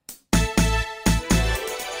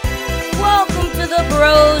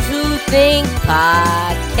Think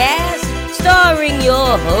podcast, starring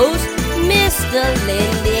your host, Mr.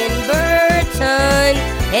 Lyndon Burton,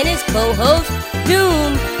 and his co-host,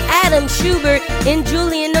 Doom, Adam Schubert, and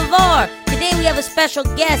Julian Navarre. Today we have a special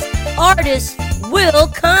guest, artist Will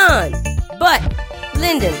Khan. But,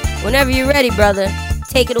 Lyndon, whenever you're ready, brother,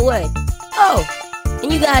 take it away. Oh,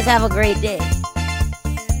 and you guys have a great day.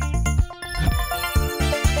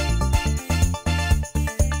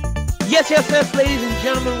 Yes, ladies and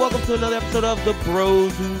gentlemen, welcome to another episode of the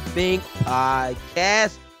Bros Who Think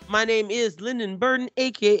podcast. My name is Lyndon Burton,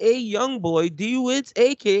 a.k.a. Youngboy DeWitz,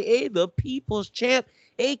 a.k.a. the People's Champ,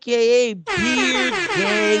 a.k.a. Beard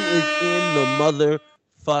Gang is in the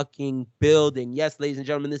motherfucking building. Yes, ladies and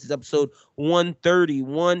gentlemen, this is episode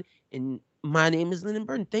 131, and my name is Lyndon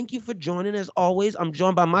Burton. Thank you for joining. As always, I'm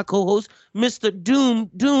joined by my co-host, Mr. Doom.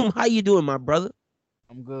 Doom, how you doing, my brother?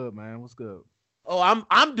 I'm good, man. What's good? Oh,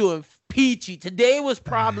 I'm doing peachy. Today was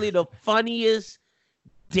probably the funniest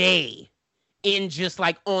day in just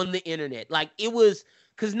like on the internet. Like it was,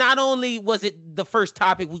 because not only was it the first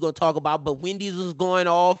topic we're gonna talk about, but Wendy's was going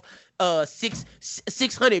off.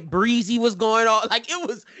 600 Breezy was going off. Like it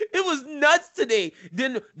was nuts today.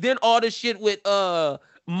 Then all the shit with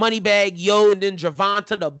Moneybag Yo and then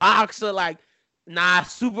Javonta the boxer. Like, nah,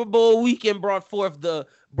 Super Bowl weekend brought forth the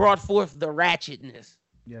ratchetness.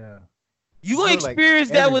 Yeah. You gonna experience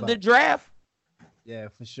like that with the draft? Yeah,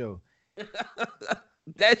 for sure.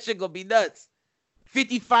 That shit gonna be nuts.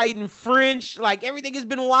 50 fighting French, like everything has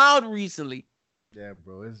been wild recently. Yeah,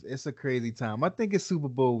 bro, it's a crazy time. I think it's Super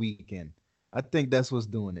Bowl weekend. I think that's what's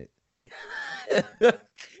doing it.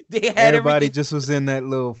 Everybody just was in that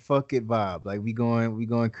little fuck it vibe. Like we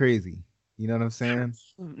going crazy. You know what I'm saying?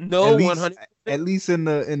 No, 100%. At least in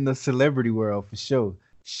the celebrity world for sure.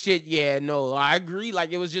 Shit, yeah, no, I agree.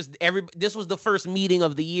 Like it was just this was the first meeting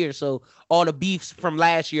of the year, so all the beefs from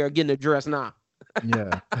last year are getting addressed now.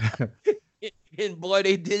 Yeah. And boy,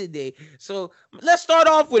 they did it today. So let's start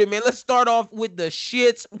off with it, man. Let's start off with the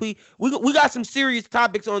shits. We got some serious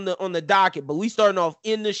topics on the docket, but we starting off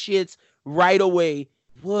in the shits right away.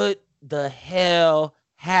 What the hell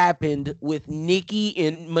happened with Nicki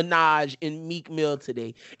and Minaj and Meek Mill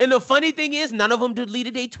today? And the funny thing is, none of them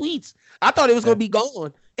deleted their tweets. I thought it was gonna be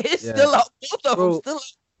gone. It's still up. Both of them still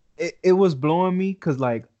up. It was blowing me because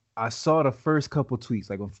like I saw the first couple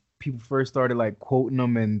tweets, like when people first started like quoting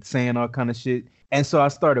them and saying all kind of shit, and so I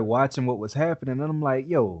started watching what was happening, and I'm like,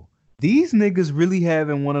 yo, these niggas really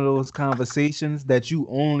having one of those conversations that you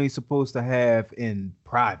only supposed to have in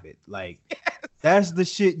private. Like that's the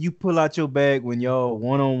shit you pull out your bag when y'all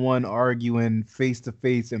one-on-one arguing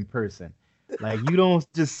face-to-face in person. Like you don't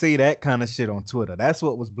just say that kind of shit on Twitter. That's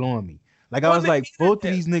what was blowing me. Like I was like, both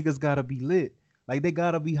of these niggas gotta be lit. Like they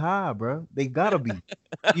gotta be high, bro. They gotta be.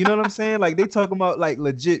 You know what I'm saying? Like they talking about like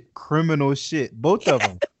legit criminal shit. Both of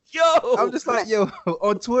them. Yo, I'm just like, yo,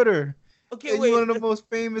 on Twitter. Okay, wait. You one of the most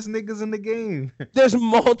famous niggas in the game. There's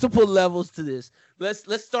multiple levels to this.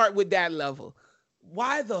 Let's start with that level.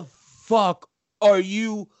 Why the fuck are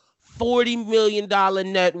you $40 million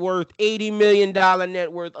net worth, $80 million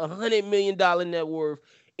net worth, $100 million net worth,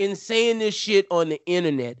 and saying this shit on the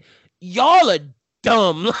internet? Y'all are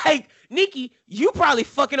dumb. Like Nicki, you probably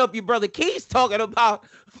fucking up your brother Keith talking about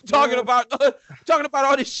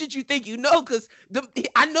all this shit you think you know, because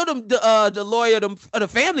I know the lawyer of the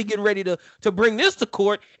family getting ready to bring this to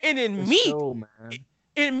court, and then Meek,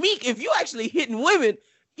 if you actually hitting women,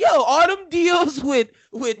 yo, all them deals with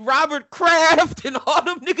Robert Kraft and all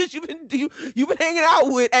them niggas you've been hanging out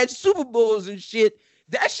with at Super Bowls and shit,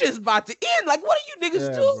 that shit's about to end. Like, what are you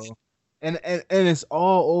niggas doing? Bro. And it's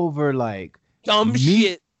all over like dumb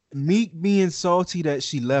shit. Meek being salty that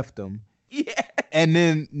she left him. Yeah. And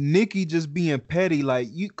then Nicki just being petty, like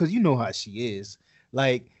because you know how she is.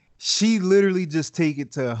 Like she literally just take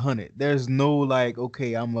it to 100. There's no like,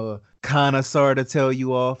 okay, I'm a kind of sorry to tell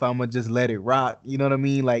you off. I'ma just let it rock. You know what I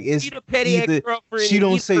mean? Like it's either she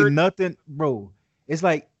don't say nothing, bro. It's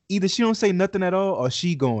like either she don't say nothing at all or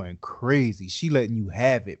she going crazy. She letting you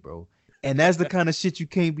have it, bro. And that's the kind of shit you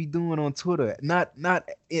can't be doing on Twitter. Not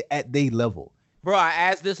at their level. Bro, I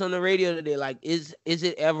asked this on the radio today. Like, is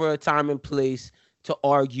it ever a time and place to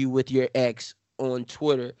argue with your ex on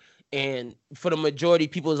Twitter? And for the majority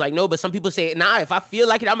of people, it's like, no. But some people say, nah, if I feel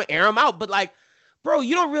like it, I'm going to air them out. But like, bro,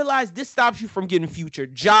 you don't realize this stops you from getting future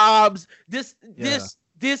jobs. This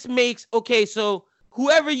makes, okay, so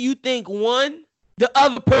whoever you think won, the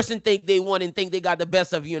other person think they won and think they got the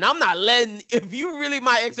best of you. And I'm not letting, if you really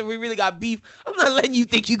my ex and we really got beef, I'm not letting you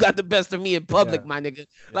think you got the best of me in public, my nigga.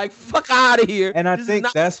 Like, fuck out of here. And I think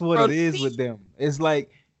that's what it is with them. It's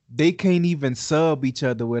like they can't even sub each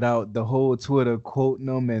other without the whole Twitter quoting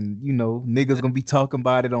them, and niggas gonna be talking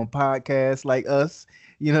about it on podcasts like us.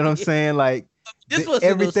 You know what I'm saying? Like This was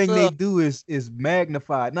everything they do is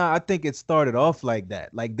magnified. Nah, I think it started off like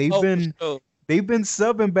that. Like they've been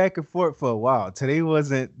subbing back and forth for a while. Today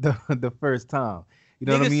wasn't the first time. You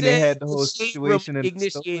know what I mean? They had the whole situation and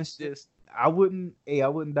this. I wouldn't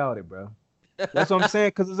doubt it, bro. That's what I'm saying.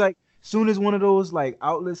 Because it's like, soon as one of those like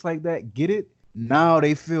outlets like that get it, now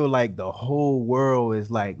they feel like the whole world is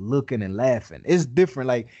like looking and laughing. It's different.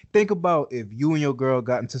 Like, think about if you and your girl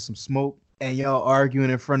got into some smoke and y'all arguing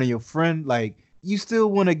in front of your friend. Like, you still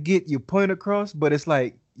want to get your point across, but it's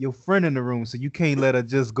like your friend in the room, so you can't let her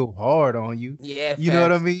just go hard on you. Yeah, you know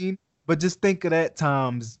what I mean? But just think of that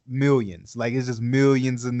times millions. Like, it's just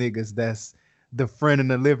millions of niggas that's the friend in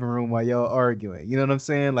the living room while y'all arguing. You know what I'm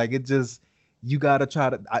saying? Like, it just, you gotta try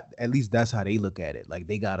to, at least that's how they look at it. Like,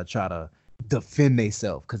 they gotta try to defend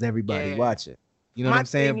themselves because everybody watching. You know what I'm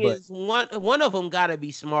saying? But one of them gotta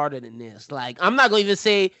be smarter than this. Like, I'm not gonna even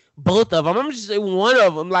say both of them. I'm just say one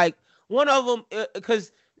of them. Like, one of them,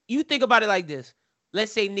 because you think about it like this.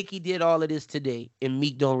 Let's say Nicki did all of this today and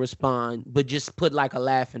Meek don't respond, but just put like a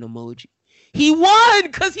laughing emoji. He won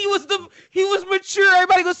because he was mature.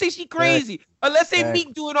 Everybody gonna say she crazy. Or let's say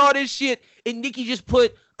Meek doing all this shit and Nicki just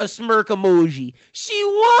put a smirk emoji. She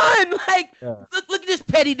won. Like, look at this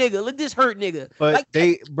petty nigga. Look at this hurt nigga. But like,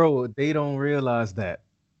 they don't realize that.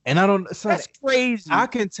 And I don't. That's crazy. I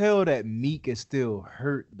can tell that Meek is still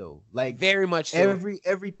hurt though. Like, very much so.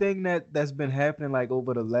 Everything that's been happening like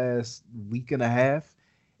over the last week and a half,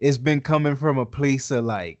 it's been coming from a place of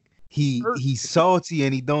like he's salty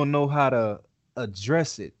and he don't know how to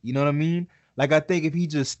address it. You know what I mean? Like, I think if he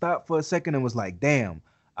just stopped for a second and was like, "Damn,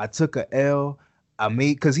 I took a L. I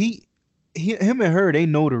made," because him and her, they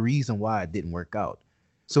know the reason why it didn't work out.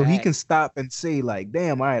 So he can stop and say like,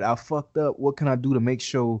 "Damn, all right, I fucked up. What can I do to make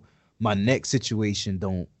sure my next situation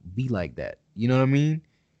don't be like that?" You know what I mean?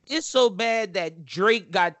 It's so bad that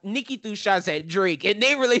Nicki threw shots at Drake and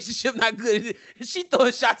their relationship not good. She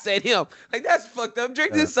throwing shots at him. Like, that's fucked up.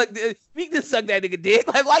 Drake didn't suck Meek didn't suck that nigga dick.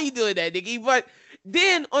 Like, why you doing that, Nicki? But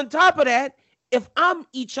then on top of that, if I'm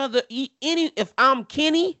if I'm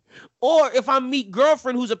Kenny or if I'm Meek's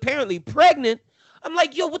girlfriend who's apparently pregnant, I'm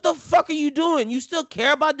like, yo, what the fuck are you doing? You still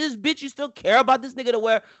care about this bitch? You still care about this nigga to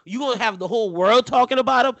where you gonna have the whole world talking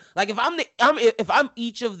about him? Like, if I'm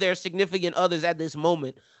each of their significant others at this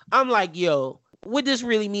moment, I'm like, yo, what does this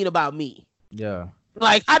really mean about me? Yeah.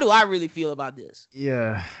 Like, how do I really feel about this?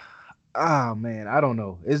 Yeah. Ah, man, I don't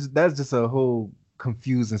know. That's just a whole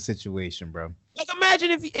confusing situation, bro. Like,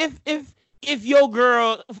 imagine if your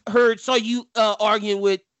girl saw you arguing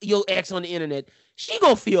with your ex on the internet. She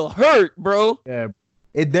gonna feel hurt, bro. Yeah,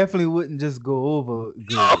 it definitely wouldn't just go over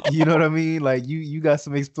good. You know what I mean? Like, you got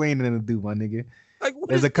some explaining to do, my nigga. Like,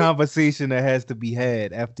 there's a conversation that has to be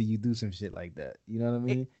had after you do some shit like that. You know what I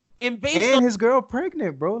mean? And his girl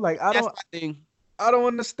pregnant, bro. Like, I don't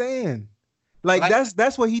understand. Like,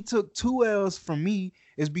 that's why he took 2 L's from me,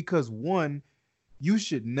 is because, one, you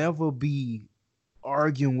should never be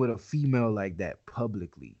arguing with a female like that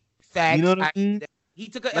publicly. Facts. You know what I mean? He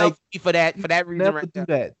took an L for that reason. Never do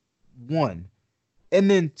that. 1. And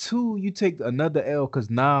then 2, you take another L because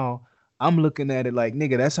now I'm looking at it like,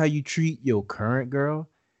 nigga, that's how you treat your current girl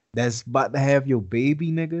that's about to have your baby,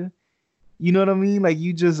 nigga. You know what I mean? Like,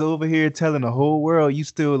 you just over here telling the whole world you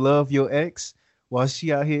still love your ex while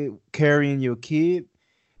she out here carrying your kid.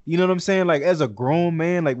 You know what I'm saying? Like, as a grown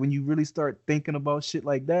man, like, when you really start thinking about shit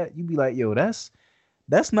like that, you be like, yo, that's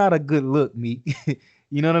not a good look, Meek.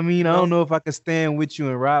 You know what I mean? I don't know if I could stand with you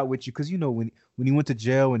and ride with you. Because, you know, when he went to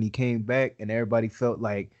jail and he came back and everybody felt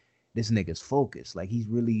like this nigga's focused. Like, he's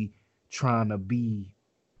really trying to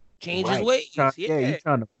change his ways. He's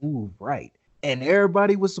trying to move right. And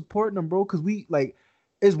everybody was supporting him, bro. Because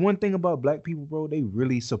it's one thing about black people, bro. They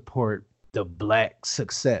really support the black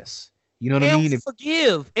success. You know what I mean?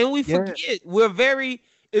 We forget. We're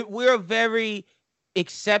a very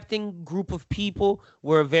accepting group of people.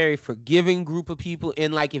 We're a very forgiving group of people.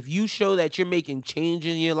 And like, if you show that you're making change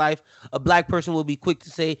in your life, a black person will be quick to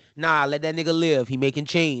say, nah, let that nigga live. He making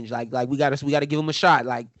change. Like we gotta give him a shot.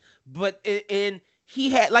 Like, but he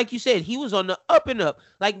had, like you said, he was on the up and up.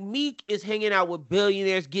 Like, Meek is hanging out with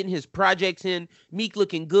billionaires, getting his projects in. Meek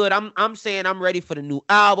looking good. I'm saying I'm ready for the new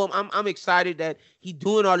album. I'm excited that he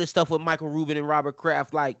doing all this stuff with Michael Rubin and Robert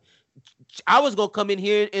Kraft. Like, I was gonna come in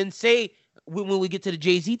here and say, when we get to the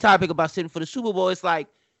Jay-Z topic about sitting for the Super Bowl, it's like,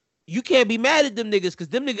 you can't be mad at them niggas because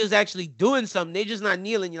them niggas actually doing something. They just not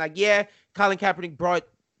kneeling. You're like, yeah, Colin Kaepernick brought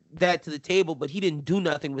that to the table, but he didn't do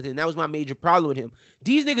nothing with it. And that was my major problem with him.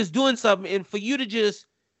 These niggas doing something, and for you to just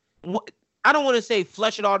I don't want to say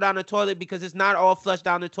flush it all down the toilet because it's not all flushed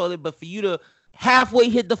down the toilet, but for you to halfway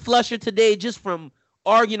hit the flusher today just from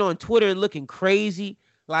arguing on Twitter and looking crazy,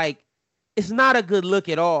 like, it's not a good look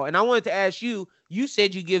at all. And I wanted to ask you, you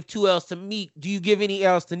said you give 2 L's to Meek. Do you give any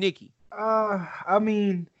L's to Nicki? I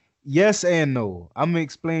mean, yes and no. I'm gonna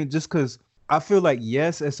explain just because I feel like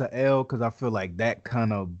yes, it's a L because I feel like that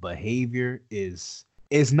kind of behavior is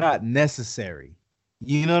not necessary.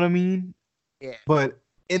 You know what I mean? Yeah. But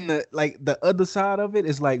in the other side of it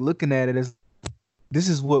is like looking at it as this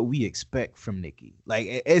is what we expect from Nicki. Like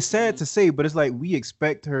it's sad to say, but it's like we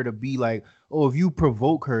expect her to be like, oh, if you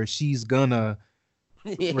provoke her, she's gonna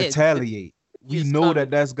retaliate. We know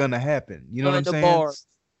that that's gonna happen. You know what I'm saying?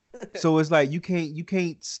 So it's like you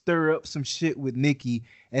can't stir up some shit with Nicki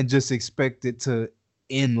and just expect it to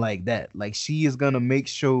end like that. Like she is gonna make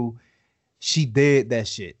sure she did that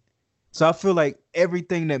shit. So I feel like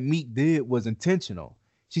everything that Meek did was intentional.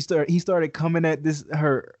 He started coming at this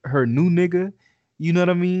her new nigga. You know what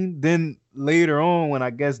I mean? Then later on, when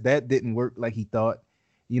I guess that didn't work like he thought,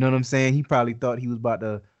 you know what I'm saying? He probably thought he was about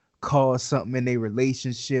to cause something in their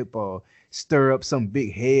relationship or stir up some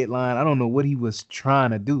big headline. I don't know what he was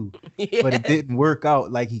trying to do, but it didn't work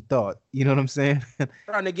out like he thought. You know what I'm saying?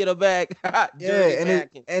 Trying to get her back. Yeah,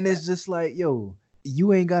 and it's just like, yo,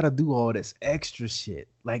 you ain't gotta do all this extra shit.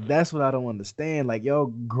 Like that's what I don't understand. Like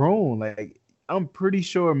y'all grown. Like I'm pretty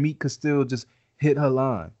sure Meek could still just hit her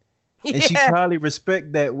line. And she probably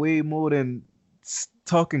respect that way more than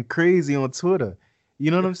talking crazy on Twitter. You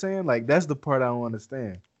know what I'm saying? Like, that's the part I don't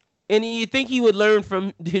understand. And you think he would learn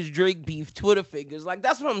from his Drake beef Twitter figures. Like,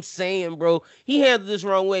 that's what I'm saying, bro. He handled this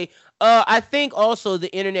wrong way. I think also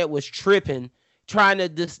the internet was tripping, trying to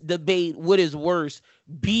debate what is worse,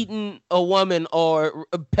 beating a woman or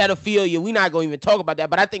pedophilia. We're not going to even talk about that,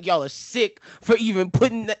 but I think y'all are sick for even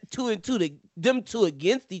putting that them two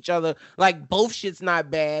against each other. Like, both shit's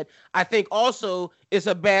not bad. I think also it's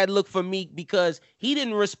a bad look for Meek because he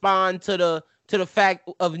didn't respond to the fact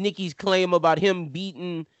of Nicki's claim about him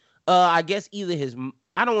beating, I guess either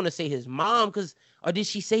I don't want to say his mom or did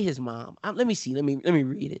she say his mom? Let me see. Let me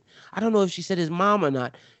read it. I don't know if she said his mom or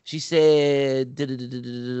not. She said,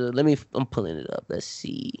 I'm pulling it up. Let's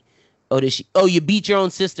see. Oh, you beat your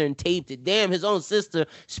own sister and taped it. Damn, his own sister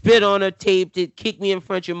spit on her, taped it, kicked me in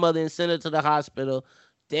front of your mother and sent her to the hospital.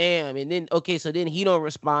 Damn. And then, okay, so then he don't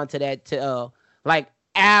respond to that like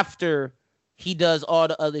after he does all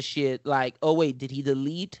the other shit. Like, oh wait, did he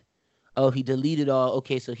delete? Oh, he deleted all.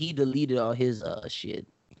 Okay, so he deleted all his shit.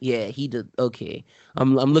 Yeah, he did. Okay,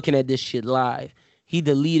 I'm looking at this shit live. He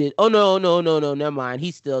deleted. Oh no, never mind.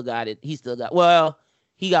 He still got it. Well,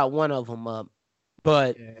 he got one of them up,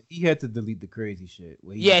 but yeah, he had to delete the crazy shit.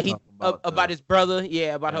 He about his brother.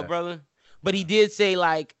 Yeah, about her brother. But he did say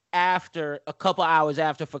like after a couple hours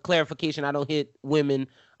after, for clarification, I don't hit women.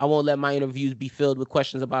 I won't let my interviews be filled with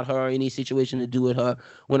questions about her or any situation to do with her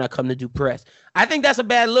when I come to do press. I think that's a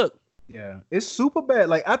bad look. Yeah, it's super bad.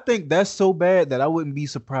 Like, I think that's so bad that I wouldn't be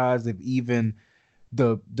surprised if even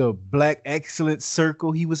the Black Excellence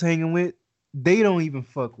circle he was hanging with, they don't even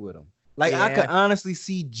fuck with him. Like, I could honestly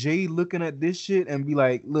see Jay looking at this shit and be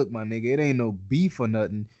like, look, my nigga, it ain't no beef or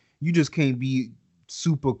nothing. You just can't be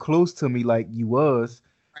super close to me like you was.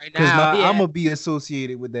 Right now, I'm going to be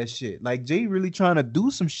associated with that shit. Like, Jay really trying to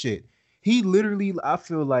do some shit. He literally, I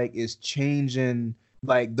feel like, is changing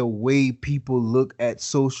like the way people look at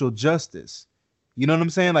social justice. You know what I'm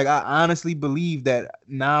saying? Like, I honestly believe that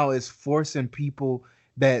now it's forcing people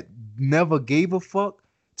that never gave a fuck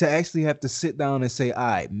to actually have to sit down and say, all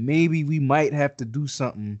right, maybe we might have to do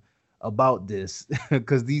something about this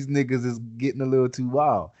because these niggas is getting a little too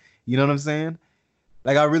wild. You know what I'm saying?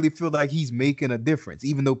 Like, I really feel like he's making a difference,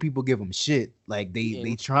 even though people give him shit. Like,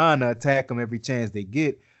 they trying to attack him every chance they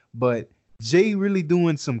get. But Jay really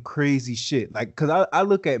doing some crazy shit. Like, because I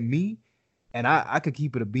look at me, and I could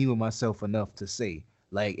keep it a beam with myself enough to say,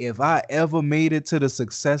 like, if I ever made it to the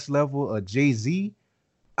success level of Jay-Z,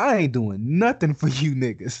 I ain't doing nothing for you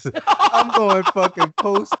niggas. I'm going fucking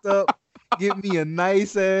post up, get me a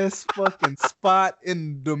nice ass fucking spot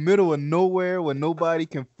in the middle of nowhere where nobody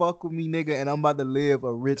can fuck with me, nigga, and I'm about to live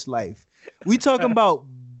a rich life. We talking about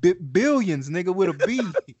billions, nigga, with a B.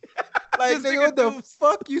 Like, nigga, what the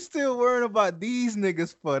fuck you still worrying about these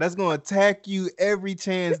niggas for? That's gonna attack you every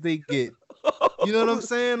chance they get. You know what I'm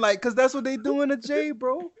saying? Like, cause that's what they doing to Jay,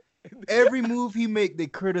 bro. Every move he make, they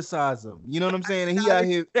criticize him. You know what I'm saying? And he out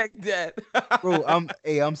here, bro.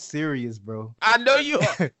 I'm serious, bro. I know you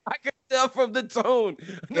are. I can tell from the tone.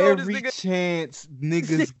 Every chance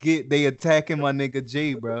niggas get, they attacking my nigga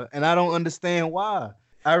Jay, bro. And I don't understand why.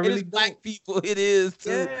 I really black people. It is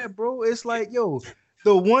too. Yeah, bro. It's like, yo,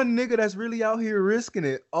 the one nigga that's really out here risking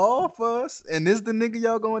it all for us, and this the nigga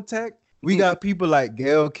y'all gonna attack? We got people like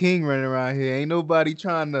Gayle King running around here. Ain't nobody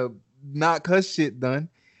trying to knock her shit done.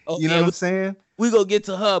 You know what I'm saying? We gonna get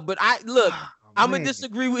to her, but I'm gonna man.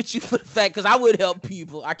 disagree with you for the fact because I would help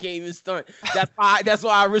people. I can't even stunt. That's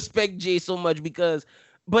why I respect Jay so much because,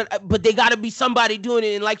 but they gotta be somebody doing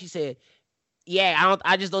it, and like you said, yeah,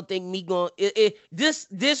 I just don't think Meek going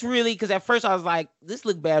this really, because at first I was like, this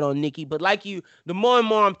looked bad on Nicki, but like you, the more and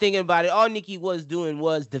more I'm thinking about it, all Nicki was doing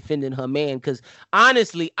was defending her man. Because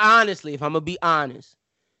honestly, if I'm gonna be honest,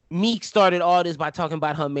 Meek started all this by talking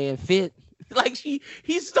about her man Fit. Like he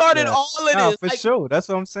started all of this. For sure. That's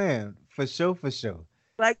what I'm saying. For sure.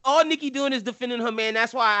 Like all Nicki doing is defending her man.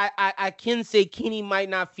 That's why I can say Kenny might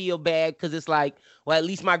not feel bad because it's like, well, at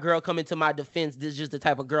least my girl coming to my defense. This is just the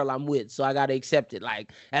type of girl I'm with, so I gotta accept it.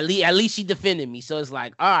 Like at least she defended me. So it's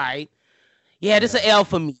like, all right, yeah, this is an L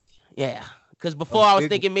for me. Yeah, because before I was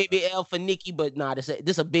thinking maybe L for Nicki, but nah,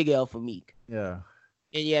 this a big L for Meek. Yeah.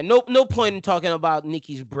 And yeah, no point in talking about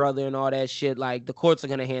Nicki's brother and all that shit. Like the courts are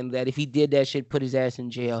gonna handle that. If he did that shit, put his ass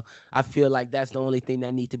in jail. I feel like that's the only thing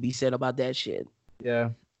that needs to be said about that shit. Yeah,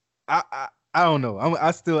 I don't know.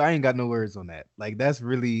 I ain't got no words on that. Like that's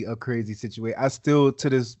really a crazy situation. I still to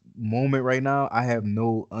this moment right now, I have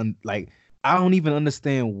I don't even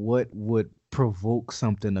understand what would provoke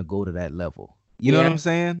something to go to that level. You know what I'm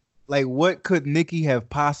saying? Like what could Nicki have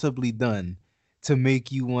possibly done to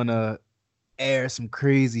make you wanna air some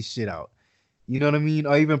crazy shit out? You know what I mean?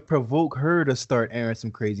 Or even provoke her to start airing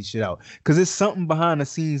some crazy shit out. Because it's something behind the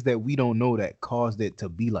scenes that we don't know that caused it to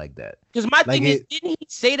be like that. Because my thing is, didn't he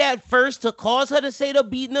say that first to cause her to say the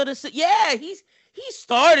beating her to say? Yeah, he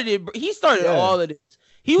started it. He started all of this.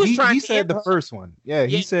 He said the first one. Yeah,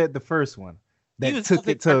 he said the first one that took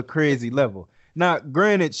it to a crazy level. Now,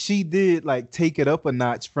 granted, she did like take it up a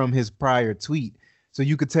notch from his prior tweet. So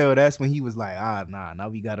you could tell that's when he was like, nah, now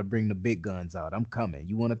we got to bring the big guns out. I'm coming.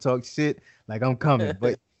 You want to talk shit? Like, I'm coming.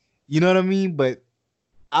 But you know what I mean? But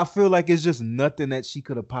I feel like it's just nothing that she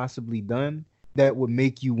could have possibly done that would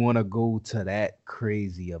make you want to go to that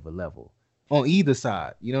crazy of a level on either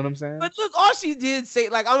side. You know what I'm saying? But look, all she did say,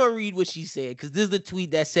 like, I'm going to read what she said because this is the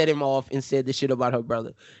tweet that set him off and said the shit about her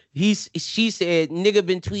brother. She said, nigga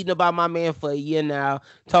been tweeting about my man for a year now,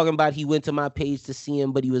 talking about he went to my page to see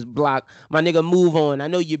him, but he was blocked. My nigga, move on. I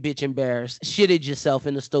know you bitch embarrassed. Shitted yourself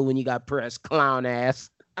in the store when you got pressed. Clown ass.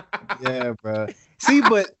 Yeah, bro. See,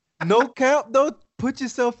 but no cap, though. Put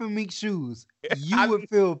yourself in Meek's shoes. You would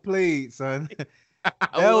feel played, son.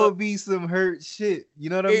 That would be some hurt shit. You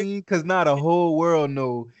know what I mean? Because not a whole world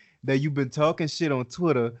know that you've been talking shit on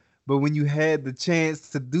Twitter, but when you had the chance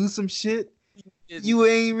to do some shit, you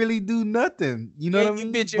ain't really do nothing. You know what I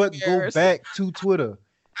mean? But go back to Twitter.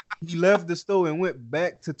 He left the store and went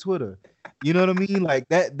back to Twitter. You know what I mean? Like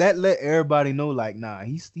that let everybody know, like, nah,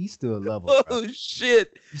 he's still a lover. Oh,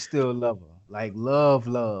 shit. He's still a lover. Like, love.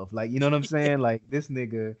 Like, you know what I'm saying? Like, this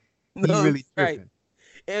nigga, he really tripping.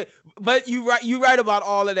 Right. But you right about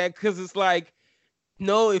all of that, because it's like,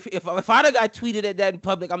 no, if I'd have got tweeted at that in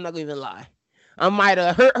public, I'm not gonna even lie. I might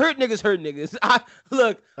have hurt niggas. I'd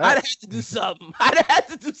have had to do something.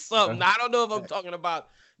 I don't know if I'm talking about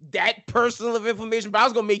that personal of information, but I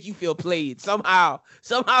was gonna make you feel played somehow,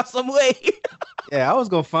 some way. Yeah, I was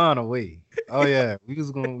gonna find a way. Oh yeah, we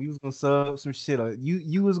was gonna sub some shit.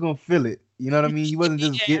 You was gonna feel it. You know what I mean? You wasn't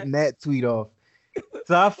just getting that tweet off.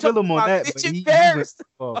 So I feel him on that, but he went too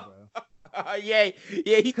far, bro. Yeah,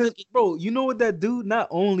 he could. Bro, you know what that dude? Not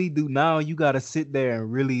only do now you gotta sit there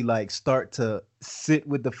and really like start to sit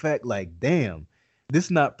with the fact, like, damn, this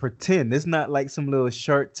not pretend. This not like some little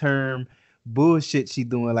short term bullshit she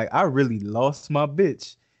doing. Like, I really lost my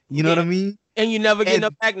bitch. You know what I mean? And you never getting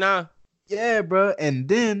her back now. Yeah, bro. And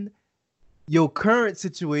then your current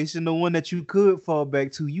situation, the one that you could fall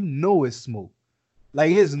back to, you know it's smoke.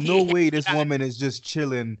 Like, there's no way this woman is just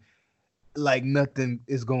chilling like nothing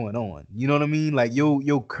is going on. You know what I mean? Like,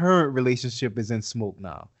 your current relationship is in smoke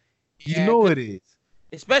now. You know it is.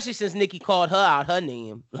 Especially since Nicki called her out her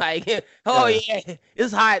name. Like, yeah,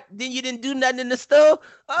 it's hot. Then you didn't do nothing in the store.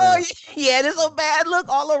 Oh, yeah, this a bad look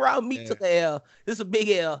all around me. Took a L. This a big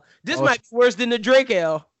L. This might be worse than the Drake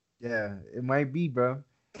L. Yeah, it might be, bro.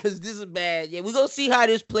 Because this is bad. Yeah, we're going to see how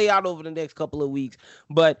this play out over the next couple of weeks.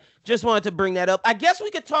 But just wanted to bring that up. I guess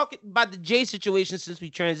we could talk about the Jay situation since we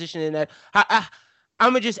transitioned in that.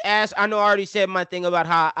 I'm going to just ask. I know I already said my thing about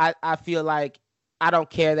how I feel like I don't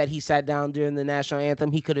care that he sat down during the national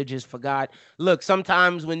anthem. He could have just forgot. Look,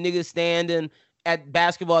 sometimes when niggas stand at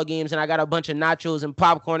basketball games and I got a bunch of nachos and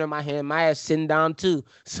popcorn in my hand, my ass sitting down too.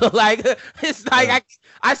 So like it's like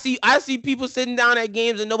I see people sitting down at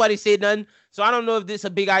games and nobody said nothing. So I don't know if this is a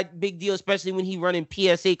big deal, especially when he running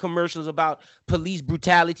PSA commercials about police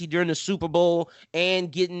brutality during the Super Bowl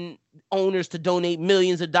and getting owners to donate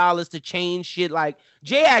millions of dollars to change shit. Like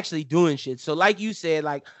Jay actually doing shit. So like you said,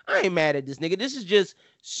 like I ain't mad at this nigga. This is just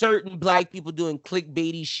certain black people doing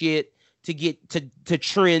clickbaity shit to get to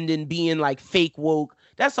trend and being like fake woke.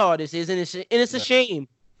 That's all this is, and it's a shame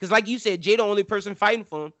because like you said, Jay the only person fighting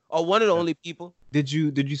for him or one of the only people. Did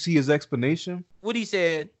you see his explanation? What he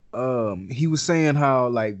said? He was saying how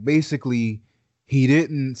like basically he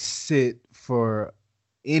didn't sit for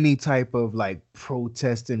any type of like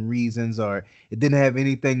protesting reasons, or it didn't have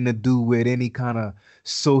anything to do with any kind of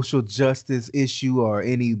social justice issue or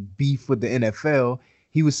any beef with the NFL.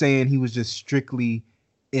 He was saying he was just strictly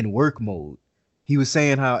in work mode. He was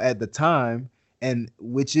saying how at the time, and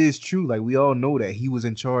which is true, like we all know that he was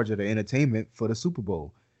in charge of the entertainment for the Super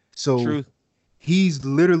Bowl. So Truth. He's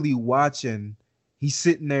literally watching. He's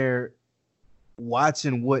sitting there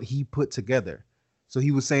watching what he put together. So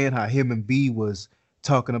he was saying how him and B was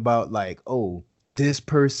talking about like, oh, this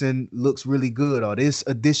person looks really good, or this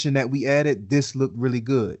addition that we added, this looked really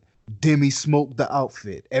good. Demi smoked the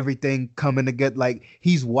outfit, everything coming together. Like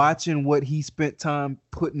he's watching what he spent time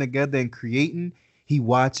putting together and creating. He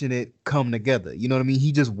watching it come together. You know what I mean?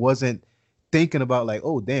 He just wasn't thinking about like,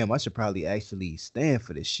 oh, damn, I should probably actually stand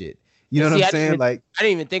for this shit. You know what I'm saying? Like I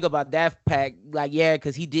didn't even think about Daft Pack. Like, yeah,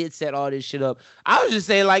 because he did set all this shit up. I was just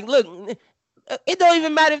saying, like, look, it don't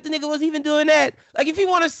even matter if the nigga was even doing that. Like, if you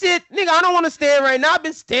want to sit, nigga, I don't want to stand right now. I've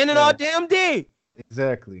been standing all damn day.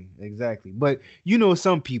 Exactly. But you know,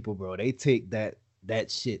 some people, bro, they take that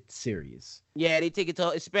shit serious. Yeah, they take it to,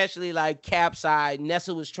 especially like Cap side.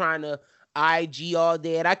 Nessa was trying to IG all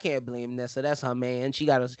day, and I can't blame Nessa. That's her man. She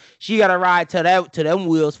gotta ride till them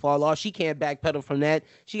wheels fall off. She can't backpedal from that.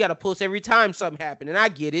 She gotta post every time something happened, and I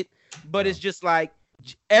get it, but it's just like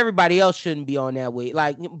everybody else shouldn't be on that way.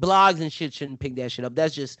 Like blogs and shit shouldn't pick that shit up.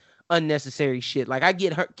 That's just unnecessary shit. Like I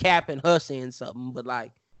get her Cap and her saying something, but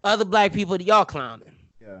like other black people, y'all clowning.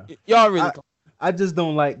 Yeah, y'all really. I just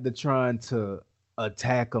don't like the trying to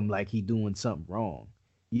attack him like he doing something wrong.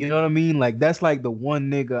 You know what I mean? Like that's like the one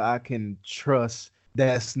nigga I can trust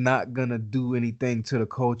that's not gonna do anything to the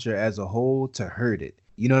culture as a whole to hurt it.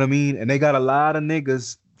 You know what I mean? And they got a lot of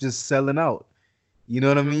niggas just selling out. You know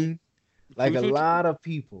what I mean? Like a lot of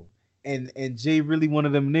people. And Jay really one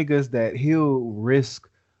of them niggas that he'll risk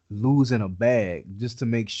losing a bag just to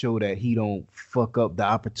make sure that he don't fuck up the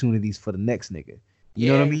opportunities for the next nigga.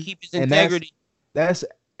 You know what I mean? Keep his integrity. That's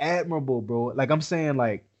admirable, bro. Like I'm saying,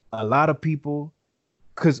 like a lot of people.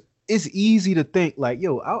 Because it's easy to think like,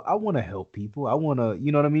 yo, I want to help people. I want to,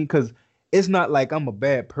 you know what I mean? Because it's not like I'm a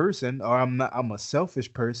bad person or I'm a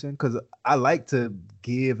selfish person, because I like to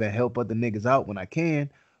give and help other niggas out when I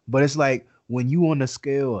can. But it's like when you on the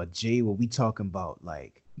scale of Jay, where we talking about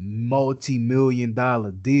like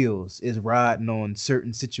multi-million-dollar deals is riding on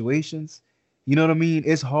certain situations. You know what I mean?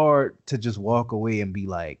 It's hard to just walk away and be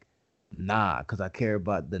like, nah, because I care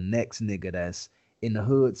about the next nigga that's in the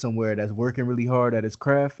hood somewhere that's working really hard at his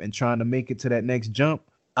craft and trying to make it to that next jump.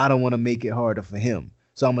 I don't want to make it harder for him.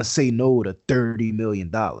 So I'm going to say no to $30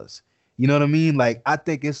 million. You know what I mean? Like, I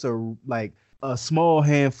think it's a small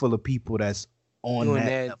handful of people that's on doing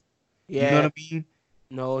that level. Yeah. You know what I mean?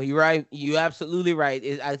 No, you're right. You absolutely right.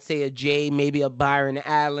 I'd say a Jay, maybe a Byron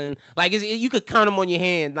Allen. Like you could count them on your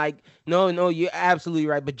hand. Like, no, you're absolutely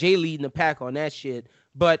right. But Jay leading the pack on that shit.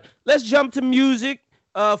 But let's jump to music.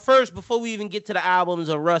 First, before we even get to the albums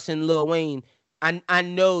of Russ and Lil Wayne, I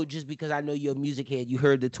know, just because I know you're a music head, you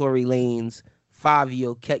heard the Tory Lanez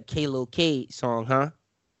Fivio Kalo K song, huh?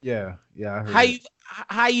 Yeah, I heard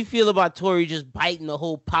How you feel about Tory just biting the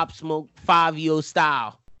whole Pop Smoke Fivio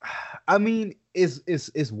style? I mean,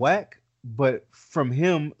 it's whack, but from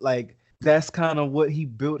him, like that's kind of what he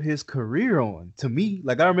built his career on. To me,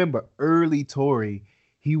 like I remember early Tory,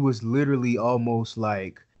 he was literally almost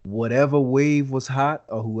like whatever wave was hot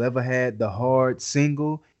or whoever had the hard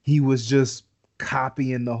single, he was just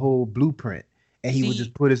copying the whole blueprint, and he would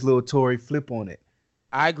just put his little Tory flip on it.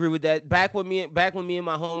 I agree with that. Back when me and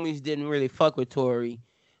my homies didn't really fuck with Tory,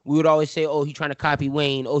 we would always say, oh, he trying to copy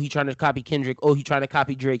Wayne. Oh, he trying to copy Kendrick. Oh, he trying to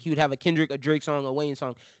copy Drake. He would have a Kendrick, a Drake song, a Wayne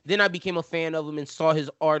song. Then I became a fan of him and saw his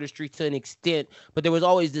artistry to an extent. But there was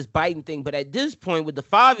always this biting thing. But at this point with the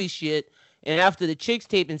Favi shit, and after the Chicks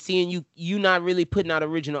tape and seeing you not really putting out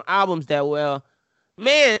original albums that well,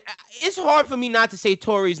 man, it's hard for me not to say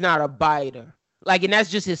Tory's not a biter. Like, and that's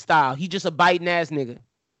just his style. He just a biting ass nigga.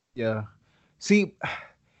 Yeah. See,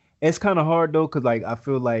 It's kind of hard though, cause like I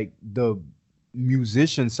feel like the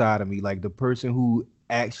musician side of me, like the person who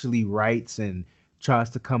actually writes and tries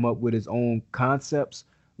to come up with his own concepts,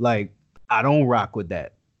 like I don't rock with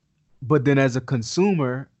that. But then as a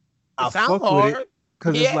consumer, It I sounds fuck with hard. it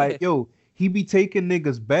because it's Yeah. like, yo, he be taking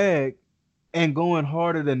niggas bag and going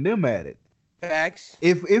harder than them at it. Facts.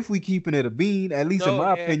 If we keeping it a bean, at least in No,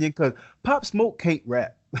 my yeah. opinion, because Pop Smoke can't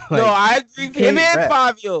rap. No, Like I he agree. Him can't and rap.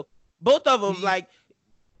 Fabio, both of them, He, like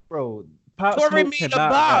bro, Pop Tory Smoke made a cannot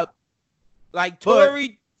bob. rap. Like But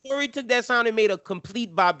Tory took that sound and made a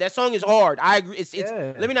complete bob. That song is hard. I agree. It's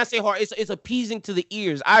yeah, let me not say hard. It's appeasing to the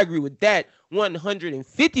ears. I agree with that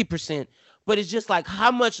 150%. But it's just like,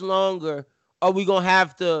 how much longer are we gonna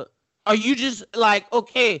have to? Are you just like,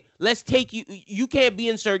 okay, let's take you? You can't be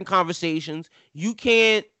in certain conversations. You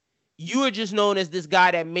can't. You are just known as this guy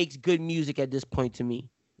that makes good music at this point to me.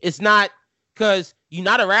 It's not because you're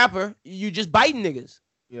not a rapper. You just biting niggas.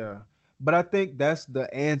 yeah. But I think that's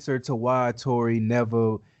the answer to why Tory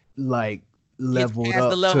never like Gets leveled past the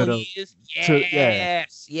up level to the he is. to yeah.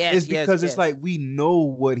 Yes, yes, It's yes, because it's yes. like we know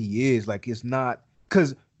what he is. Like it's not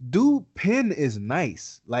because dude pen is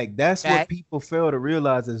nice. Like that's what Fact. people fail to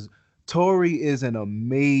realize is Tory is an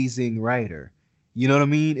amazing writer. You know what I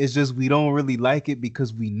mean? It's just we don't really like it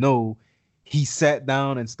because we know he sat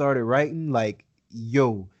down and started writing like,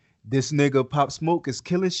 yo, this nigga Pop Smoke is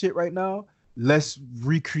killing shit right now. Let's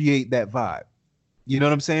recreate that vibe. You know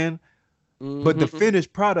what I'm saying? But the Mhm.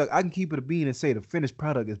 finished product, I can keep it a bean and say the finished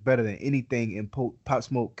product is better than anything in Pop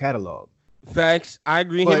Smoke catalog. Facts. I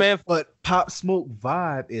agree. Him and But Pop Smoke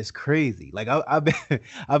vibe is crazy. Like I've been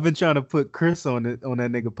I've been trying to put Chris on it on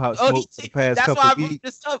that nigga Pop Smoke for the past that's couple why I brought weeks.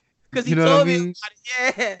 this up because he You know what I told me mean?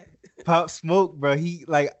 about it. Yeah. Pop Smoke, bro. He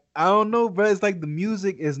like I don't know, bro. It's like the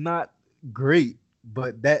music is not great,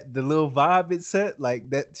 but that the little vibe it set, like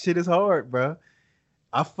that shit is hard, bro.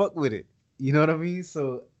 I fuck with it. You know what I mean?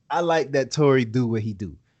 So I like that Tory do what he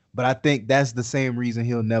do. But I think that's the same reason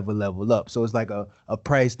he'll never level up. So it's like a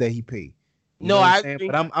price that he pay. You No, know what I I'm saying? agree.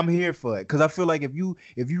 But I'm here for it. Cause I feel like if you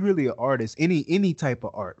really an artist, any type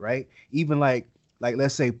of art, right? Even like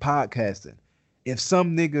let's say podcasting. If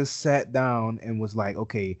some niggas sat down and was like,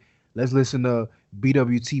 okay, let's listen to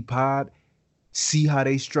BWT pod, see how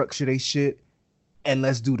they structure their shit, and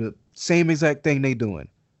let's do the same exact thing they doing.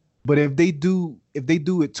 But if they do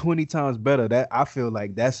it 20 times better, that I feel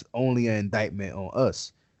like that's only an indictment on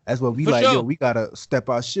us. That's what we For like, yo, sure. we gotta step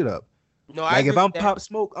our shit up. No, I Like if agree I'm with that. Pop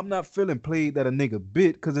Smoke, I'm not feeling played that a nigga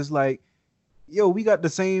bit because it's like, yo, we got the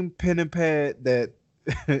same pen and pad that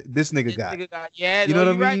this nigga This got. nigga got, yeah, You no,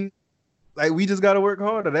 know what you I right. mean? Like we just gotta work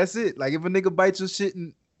harder. That's it. Like if a nigga bites your shit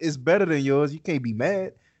and it's better than yours, you can't be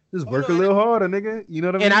mad. Just Oh, work no, a little harder, nigga. You know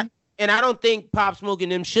what I And mean? I don't think Pop Smoke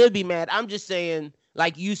and them should be mad. I'm just saying,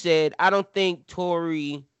 like you said, I don't think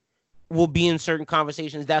Tory will be in certain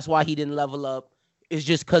conversations. That's why he didn't level up. It's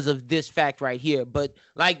just because of this fact right here. But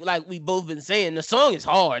like we both been saying, the song is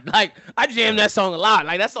hard. Like I jammed that song a lot.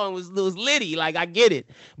 Like that song was litty. Like I get it,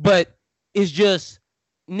 but it's just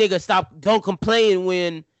nigga don't complain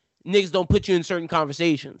when niggas don't put you in certain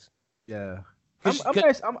conversations. Yeah. Cause-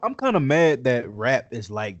 I'm kind of mad that rap is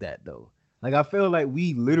like that though. Like I feel like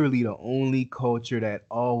we literally the only culture that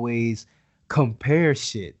always compare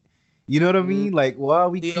shit. You know what I mean? Like why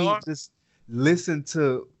we We can't are. just listen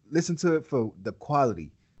to it for the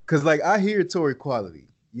quality? Cause like I hear Tory quality.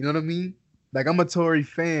 You know what I mean? Like I'm a Tory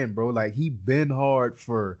fan, bro. Like he been hard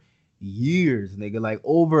for years, nigga. Like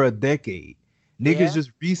over a decade. Niggas Yeah.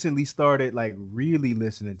 just recently started like really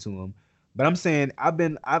listening to him. But I'm saying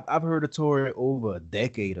I've heard of Tory over a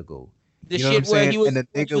decade ago. The You know shit what I'm where saying? he was, And the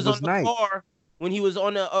when he nigga was was on the nice. car, when he was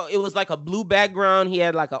on the, it was like a blue background. He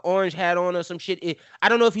had like an orange hat on or some shit. I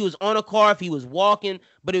don't know if he was on a car, if he was walking,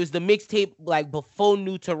 but it was the mixtape like before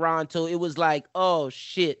New Toronto. It was like, oh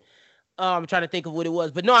shit. I'm trying to think of what it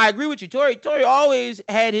was, but no, I agree with you. Tory always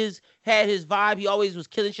had his vibe. He always was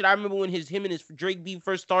killing shit. I remember when him and his Drake beef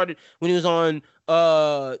first started, when he was on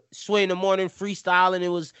Sway in the Morning freestyling. It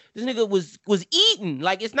was this nigga was eating.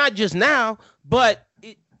 Like it's not just now, but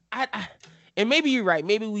I and maybe you're right.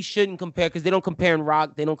 Maybe we shouldn't compare because they don't compare in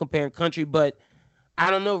rock, they don't compare in country. But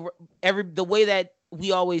I don't know. The way that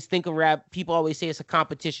we always think of rap, people always say it's a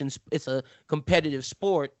competition. It's a competitive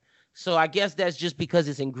sport. So I guess that's just because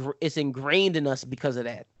it's ingrained in us because of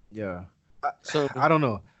that. Yeah. So I don't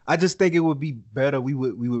know. I just think it would be better. We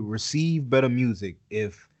would receive better music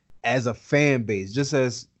if, as a fan base, just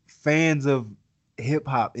as fans of hip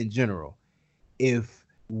hop in general, if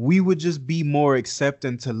we would just be more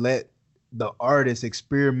accepting to let the artists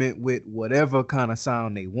experiment with whatever kind of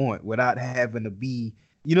sound they want without having to be,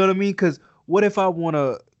 you know what I mean? Because what if I want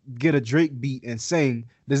to get a Drake beat and sing,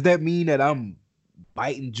 does that mean that I'm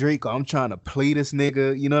biting Drake or I'm trying to play this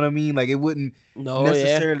nigga? You know what I mean? Like it wouldn't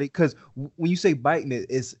necessarily, because when you say biting it,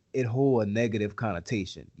 it hold a negative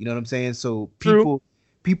connotation. You know what I'm saying? So people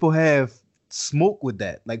have smoke with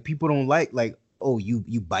that. Like people don't like oh,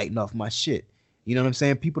 you biting off my shit. You know what I'm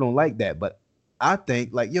saying? People don't like that. But I think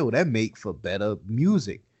like, yo, that make for better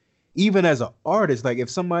music. Even as an artist, like if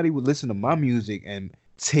somebody would listen to my music and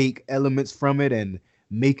take elements from it and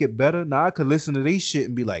make it better, now I could listen to these shit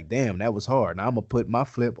and be like, damn, that was hard. Now I'm gonna put my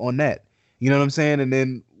flip on that. You know what I'm saying? And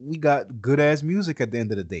then we got good ass music at the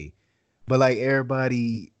end of the day. But like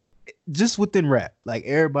everybody, just within rap, like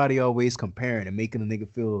everybody always comparing and making a nigga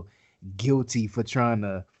feel guilty for trying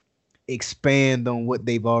to expand on what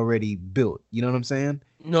they've already built. You know what I'm saying?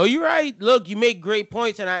 No, you're right. Look, you make great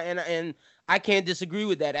points, and I can't disagree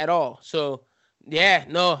with that at all. So yeah,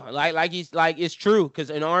 no, like it's true, because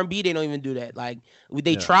in R&B they don't even do that. Like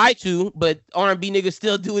they try to, but R&B niggas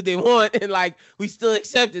still do what they want, and like we still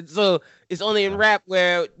accept it. So it's only in rap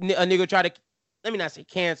where a nigga try to, let me not say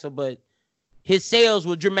cancel, but his sales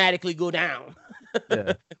will dramatically go down.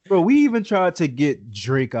 Yeah. Bro, we even tried to get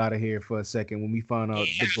Drake out of here for a second when we found out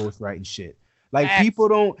the ghostwriting shit. Like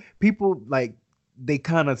people like they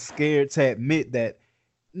kind of scared to admit that,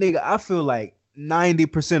 nigga, I feel like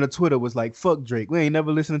 90% of Twitter was like, fuck Drake. We ain't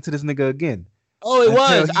never listening to this nigga again. Oh, it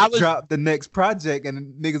was. I was dropped the next project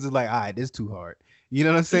and niggas is like, all right, this too hard. You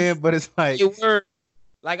know what I'm saying? But it's like,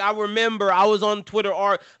 like I remember I was on Twitter,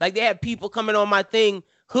 or like they had people coming on my thing,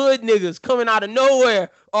 hood niggas coming out of nowhere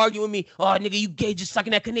arguing with me. Oh, nigga, you gay, just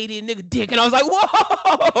sucking that Canadian nigga dick. And I was like,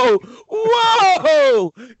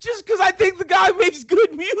 whoa, just because I think the guy makes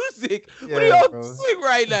good music. Yeah, what are y'all doing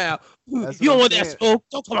right now? You don't want that smoke.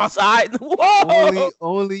 Don't come outside. Whoa.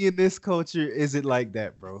 Only in this culture is it like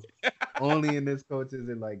that, bro. Only in this culture is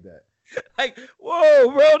it like that. Like, whoa,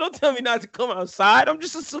 bro, don't tell me not to come outside. I'm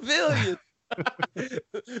just a civilian.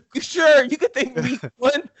 Sure, you could think me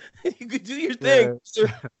one, you could do your thing,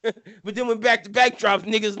 but then when back to back drops,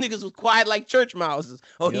 niggas was quiet like church mouses.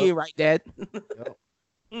 Oh, he ain't right, Dad.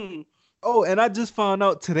 Oh, and I just found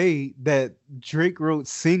out today that Drake wrote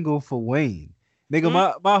Single for Wayne.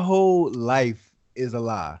 Nigga, my whole life is a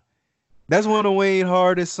lie. That's one of Wayne's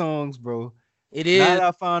hardest songs, bro. It is. Now that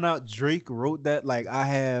I found out Drake wrote that, like I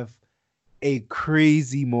have a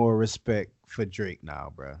crazy more respect for Drake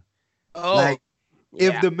now, bro. Oh, like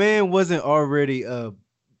if the man wasn't already a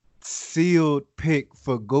sealed pick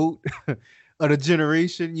for GOAT of the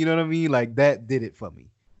generation, you know what I mean? Like that did it for me.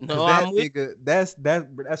 No,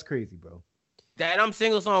 that's crazy, bro. That I'm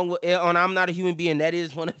Single song on I'm Not a Human Being, that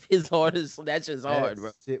is one of his hardest. That's just hard,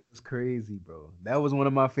 bro. Shit was crazy, bro. That was one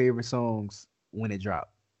of my favorite songs when it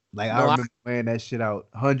dropped. Like I remember playing that shit out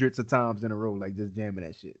hundreds of times in a row, like just jamming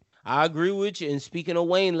that shit. I agree with you. And speaking of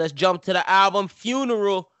Wayne, let's jump to the album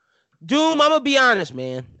Funeral. Doom, I'm gonna be honest,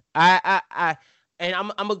 man.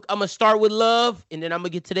 I'm gonna start with love, and then I'm gonna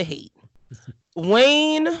get to the hate.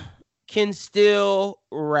 Wayne can still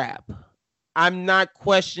rap. I'm not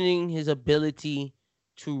questioning his ability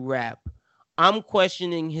to rap. I'm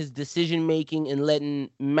questioning his decision making and letting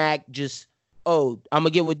Mac just, I'm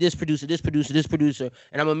gonna get with this producer,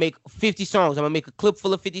 and I'm gonna make 50 songs. I'm gonna make a clip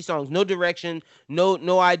full of 50 songs. No direction,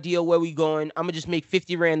 no idea where we going. I'm gonna just make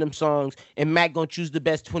 50 random songs, and Mac gonna choose the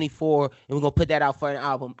best 24, and we're gonna put that out for an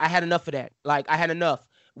album. I had enough of that. Like, I had enough.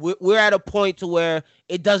 We're at a point to where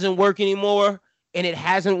it doesn't work anymore, and it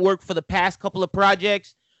hasn't worked for the past couple of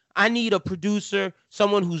projects. I need a producer,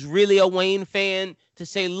 someone who's really a Wayne fan, to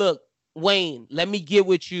say, look, Wayne, let me get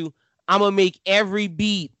with you. I'm gonna make every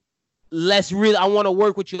beat. I want to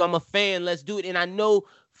work with you. I'm a fan. Let's do it. And I know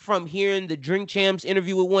from hearing the Drink Champs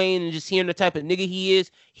interview with Wayne and just hearing the type of nigga he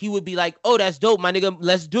is, he would be like, oh, that's dope, my nigga.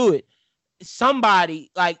 Let's do it.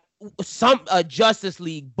 Somebody like Justice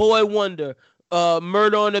League, Boy Wonder,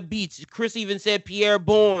 Murder on the Beats. Chris even said Pierre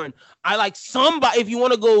Bourne. I like somebody. If you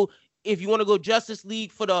want to go Justice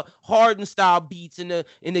League for the hardened style beats and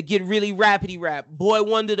the get really rapidy rap, Boy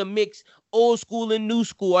Wonder to mix old school and new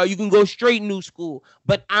school, or you can go straight new school.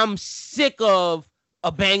 But I'm sick of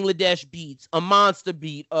a Bangladesh beats, a Monster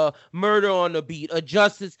beat, a Murder on the Beat, a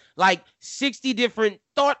Justice, like 60 different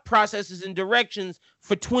thought processes and directions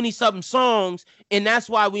for 20-something songs, and that's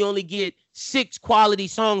why we only get 6 quality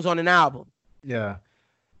songs on an album. Yeah.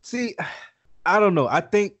 See, I don't know. I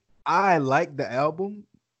think I like the album,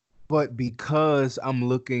 but because I'm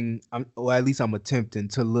attempting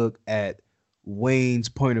to look at Wayne's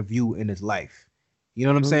point of view in his life. You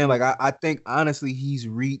know what I'm saying? Like, I think, honestly, he's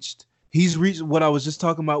reached what I was just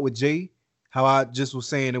talking about with Jay, how I just was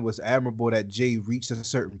saying it was admirable that Jay reached a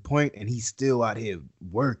certain point and he's still out here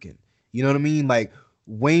working. You know what I mean? Like,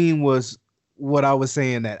 Wayne was what I was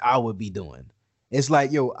saying that I would be doing. It's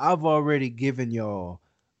like, yo, I've already given y'all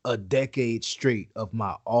a decade straight of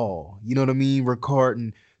my all. You know what I mean?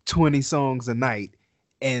 Recording 20 songs a night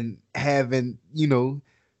and having,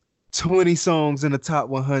 20 songs in the top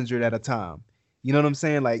 100 at a time. You know what I'm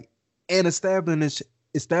saying? Like, and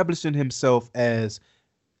establishing himself as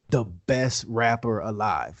the best rapper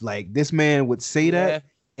alive. Like, this man would say that,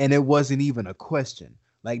 and it wasn't even a question.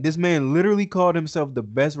 Like, this man literally called himself the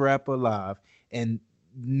best rapper alive, and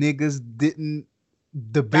niggas didn't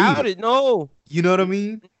debate it. No, you know what I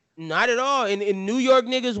mean? Not at all. In New York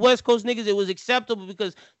niggas, West Coast niggas, it was acceptable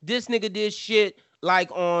because this nigga did shit like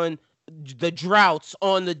on the droughts,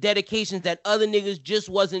 on the dedications that other niggas just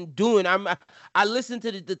wasn't doing. I listened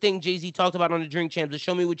to the thing Jay-Z talked about on the Drink Champs, the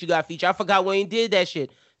Show Me What You Got feature. I forgot Wayne did that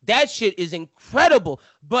shit. That shit is incredible.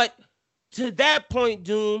 But to that point,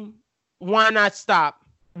 Doom, why not stop?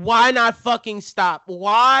 Why not fucking stop?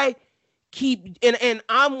 Why keep and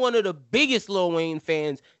I'm one of the biggest Lil Wayne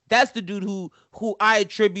fans. That's the dude who I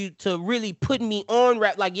attribute to really putting me on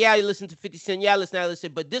rap. Like, yeah, I listen to 50 Cent, yeah, I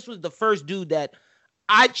listen, but this was the first dude that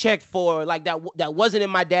I checked for, like, that wasn't in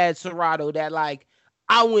my dad's Serato, that like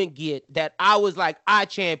I wouldn't get, that I was like, I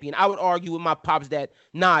champion. I would argue with my pops that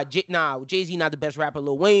Jay-Z not the best rapper,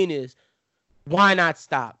 Lil Wayne is. Why not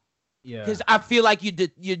stop? Yeah, because I feel like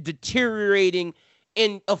you're deteriorating,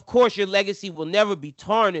 and of course your legacy will never be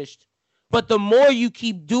tarnished. But the more you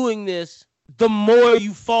keep doing this, the more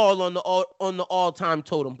you fall on the all-time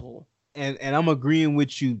totem pole. And I'm agreeing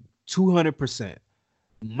with you 200%.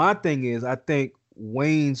 My thing is, I think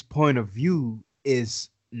Wayne's point of view is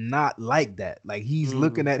not like that. Like, he's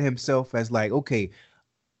looking at himself as like, okay,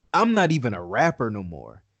 I'm not even a rapper no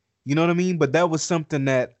more. You know what I mean? But that was something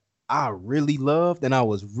that I really loved and I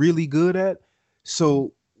was really good at.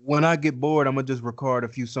 So when I get bored, I'm gonna just record a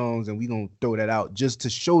few songs and we gonna throw that out just to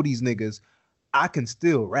show these niggas I can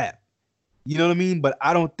still rap. You know what I mean? But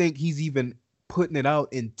I don't think he's even putting it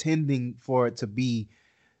out intending for it to be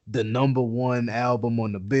the #1 album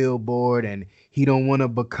on the Billboard, and he don't want to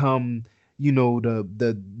become, the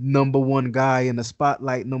 #1 guy in the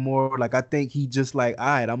spotlight no more. Like, I think he just like, all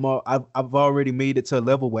right, I've already made it to a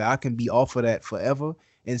level where I can be off of that forever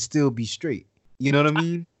and still be straight. You know what I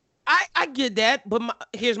mean? I get that, but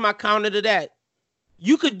here's my counter to that.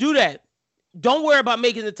 You could do that. Don't worry about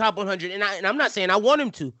making the top 100. And I'm not saying I want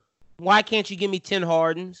him to. Why can't you give me 10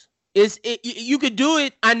 Hardens? You could do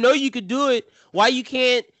it. I know you could do it. Why you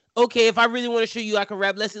can't? Okay, if I really want to show you I can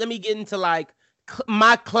rap, let me get into like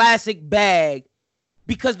my classic bag.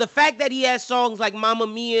 Because the fact that he has songs like Mamma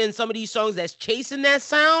Mia and some of these songs that's chasing that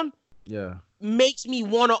sound, yeah, makes me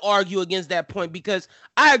want to argue against that point. Because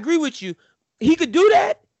I agree with you. He could do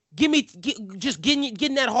that. Just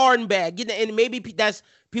getting that Harden bag. And maybe that's,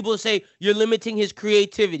 people say you're limiting his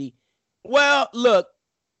creativity. Well, look,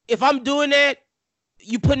 if I'm doing that,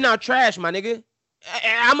 you putting out trash, my nigga.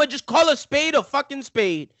 I'm gonna just call a spade a fucking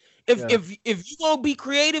spade. If you gonna be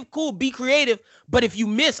creative, cool, be creative. But if you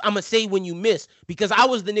miss, I'm gonna say when you miss, because I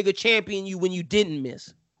was the nigga champion you when you didn't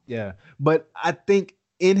miss. Yeah, but I think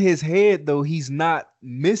in his head though, he's not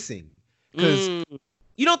missing. Because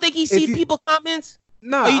you don't think he sees people comments?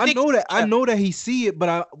 No, I know that he see it,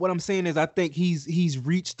 but what I'm saying is I think he's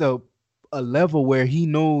reached a level where he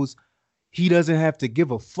knows he doesn't have to give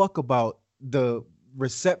a fuck about the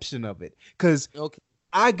reception of it. Because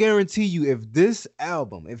I guarantee you, if this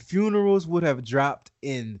album, if Funerals would have dropped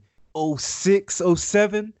in 06,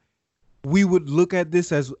 07, we would look at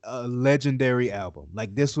this as a legendary album.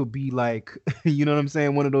 Like, this would be like, you know what I'm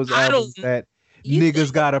saying? One of those albums that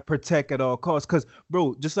niggas gotta protect at all costs. Because,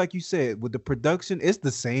 bro, just like you said, with the production, it's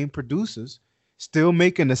the same producers still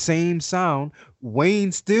making the same sound.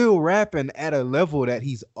 Wayne still rapping at a level that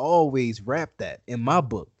he's always rapped at in my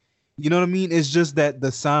book. You know what I mean? It's just that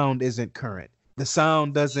the sound isn't current. The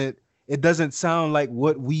sound doesn't sound like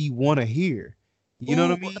what we want to hear. You know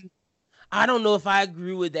what I mean? I don't know if I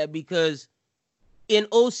agree with that, because in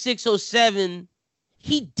 06, 07,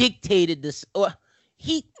 he dictated this.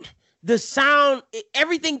 The sound,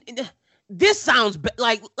 everything. This sounds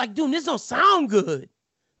like, dude, this don't sound good.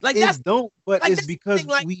 Like, it's don't, but like, it's because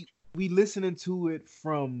we listening to it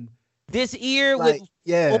from this ear, like,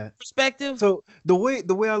 with perspective. So the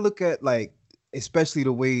way I look at, like, especially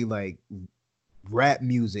the way like rap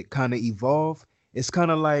music kind of evolve, it's kind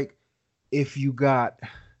of like if you got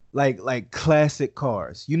like classic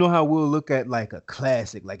cars. You know how we'll look at like a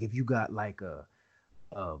classic, like if you got like a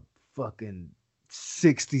fucking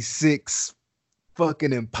 66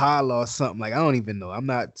 fucking Impala or something. Like, I don't even know. I'm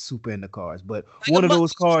not super into cars, but like one of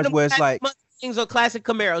those cars where it's like things are classic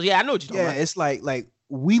Camaros. Yeah, I know what you're talking about. Yeah, it's like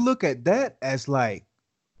we look at that as like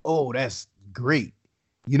oh, that's great.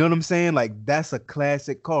 You know what I'm saying? Like that's a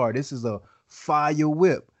classic car. This is a fire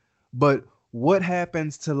whip. But what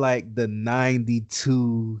happens to like the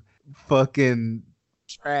 92 fucking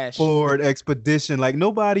Trash. Ford Expedition? Like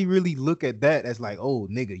nobody really look at that as like, oh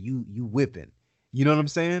nigga, you whipping. You know what I'm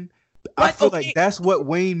saying? I But feel okay, like that's what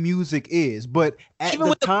Wayne music is. But at even the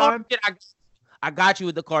with the car time, shit, I got you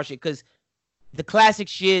with the car shit because the classic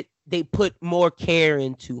shit they put more care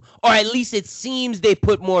into, or at least it seems they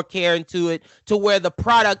put more care into it to where the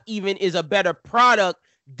product even is a better product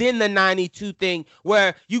than the 92 thing,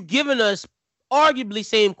 where you giving us arguably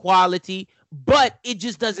same quality, but it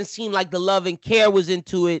just doesn't seem like the love and care was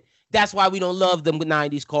into it. That's why we don't love them with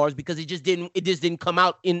 90s cars because it just didn't come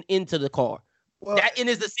out into the car. well, That and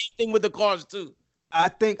it's the same thing with the cars too. I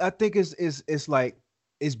think it's like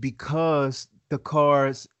it's because the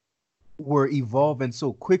cars were evolving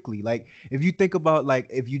so quickly. Like if you think about like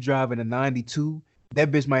if you drive in a 92,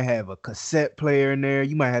 that bitch might have a cassette player in there.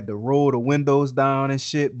 You might have to roll the windows down and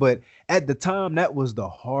shit. But at the time, that was the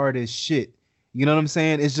hardest shit. You know what I'm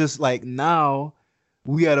saying? It's just like now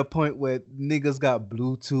we at a point where niggas got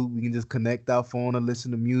Bluetooth. We can just connect our phone and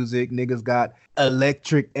listen to music. Niggas got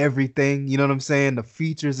electric everything. You know what I'm saying? The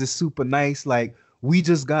features is super nice. Like we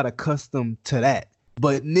just got accustomed to that.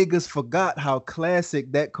 But niggas forgot how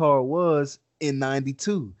classic that car was in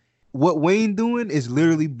 92. What Wayne doing is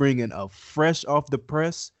literally bringing a fresh off the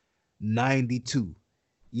press 92.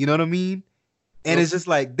 You know what I mean? And it's just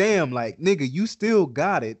like, damn, like, nigga, you still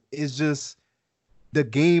got it. It's just the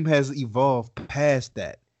game has evolved past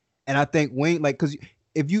that. And I think Wayne, like, cause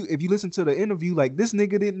if you listen to the interview, like this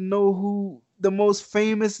nigga didn't know who the most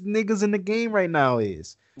famous niggas in the game right now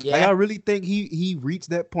is. Yeah. Like I really think he reached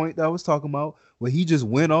that point that I was talking about where he just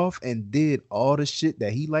went off and did all the shit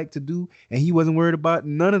that he liked to do, and he wasn't worried about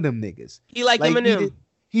none of them niggas. He like Like Eminem.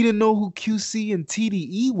 he didn't know who QC and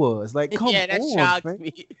TDE was. Like, come Yeah, that on, shocked man.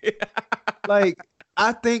 me. Like,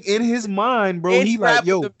 I think in his mind, bro, And he like, rap with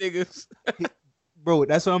yo, them niggas. bro,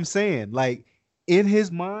 that's what I'm saying. Like, in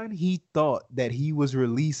his mind, he thought that he was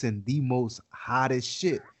releasing the most hottest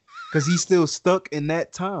shit because he's still stuck in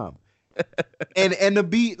that time. And the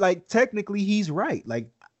beat, like, technically, he's right. Like,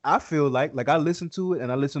 I feel like I listen to it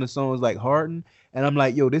and I listen to songs like Harden, and I'm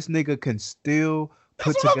like, yo, this nigga can still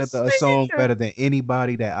put That's what I'm together a song saying. better than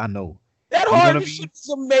anybody that I know. That You know what I hard mean? shit is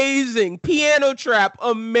amazing. Piano trap,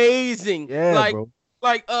 amazing. Yeah, like, bro.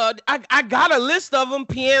 I got a list of them.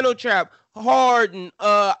 Piano trap, Harden.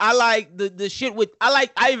 I like the shit with. I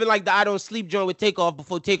even like the I Don't Sleep joint with Takeoff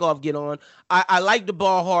before Takeoff get on. I like the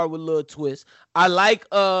Ball Hard with Lil Twist. I like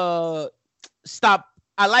Stop.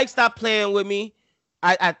 I like Stop Playing With Me.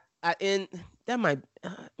 And that might.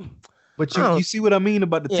 But I don't- you see what I mean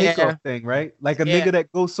about the Yeah. takeoff thing, right? Like a Yeah. nigga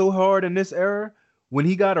that goes so hard in this era, when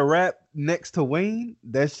he got a rap next to Wayne,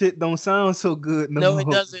 that shit don't sound so good No, it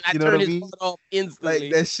more. doesn't. I You know turn what I his mean? phone off instantly.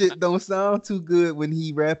 Like that shit don't sound too good when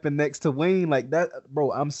he rapping next to Wayne. Like that,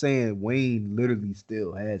 bro. I'm saying Wayne literally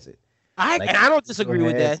still has it. Like, I don't he still disagree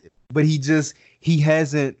with has that. it. But he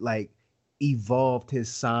hasn't like evolved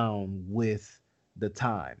his sound with the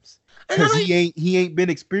times. And Because he ain't been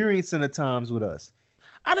experiencing the times with us.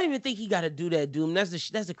 I don't even think he got to do that, Doom. That's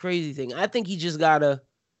the crazy thing. I think he just gotta.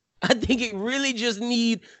 I think it really just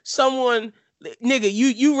need someone, nigga.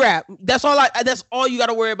 You rap. That's all you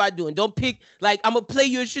gotta worry about doing. Don't pick like I'm gonna play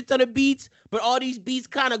you a shit ton of beats, but all these beats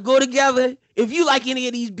kind of go together. If you like any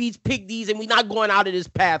of these beats, pick these, and we're not going out of this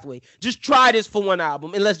pathway. Just try this for one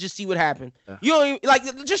album, and let's just see what happens. Yeah. You don't even,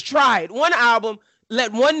 like just try it. One album.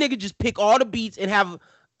 Let one nigga just pick all the beats and have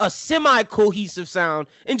a semi-cohesive sound,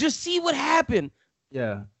 and just see what happened.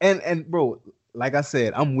 Yeah. And bro, like I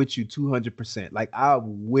said, I'm with you 200%. Like I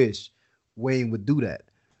wish Wayne would do that.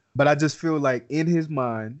 But I just feel like in his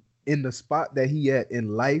mind, in the spot that he at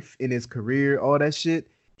in life, in his career, all that shit,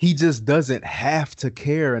 he just doesn't have to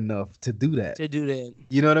care enough to do that. To do that.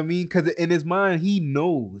 You know what I mean? Because in his mind, he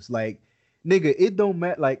knows, like, nigga, it don't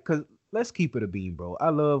matter. Like, because let's keep it a beam, bro. I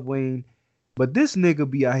love Wayne, but this nigga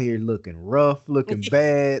be out here looking rough, looking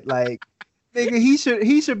bad. Like, nigga,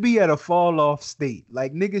 he should be at a fall off state.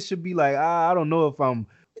 Like, niggas should be like, I don't know if I'm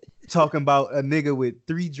talking about a nigga with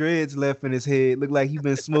 3 dreads left in his head, look like he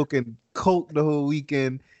been smoking coke the whole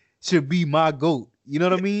weekend. Should be my goat. You know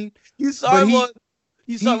what I mean? You saw But him he- on.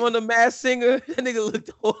 You saw him on the Masked Singer. That nigga looked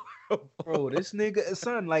horrible. Bro, this nigga,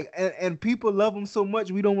 son, like, and people love him so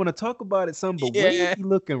much, we don't want to talk about it, son. But Yeah. Wayne, he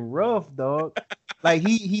looking rough, dog. Like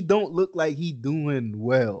he don't look like he doing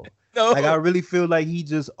well. No, Like I really feel like he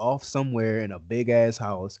just off somewhere in a big ass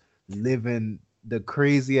house, living the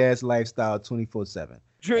crazy ass lifestyle 24/7. And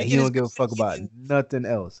he drinking don't his give a fuck about nothing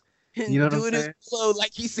else. and You know what I'm doing his saying? flow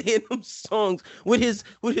like he's saying them songs with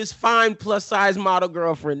his fine plus size model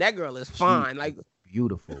girlfriend. That girl is fine. Like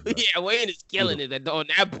Beautiful, bro. yeah, Wayne is killing it on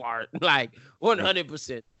that part. Like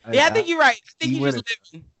 100%. I- Yeah, I think you're right. I think he he's just winning.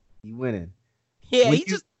 living. You winning. Yeah, when he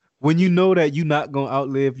just when you know that you're not gonna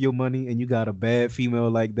outlive your money and you got a bad female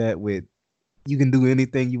like that with you can do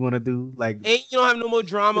anything you want to do, like and you don't have no more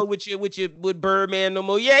drama with Birdman no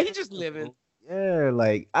more. Yeah, he just living. yeah,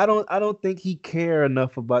 like I don't think he care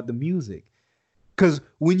enough about the music. Cause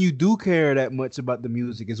when you do care that much about the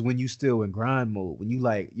music is when you still in grind mode. When you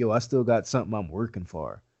like, yo, I still got something I'm working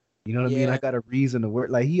for. You know what I mean? Yeah. I got a reason to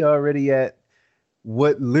work. Like he already at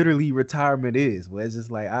what literally retirement is, where it's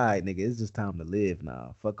just like, all right, nigga, it's just time to live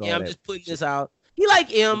now. Fuck all Yeah, I'm that just putting shit. this out. He like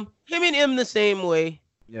him and M the same way.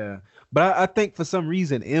 Yeah. But I think for some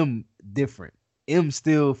reason M different. M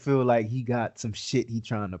still feel like he got some shit he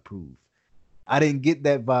trying to prove. I didn't get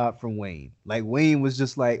that vibe from Wayne. Like Wayne was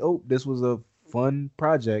just like, oh, this was a fun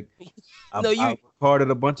project. I recorded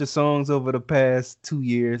a bunch of songs over the past 2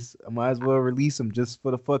 years. I might as well release them just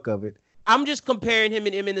for the fuck of it. I'm just comparing him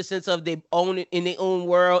and M in the sense of they own it in their own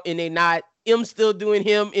world and they not M still doing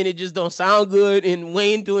him and it just don't sound good and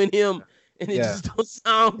Wayne doing him and it just don't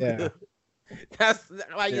sound good. That's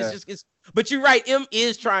like it's but you're right, M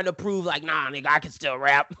is trying to prove like nah nigga I can still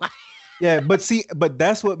rap. Yeah, but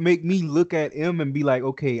that's what make me look at M and be like,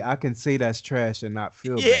 okay, I can say that's trash and not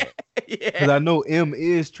feel bad. Because I know M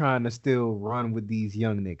is trying to still run with these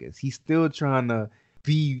young niggas. He's still trying to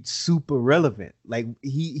be super relevant. Like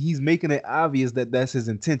he's making it obvious that that's his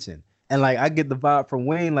intention. And like I get the vibe from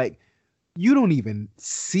Wayne, like you don't even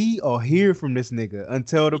see or hear from this nigga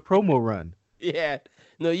until the promo run. Yeah,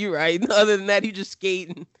 no, you're right. Other than that, he just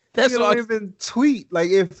skating. That's He don't even tweet. Like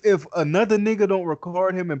if another nigga don't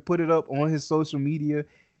record him and put it up on his social media,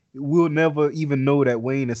 we'll never even know that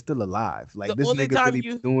Wayne is still alive. Like this nigga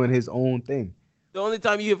really doing his own thing. The only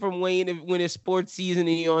time you hear from Wayne is when it's sports season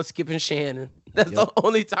and you're on Skip and Shannon. That's the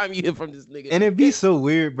only time you hear from this nigga. And it'd be so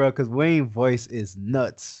weird, bro, because Wayne's voice is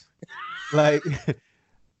nuts. Like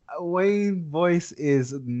Wayne's voice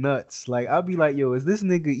is nuts. Like I'll be like, yo, is this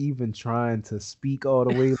nigga even trying to speak all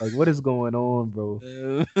the way? Like, what is going on, bro?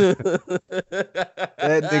 That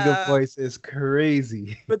nigga voice is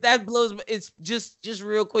crazy. But that blows. It's just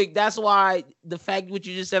real quick. That's why the fact what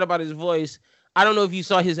you just said about his voice. I don't know if you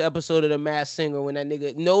saw his episode of The Masked Singer when that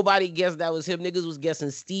nigga nobody guessed that was him. Niggas was guessing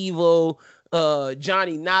Steve-O,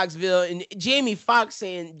 Johnny Knoxville, and Jamie Foxx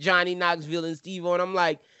saying Johnny Knoxville and Steve-O, and I'm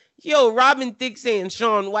like. Yo, Robin Thicke saying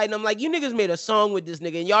Sean White, and I'm like, you niggas made a song with this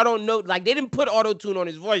nigga, and y'all don't know, like, they didn't put auto-tune on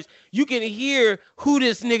his voice. You can hear who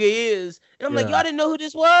this nigga is. And I'm like, y'all didn't know who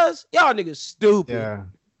this was? Y'all niggas stupid. Yeah.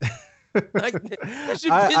 Like,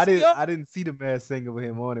 I didn't see The Masked Singer with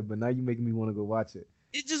him on it, but now you making me want to go watch it.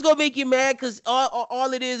 It's just gonna make you mad, because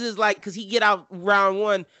all it is like, because he get out round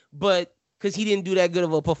one, but because he didn't do that good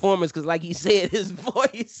of a performance, because like he said, his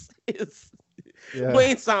voice is... Yeah.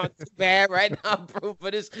 Wayne sounds too bad right now, bro,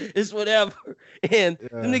 but it's whatever. And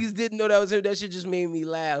the niggas didn't know that was him. That shit just made me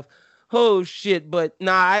laugh. Oh shit. But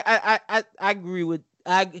nah, I agree with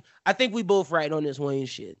I think we both right on this Wayne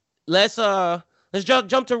shit. Let's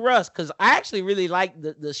jump to Russ, because I actually really liked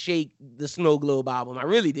the Shake the Snow Globe album. I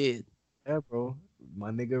really did. Yeah, bro. My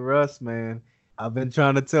nigga Russ, man. I've been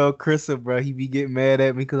trying to tell Chrissa, bro, he be getting mad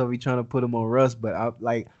at me because I be trying to put him on Russ, but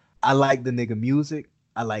I like the nigga music.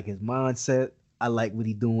 I like his mindset. I like what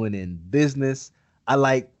he doing in business. I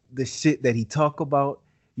like the shit that he talk about.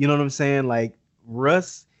 You know what I'm saying? Like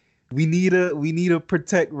Russ, we need to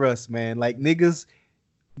protect Russ, man. Like niggas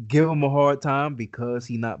give him a hard time because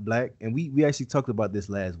he not black. And we actually talked about this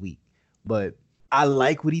last week. But I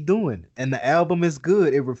like what he doing. And the album is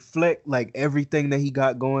good. It reflect like everything that he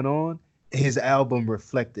got going on. His album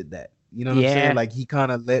reflected that. You know what I'm saying? Like he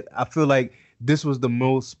kind of I feel like this was the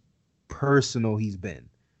most personal he's been.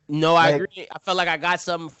 No, I agree. I felt like I got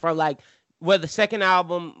something from like where the second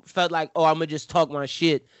album felt like, oh, I'm gonna just talk my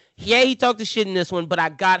shit. Yeah, he talked the shit in this one, but I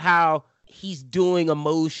got how he's doing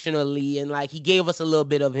emotionally, and like he gave us a little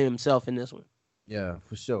bit of himself in this one. Yeah,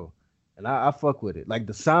 for sure. And I fuck with it. Like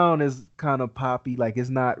the sound is kind of poppy. Like it's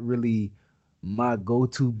not really my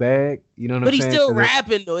go-to bag. You know what I'm saying? But he's still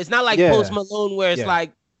rapping though. It's not like Post Malone where it's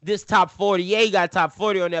like this top 40. Yeah, he got top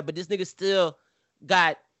 40 on that, but this nigga still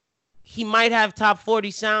got. He might have top 40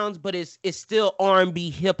 sounds, but it's still R&B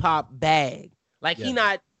hip hop bag. Like he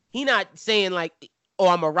not saying like, oh,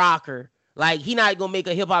 I'm a rocker. Like he not gonna make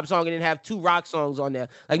a hip hop song and then have 2 rock songs on there.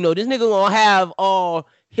 Like no, this nigga gonna have all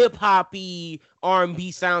hip hoppy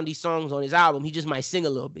R&B soundy songs on his album. He just might sing a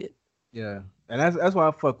little bit. Yeah, and that's why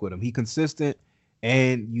I fuck with him. He consistent,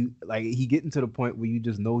 and you like he getting to the point where you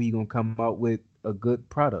just know he gonna come out with a good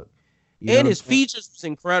product. You know And what I'm his saying? features was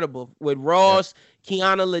incredible with Ross,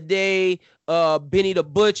 Kiana Lede, Benny the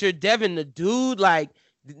Butcher, Devin the Dude. Like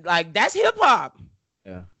that's hip hop.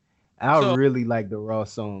 Yeah. I So really like the Raw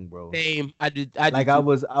song, bro. same, I do Like I too.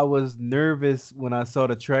 was nervous when I saw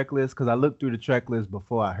the track list because I looked through the track list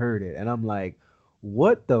before I heard it, and I'm like,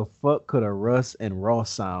 what the fuck could a Russ and Raw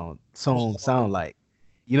song sound like?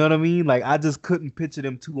 You know what I mean? Like I just couldn't picture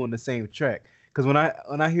them two on the same track. Because when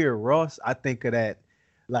I hear Ross, I think of that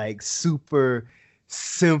like super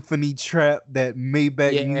symphony trap, that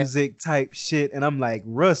Maybach Yeah, music type shit, and I'm like,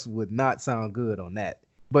 Russ would not sound good on that.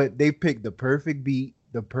 But they picked the perfect beat,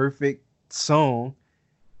 the perfect song.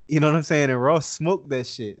 You know what I'm saying? And Ross smoked that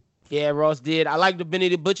shit. yeah, Ross did. I like the Benny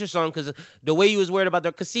the Butcher song because the way he was worried about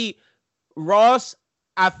the. Cause see, Ross,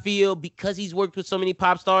 I feel because he's worked with so many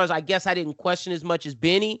pop stars, I guess I didn't question as much as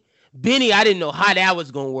Benny. Benny, I didn't know how that was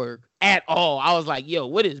gonna work at all. I was like, yo,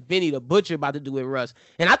 what is Benny the Butcher about to do with Russ?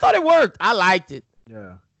 And I thought it worked. I liked it.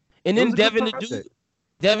 Yeah. And It then was a good project.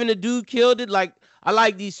 Devin the Dude killed it. Like I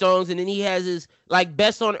like these songs, and then he has his like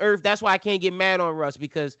Best on Earth. That's why I can't get mad on Russ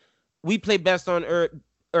because we play Best on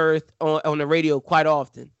Earth on the radio quite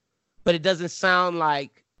often, but it doesn't sound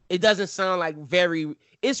like very.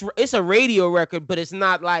 It's a radio record, but it's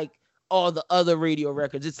not like all the other radio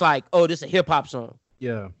records. It's like, oh, this is a hip hop song.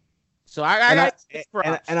 Yeah. So I And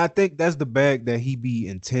got and I think that's the bag that he be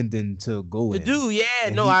intending to go to in. do. Yeah,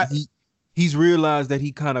 And no, he's realized that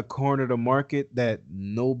he kind of cornered a market that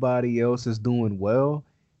nobody else is doing well,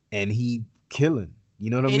 and he killing.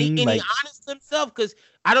 You know what I mean? and Like, he honest himself because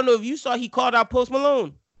I don't know if you saw he called out Post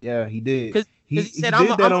Malone. yeah, he did. 'Cause He said,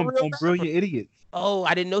 did that I'm a on real Brilliant Idiot. Oh,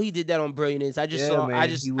 I didn't know he did that on Brilliance. I just Yeah, saw man, I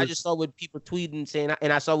he just saw what people tweeting saying,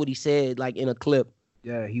 and I saw what he said like in a clip.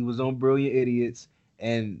 Yeah, he was on Brilliant Idiots,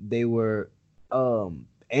 and they were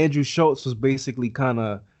Andrew Schultz was basically kind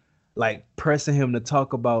of like pressing him to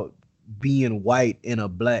talk about being white in a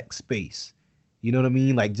black space. You know what I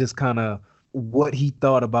mean? Like just kind of what he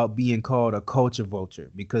thought about being called a culture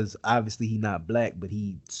vulture, because obviously he not black, but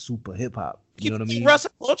he super hip hop. You know what I mean? Russ,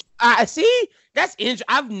 I see. That's interesting.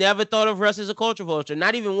 I've never thought of Russ as a culture vulture,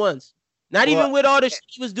 not even once. Not even with all the shit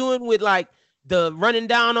he was doing with like the running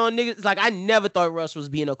down on niggas. Like I never thought Russ was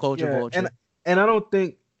being a culture vulture. And I don't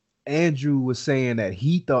think Andrew was saying that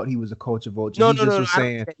he thought he was a culture vulture. No, he no, just no, was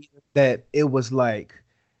saying that it was like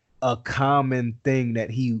a common thing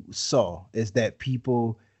that he saw, is that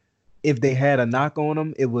people, if they had a knock on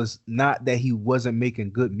him, it was not that he wasn't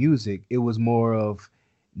making good music. It was more of,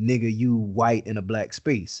 nigga, you white in a black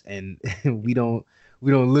space, and we don't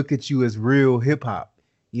look at you as real hip hop.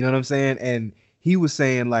 You know what I'm saying? And he was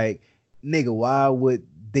saying like, nigga, why would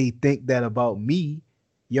they think that about me?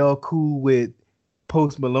 Y'all cool with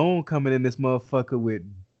Post Malone coming in this motherfucker with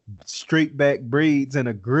straight back braids and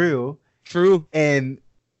a grill. True. And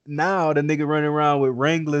now the nigga running around with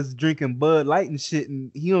Wranglers drinking Bud Light and shit,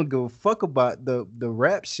 and he don't give a fuck about the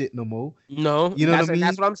rap shit no more. No, you know what I mean?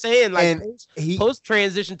 That's what I'm saying. Like Post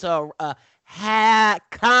transition to a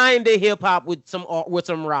kind of hip hop with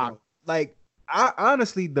some rock. Like I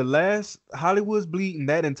honestly, the last Hollywood's Bleeding,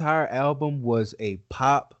 that entire album was a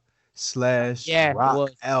pop / rock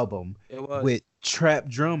album with trap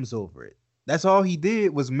drums over it. That's all he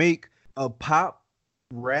did, was make a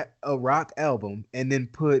rock album and then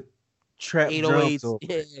put trap drums over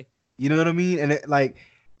it. You know what I mean? And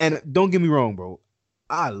and don't get me wrong, bro,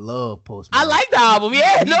 I love Post Malone. I like the album.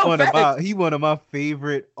 Yeah, he one of my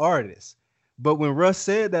favorite artists. But when Russ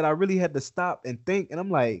said that, I really had to stop and think, and I'm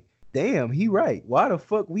like, damn, he right. Why the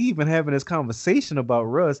fuck we even having this conversation about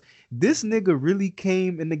Russ? This nigga really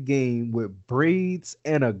came in the game with braids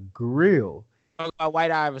and a grill. About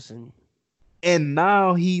White Iverson. And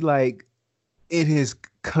now he like in his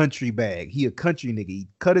country bag. He a country nigga. He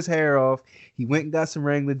cut his hair off. He went and got some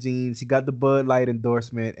Wrangler jeans. He got the Bud Light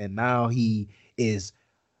endorsement. And now he is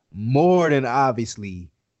more than obviously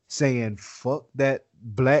saying, fuck that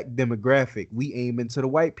black demographic. We aim into the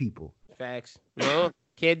white people. Facts. No.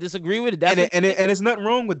 Can't disagree with it. And it's nothing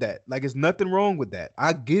wrong with that. Like, it's nothing wrong with that.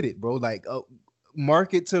 I get it, bro. Like,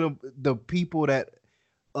 market to the people that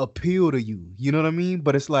appeal to you. You know what I mean?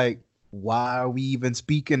 But it's like, why are we even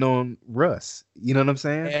speaking on Russ? You know what I'm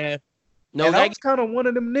saying? Yeah. No, and I was kind of one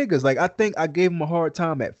of them niggas. Like, I think I gave him a hard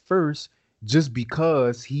time at first just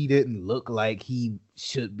because he didn't look like he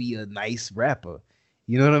should be a nice rapper.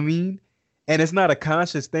 You know what I mean? And it's not a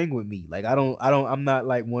conscious thing with me. Like, I'm not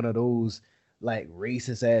like one of those like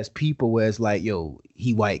racist ass people where it's like, yo,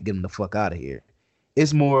 he white, get him the fuck out of here.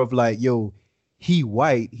 It's more of like, yo, he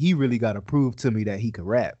white, he really got to prove to me that he could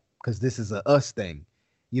rap, because this is a us thing.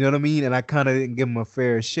 You know what I mean? And I kind of didn't give him a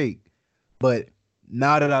fair shake. But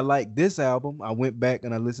now that I like this album, I went back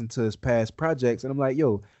and I listened to his past projects, and I'm like,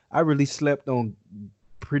 yo, I really slept on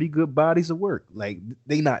pretty good bodies of work. Like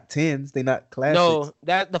they not tens, they not classics. No,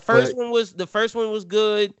 the first one was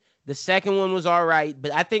good. The second one was all right,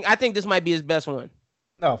 but I think this might be his best one.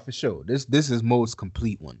 No, for sure. This is most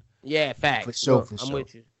complete one. Yeah, facts. For sure, Look, I'm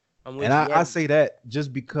with you. I say that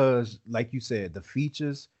just because, like you said, the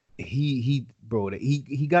features, he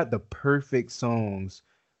got the perfect songs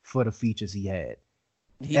for the features he had.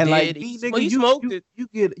 He did. Like, He nigga, smoked it.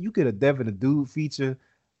 You get a Devin the Dude feature.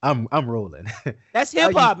 I'm rolling. That's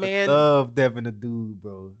hip hop, man. Love Devin the Dude,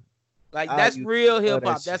 bro. Like that's real hip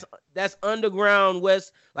hop. That's underground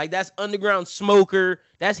West. Like that's underground smoker.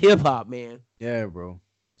 That's hip hop, man. Yeah, bro.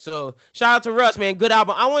 So shout out to Russ, man. Good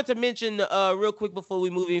album. I want to mention real quick before we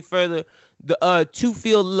move any further, the To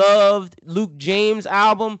Feel Loved Luke James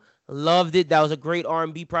album. Loved it. That was a great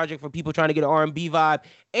R&B project for people trying to get an R&B vibe.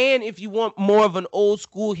 And if you want more of an old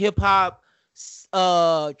school hip hop,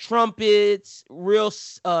 trumpets, real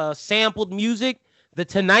sampled music, The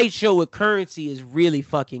Tonight Show with Currency is really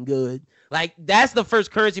fucking good. Like that's the first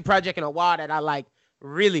Currency project in a while that I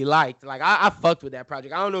really liked. Like I fucked with that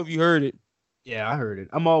project. I don't know if you heard it. Yeah, I heard it.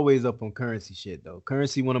 I'm always up on Currency shit though.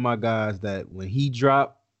 Currency, one of my guys that when he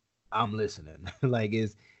drop, I'm listening.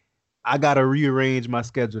 I gotta rearrange my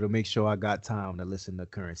schedule to make sure I got time to listen to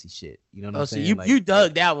Currency shit. You know what I'm saying? So you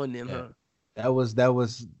dug that one then, huh? That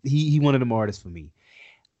was he one of them artists for me.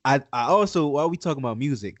 I also, while we talking about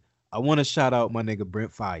music, I want to shout out my nigga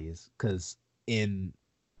Brent Fires, because in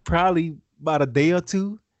probably about a day or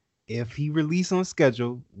two, if he release on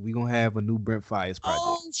schedule, we gonna have a new Brent Fires project.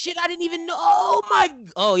 Oh shit, I didn't even know.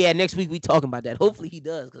 Oh yeah, next week we talking about that. Hopefully he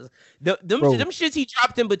does, because them shits he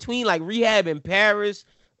dropped in between like Rehab in Paris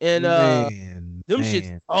and them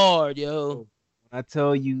shits hard, yo. When I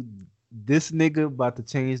tell you this nigga about to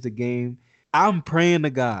change the game, I'm praying to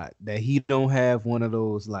God that he don't have one of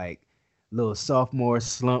those like little sophomore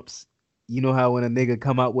slumps. You know how when a nigga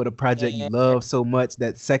come out with a project you love so much,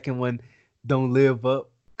 that second one don't live up.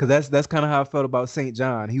 Cause that's kind of how I felt about St.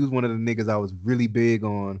 John. He was one of the niggas I was really big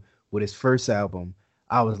on with his first album.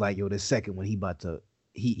 I was like, yo, the second one he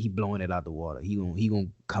blowing it out the water. He gonna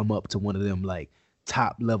come up to one of them like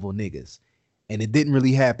top level niggas. And it didn't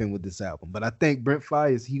really happen with this album. But I think Brent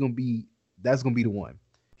Fires, that's gonna be the one.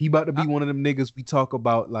 He about to be one of them niggas we talk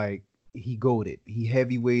about like he goated. He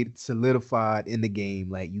heavyweight, solidified in the game.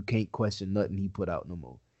 Like you can't question nothing he put out no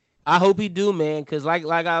more. I hope he do, man, because like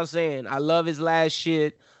I was saying, I love his last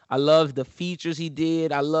shit. I love the features he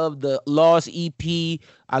did. I love the Lost EP.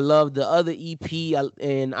 I love the other EP.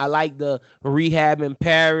 And I like the Rehab in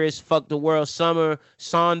Paris, Fuck the World Summer,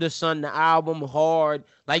 Saunderson, the album, hard.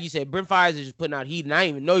 Like you said, Brent Fires is just putting out heat, and I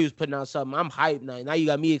didn't even know he was putting out something. I'm hyped now. Now you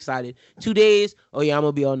got me excited. 2 days. Oh, yeah, I'm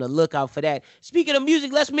going to be on the lookout for that. Speaking of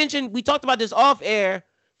music, let's mention, we talked about this off air.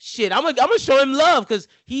 Shit, I'm gonna show him love because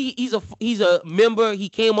he's a member. He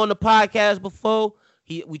came on the podcast before.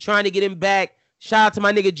 We trying to get him back. Shout out to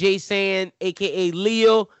my nigga Jay San, aka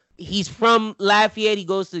Leo. He's from Lafayette. He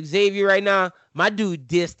goes to Xavier right now. My dude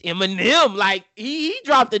dissed Eminem. Like he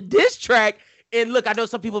dropped a diss track. And look, I know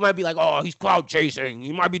some people might be like, "Oh, he's clout chasing.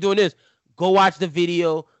 He might be doing this." Go watch the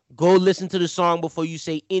video. Go listen to the song before you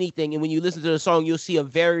say anything. And when you listen to the song, you'll see a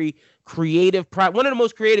very creative one of the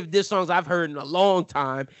most creative diss songs I've heard in a long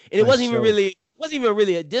time. And it wasn't even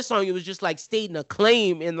really a diss song. It was just like stating a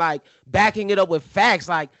claim and like backing it up with facts.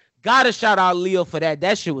 Like, gotta shout out Leo for that.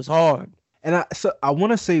 That shit was hard. And I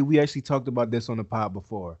want to say we actually talked about this on the pod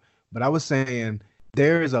before, but I was saying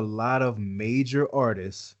there is a lot of major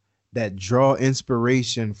artists that draw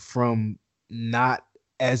inspiration from not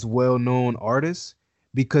as well-known artists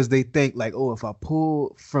because they think like, oh, if I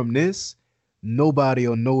pull from this, nobody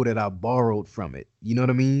will know that I borrowed from it. You know what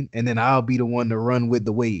I mean? And then I'll be the one to run with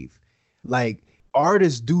the wave. Like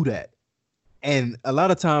artists do that. And a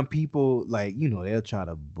lot of time people like, you know, they'll try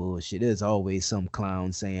to bullshit. There's always some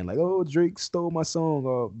clown saying like, oh, Drake stole my song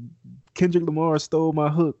or Kendrick Lamar stole my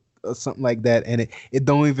hook or something like that. And it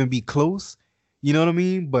don't even be close. You know what I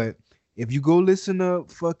mean? But if you go listen to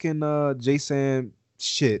fucking Jason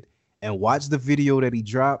shit and watch the video that he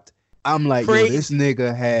dropped, I'm like, yo, this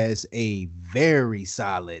nigga has a very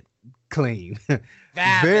solid claim.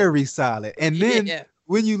 Very solid. And then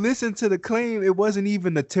when you listen to the claim, it wasn't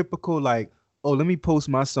even the typical like, oh, let me post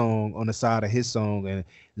my song on the side of his song and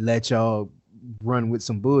let y'all run with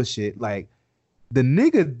some bullshit. Like the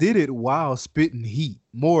nigga did it while spitting heat,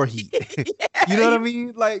 more heat. You know what I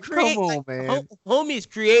mean? Like, come on, man. Homie's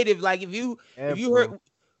creative. Like if you heard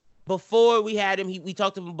before we had him, we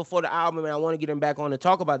talked to him before the album, and I want to get him back on to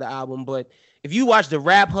talk about the album. But if you watch the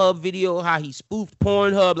Rap Hub video, how he spoofed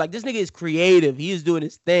Pornhub, like this nigga is creative. He is doing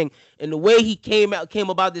his thing, and the way he came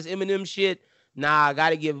about this Eminem shit. Nah,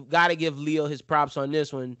 gotta give Leo his props on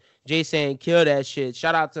this one. Jay saying kill that shit.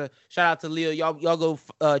 Shout out to Leo. Y'all go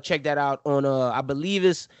check that out on I believe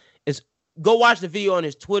it's go watch the video on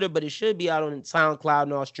his Twitter, but it should be out on SoundCloud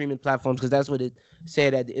and all streaming platforms because that's what it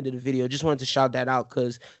said at the end of the video. Just wanted to shout that out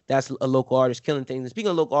because that's a local artist killing things. And speaking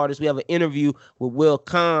of local artists, we have an interview with Will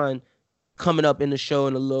Khan coming up in the show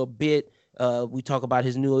in a little bit. We talk about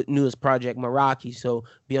his newest project, Meraki, so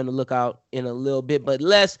be on the lookout in a little bit. But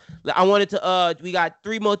I wanted to, we got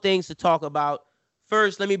 3 more things to talk about.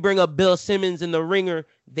 First, let me bring up Bill Simmons and The Ringer.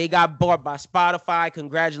 They got bought by Spotify.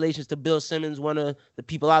 Congratulations to Bill Simmons, one of the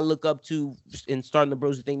people I look up to in starting the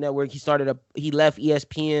Bros Who Think Network. He left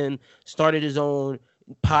ESPN, started his own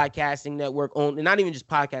podcasting network, and not even just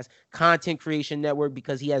podcast, content creation network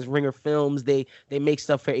because he has Ringer Films. They make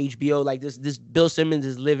stuff for HBO. Like this Bill Simmons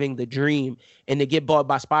is living the dream, and to get bought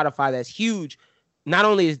by Spotify, that's huge. Not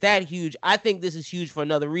only is that huge, I think this is huge for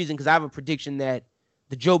another reason because I have a prediction that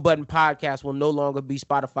the Joe Budden podcast will no longer be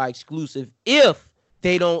Spotify exclusive if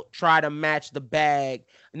they don't try to match the bag.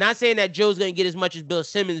 I'm not saying that Joe's going to get as much as Bill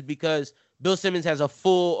Simmons because Bill Simmons has a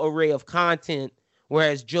full array of content,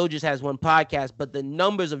 whereas Joe just has one podcast. But the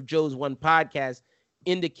numbers of Joe's one podcast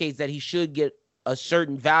indicates that he should get a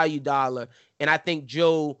certain value dollar. And I think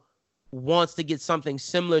Joe wants to get something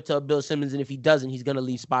similar to Bill Simmons. And if he doesn't, he's going to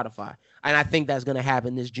leave Spotify. And I think that's going to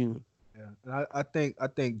happen this June. Yeah, I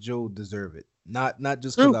think Joe deserve it. Not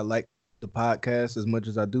just because I like the podcast as much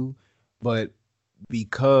as I do, but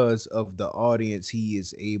because of the audience he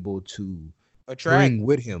is able to bring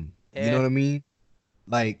with him. Yeah. You know what I mean?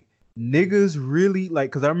 Like niggas really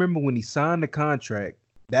like, because I remember when he signed the contract,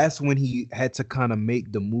 that's when he had to kind of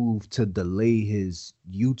make the move to delay his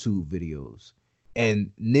YouTube videos.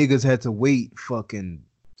 And niggas had to wait fucking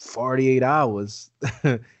 48 hours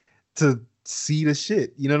to see the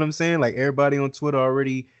shit. You know what I'm saying? Like everybody on Twitter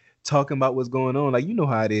already talking about what's going on. Like, you know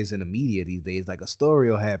how it is in the media these days. Like a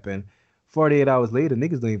story will happen 48 hours later,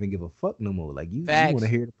 niggas don't even give a fuck no more. Like you want to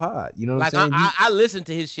hear the pod. You know what I'm saying? I listen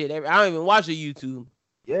to his shit. I don't even watch the YouTube.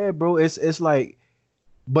 Yeah, bro. It's like,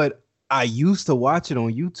 but I used to watch it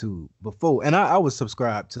on YouTube before, and I was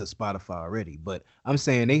subscribed to Spotify already. But I'm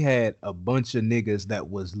saying they had a bunch of niggas that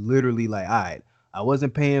was literally like, all right, I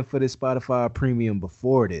wasn't paying for this Spotify premium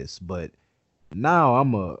before this, but now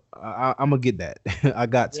I'm a get that. I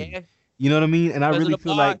got to. Yeah. You know what I mean? And I really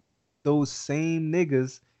feel like those same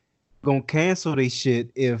niggas gonna cancel they shit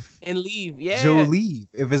and leave. Yeah. Joe leave.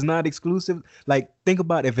 If it's not exclusive, like think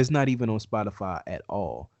about if it's not even on Spotify at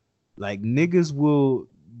all. Like niggas will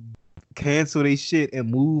cancel they shit and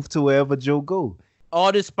move to wherever Joe go.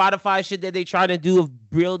 All this Spotify shit that they try to do of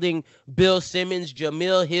building Bill Simmons,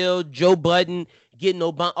 Jamil Hill, Joe Budden, getting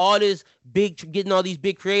all these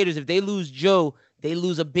big creators. If they lose Joe, they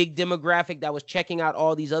lose a big demographic that was checking out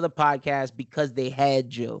all these other podcasts because they had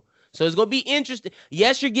Joe. So it's going to be interesting.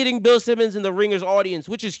 Yes, you're getting Bill Simmons in the Ringer's audience,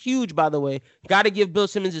 which is huge, by the way. Got to give Bill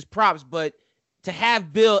Simmons his props. But to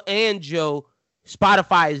have Bill and Joe,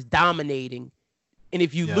 Spotify is dominating. And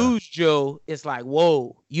if you lose Joe, it's like,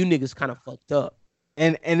 whoa, you niggas kind of fucked up.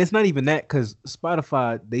 And it's not even that, because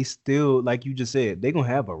Spotify, they still, like you just said, they're going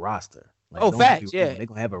to have a roster. Like, facts, yeah. They're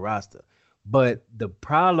going to have a roster. But the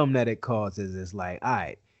problem that it causes is like, all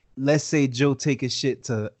right, let's say Joe take his shit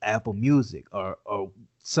to Apple Music or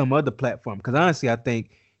some other platform. Because honestly, I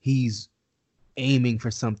think he's aiming for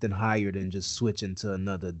something higher than just switching to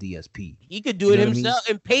another DSP. He could do it himself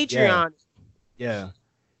in Patreon. Yeah.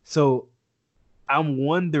 So I'm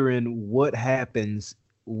wondering what happens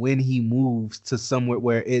when he moves to somewhere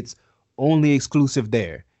where it's only exclusive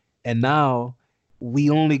there. And now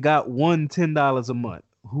we only got one $10 a month.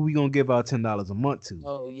 Who we gonna give our $10 a month to?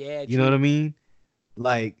 Oh yeah, you know what I mean?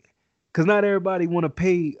 Like, cause not everybody want to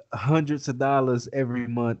pay hundreds of dollars every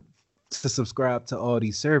month to subscribe to all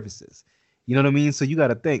these services. You know what I mean? So you got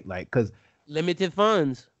to think, like, cause limited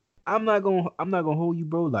funds. I'm not gonna hold you,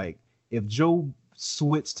 bro. Like, if Joe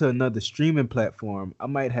switched to another streaming platform, I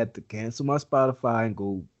might have to cancel my Spotify and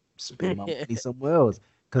go spend my money somewhere else.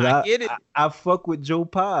 Cause I fuck with Joe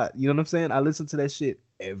Pod. You know what I'm saying? I listen to that shit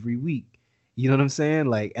every week. You know what I'm saying?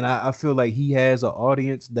 Like, and I feel like he has an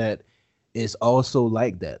audience that is also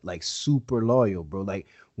like that, like super loyal, bro. Like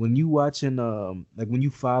when you watching, like when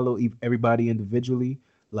you follow everybody individually,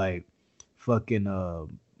 like fucking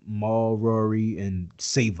Maul, Rory, and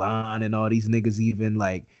Savon, and all these niggas, even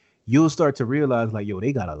like you'll start to realize, like, yo,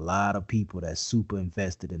 they got a lot of people that's super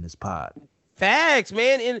invested in this pod. Facts,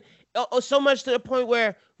 man. So much to the point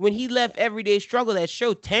where when he left Everyday Struggle, that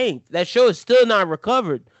show tanked. That show is still not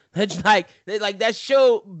recovered. That's like that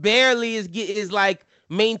show barely is like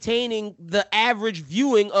maintaining the average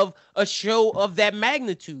viewing of a show of that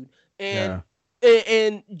magnitude.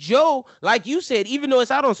 And Joe, like you said, even though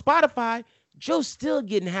it's out on Spotify, Joe's still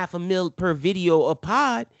getting $500,000 per video a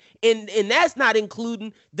pod. And that's not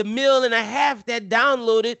including the 1.5 million that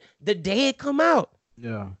downloaded the day it come out.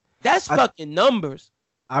 Yeah. That's fucking numbers.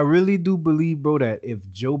 I really do believe, bro, that if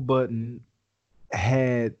Joe Budden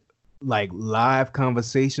had like live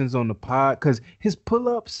conversations on the pod, because his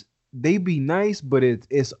pull-ups, they be nice, but it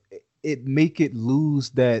make it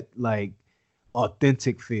lose that like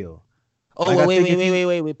authentic feel. Oh, like,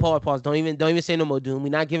 wait. Pause. Don't even say no more, Doom. We're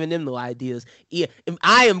not giving them no ideas. Yeah,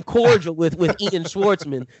 I am cordial with Ian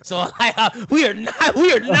Schwartzman, so we are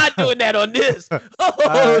not doing that on this. No.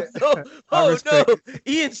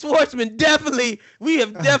 Ian Schwartzman definitely. We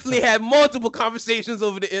have definitely had multiple conversations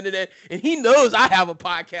over the internet, and he knows I have a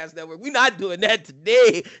podcast network. We're not doing that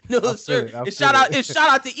today, no sir. And shout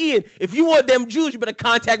out to Ian. If you want them Jews, you better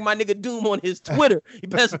contact my nigga Doom on his Twitter. You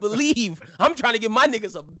best believe I'm trying to get my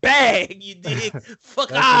niggas a bag. You dig?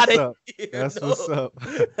 Fuck out of here. That's what's up.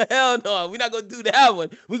 Hell no, we're not gonna do that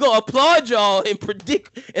one. We're gonna applaud y'all and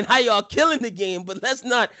predict and how y'all killing the game, but let's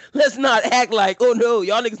not act like, oh no,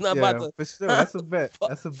 y'all niggas not about to. For sure. That's a bet.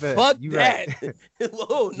 That's a bet. Fuck you that. Right.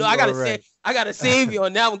 Whoa, no, I gotta save you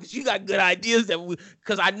on that one because you got good ideas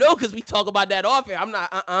because we talk about that often. I'm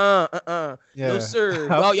not Yeah. No sir.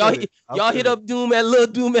 Y'all hit up Doom at Lil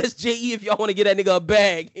Doom SJE if y'all want to get that nigga a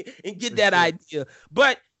bag and get that idea.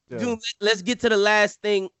 But Doom, let's get to the last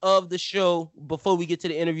thing of the show before we get to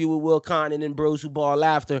the interview with Will Khan and then Bros Who Ball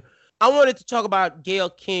After. I wanted to talk about Gayle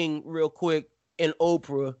King real quick and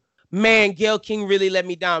Oprah. Man, Gayle King really let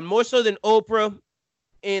me down. More so than Oprah.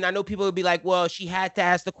 And I know people would be like, well, she had to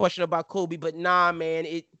ask the question about Kobe. But nah, man,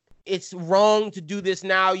 it's wrong to do this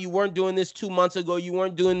now. You weren't doing this 2 months ago. You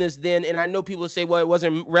weren't doing this then. And I know people say, well, it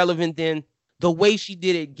wasn't relevant then. The way she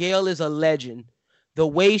did it, Gayle is a legend. The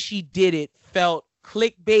way she did it felt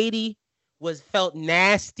clickbaity, felt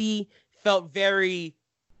nasty, felt very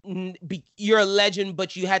you're a legend,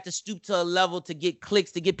 but you had to stoop to a level to get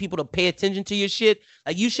clicks, to get people to pay attention to your shit.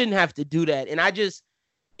 Like, you shouldn't have to do that. And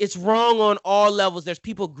it's wrong on all levels. There's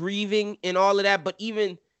people grieving and all of that, but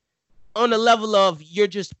even on the level of your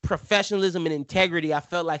just professionalism and integrity, I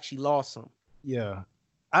felt like she lost some. Yeah.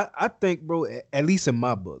 I think, bro, at least in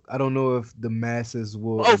my book, I don't know if the masses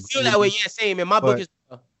will. Oh, feel that way. Yeah, same. In my book is.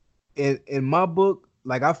 In my book,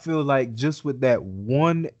 like, I feel like just with that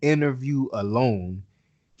one interview alone,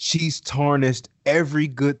 she's tarnished every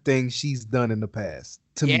good thing she's done in the past.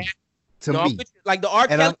 To me. Like the R.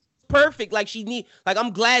 Kelly perfect. Like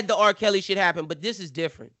I'm glad the R. Kelly shit happened, but this is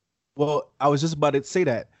different. Well, I was just about to say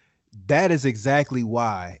that. That is exactly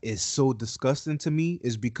why it's so disgusting to me,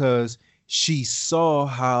 is because she saw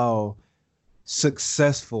how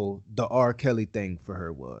successful the R. Kelly thing for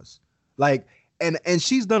her was. Like, and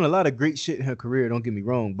she's done a lot of great shit in her career, don't get me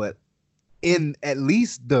wrong, but in at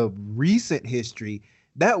least the recent history,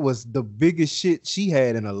 that was the biggest shit she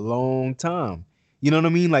had in a long time. You know what I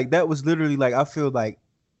mean? Like, that was literally, like, I feel like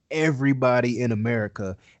everybody in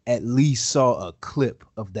America at least saw a clip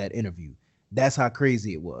of that interview. That's how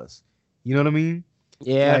crazy it was. You know what I mean?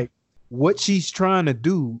 Yeah. Like, what she's trying to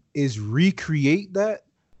do is recreate that,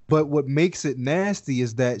 but what makes it nasty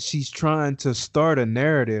is that she's trying to start a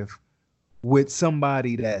narrative with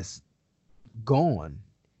somebody that's gone.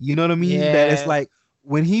 You know what I mean? Yeah. That it's like,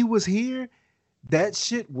 when he was here, that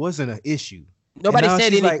shit wasn't an issue. Nobody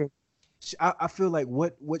said anything. Like, I feel like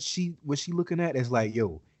what she looking at is like,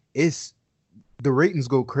 yo, it's the ratings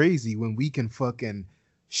go crazy when we can fucking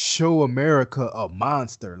show America a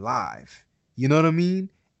monster live. You know what I mean?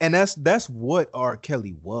 And that's what R.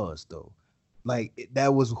 Kelly was, though. Like,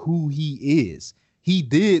 that was who he is. He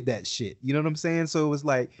did that shit. You know what I'm saying? So it was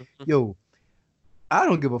like, yo, I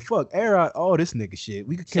don't give a fuck. Air out all this nigga shit.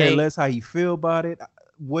 We could care less how he feel about it,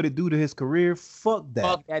 what it do to his career. Fuck that.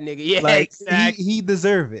 Fuck that nigga. Yeah, like, exactly. He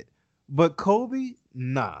deserve it. But Kobe,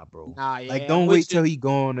 nah, bro. Nah, yeah. Like, don't wait till he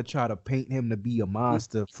gone to try to paint him to be a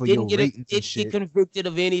monster for your ratings and shit. Didn't get convicted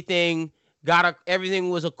of anything. Everything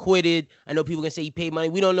was acquitted. I know people can say he paid money.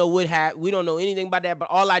 We don't know we don't know anything about that. But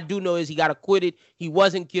all I do know is he got acquitted. He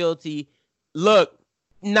wasn't guilty. Look,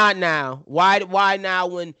 not now. Why now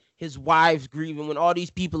when his wife's grieving, when all these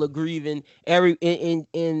people are grieving?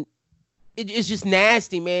 It's just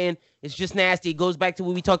nasty, man. It's just nasty. It goes back to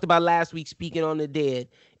what we talked about last week, speaking on the dead,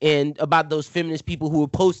 and about those feminist people who were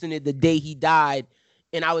posting it the day he died.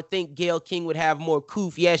 And I would think Gayle King would have more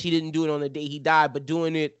coof. Yeah, she didn't do it on the day he died, but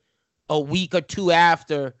doing it a week or two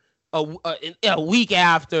after a week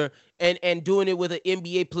after, and doing it with an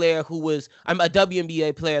NBA player who was a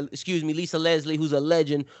WNBA player, excuse me, Lisa Leslie, who's a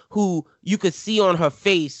legend, who you could see on her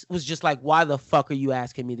face was just like, why the fuck are you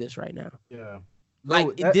asking me this right now? Yeah.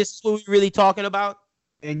 Like, this is what we're really talking about.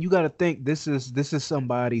 And you got to think this is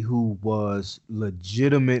somebody who was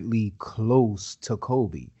legitimately close to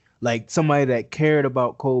Kobe. Like somebody that cared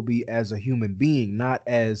about Kobe as a human being, not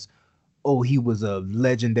as, oh, he was a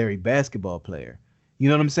legendary basketball player. You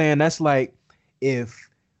know what I'm saying? That's like if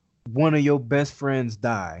one of your best friends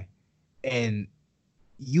die and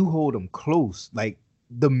you hold him close, like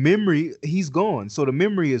the memory, he's gone. So the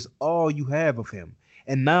memory is all you have of him.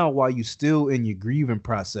 And now while you're still in your grieving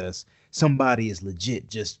process, somebody is legit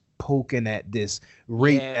just poking at this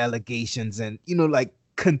rape allegations and, you know, like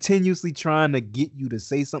continuously trying to get you to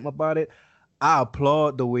say something about it. I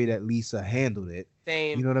applaud the way that Lisa handled it.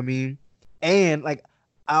 Same. You know what I mean? And like,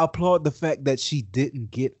 I applaud the fact that she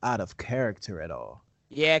didn't get out of character at all.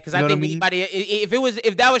 Yeah, because I think anybody, if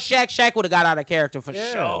that was Shaq, Shaq would have got out of character for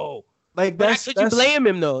sure. Like, that's could you blame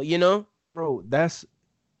him though, you know? Bro, that's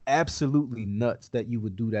absolutely nuts that you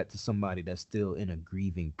would do that to somebody that's still in a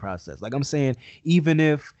grieving process. Like I'm saying, even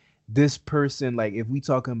if this person, like if we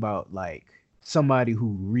talking about like somebody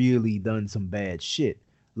who really done some bad shit,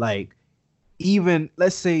 like even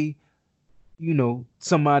let's say, you know,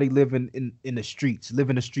 somebody living in the streets,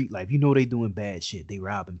 living a street life, you know, they doing bad shit. They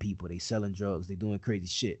robbing people, they selling drugs, they doing crazy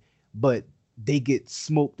shit, but they get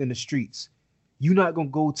smoked in the streets. You're not gonna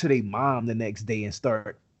go to their mom the next day and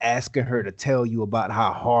start asking her to tell you about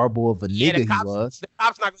how horrible of a nigga he was. The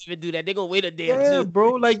cops not gonna even do that. They're gonna wait a day or two.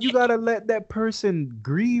 Bro, like you gotta let that person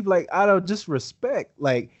grieve, like out of just respect.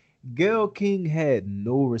 Like Gayle King had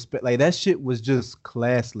no respect. Like that shit was just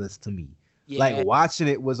classless to me. Yeah. Like watching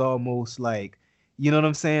it was almost like, you know what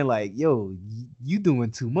I'm saying? Like, yo, you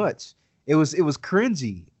doing too much. It was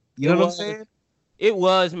cringy. You know what I'm saying? It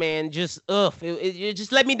was, man. Just it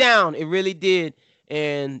just let me down. It really did.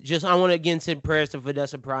 And just I want to again send prayers to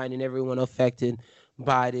Vanessa Bryant and everyone affected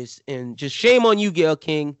by this. And just shame on you, Gayle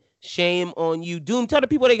King. Shame on you. Doom, tell the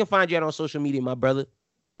people they can find you out on social media, my brother.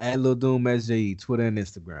 At Lil Doom SJE, Twitter and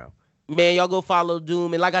Instagram. Man, y'all go follow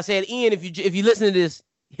Doom. And like I said, Ian, if you listen to this,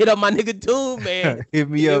 hit up my nigga Doom, man. Hit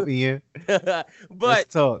me up, Ian. But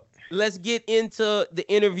let's talk. Let's get into the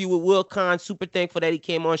interview with Will Khan. Super thankful that he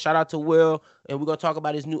came on. Shout out to Will. And we're going to talk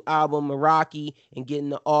about his new album, Meraki, and get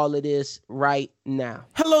into all of this right now.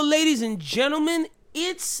 Hello, ladies and gentlemen.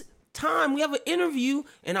 It's time. We have an interview,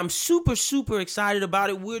 and I'm super, super excited about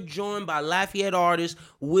it. We're joined by Lafayette artist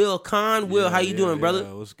Will Khan. Will, how you doing, brother?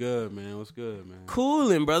 What's good, man? What's good, man?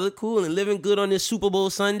 Coolin', brother. Coolin'. Living good on this Super Bowl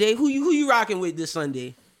Sunday. Who you rocking with this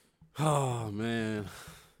Sunday? Oh, man.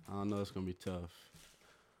 I don't know. It's going to be tough.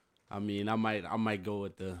 I mean, I might go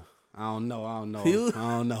with the I don't know.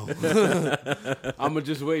 I'ma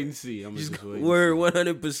just wait and see. Word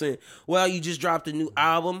 100%. Well, you just dropped a new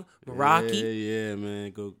album, Meraki. Yeah,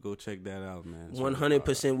 man. Go check that out, man.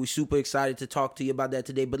 100%. We're super excited to talk to you about that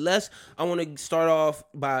today. But I want to start off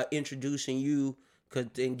by introducing you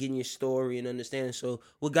and getting your story and understanding. So,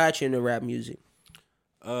 what got you into rap music?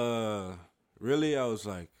 Really, I was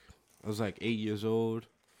like 8 years old.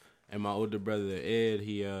 And my older brother, Ed,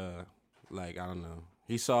 he, I don't know.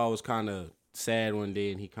 He saw I was kind of sad one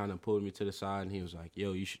day, and he kind of pulled me to the side, and he was like,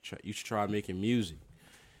 yo, you should try making music.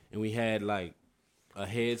 And we had, like, a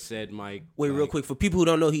headset mic. Wait, real quick. For people who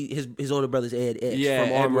don't know, his older brother's Ed X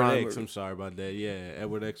from Arm Edward Rhymery. X, I'm sorry about that. Yeah,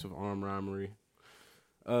 Edward X of Arm Rhymery.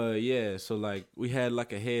 So, like, we had,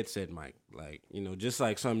 like, a headset mic. Like, you know, just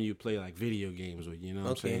like something you play, like, video games with, you know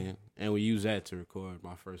what I'm saying? And we used that to record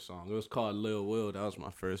my first song. It was called Lil Will. That was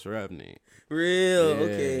my first rap name. Real? Yeah,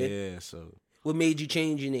 okay. Yeah, so. What made you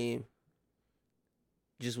change your name?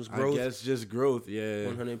 Just was growth? I guess just growth, yeah.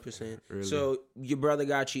 100%. Really. So, your brother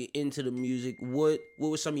got you into the music. What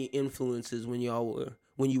were some of your influences when you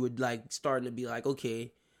were, like, starting to be like,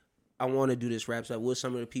 okay, I want to do this rap stuff? What were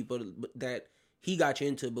some of the people that he got you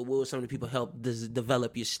into, but what were some of the people help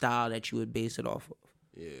develop your style that you would base it off of?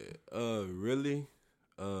 Yeah, really?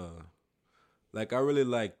 Like, I really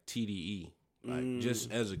like TDE, like,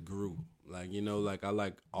 just as a group. Like, you know, like, I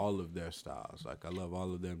like all of their styles. Like, I love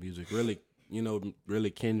all of their music. Really, you know, really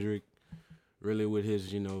Kendrick, really with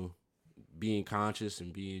his, you know, being conscious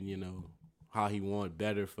and being, you know, how he want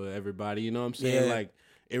better for everybody. You know what I'm saying? Yeah. Like,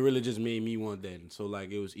 it really just made me want that. And so,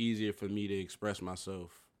 like, it was easier for me to express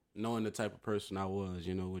myself knowing the type of person I was,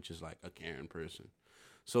 you know, which is like a caring person.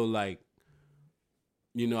 So, like,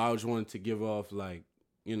 you know, I just wanted to give off, like,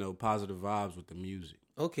 you know, positive vibes with the music.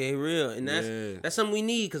 Okay, real, and that's something we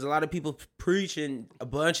need because a lot of people preaching a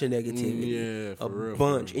bunch of negativity, for real,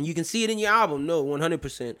 bunch, and you can see it in your album. No,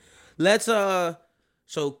 100%. Let's so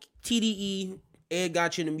TDE, Ed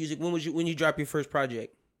got you in the music. When you drop your first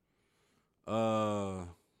project?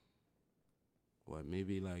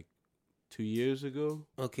 Maybe like 2 years ago.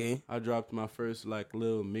 Okay, I dropped my first like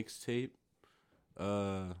little mixtape.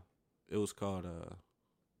 It was called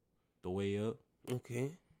The Way Up.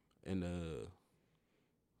 Okay, and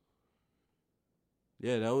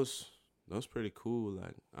yeah, that was pretty cool.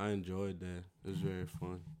 Like I enjoyed that. It was very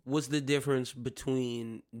fun. what's the difference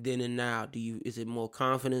between then and now? Is it more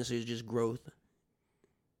confidence or is it just growth?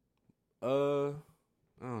 I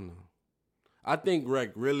don't know. I think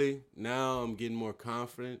like really now I'm getting more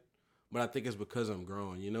confident, but I think it's because I'm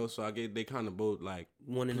growing, So they kind of both like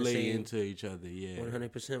One and the play same. into each other. Yeah,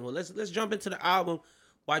 100%. Well, let's jump into the album.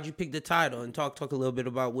 Why'd you pick the title and talk a little bit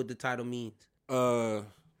about what the title means? All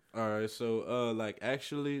right. So like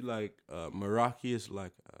actually like Meraki is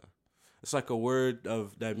like it's like a word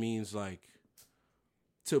that means like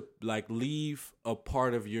to like leave a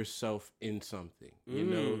part of yourself in something,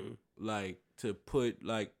 like to put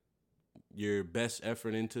like your best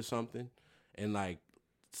effort into something and like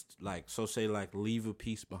so say like leave a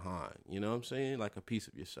piece behind, you know what I'm saying? Like a piece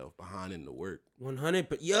of yourself behind in the work.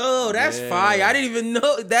 100%. Yo, that's fire. I didn't even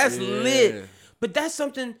know. That's lit. But that's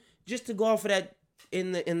something, just to go off of that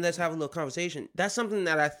and let's have a little conversation. That's something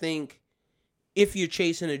that I think if you're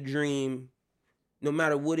chasing a dream, no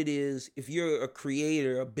matter what it is, if you're a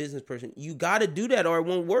creator, a business person, you got to do that or it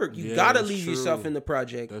won't work. You got to leave yourself in the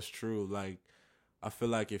project. That's true. Like, I feel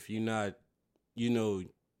like if you're not,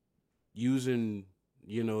 using,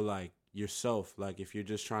 like yourself, like if you're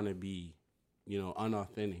just trying to be,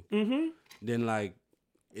 unauthentic, then like,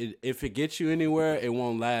 if it gets you anywhere, it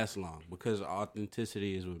won't last long because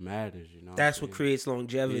authenticity is what matters, That's what creates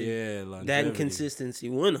longevity. Yeah, longevity. That and consistency.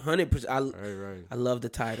 100%. Right. I love the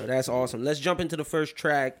title. That's awesome. Let's jump into the first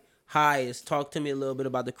track, Highest. Talk to me a little bit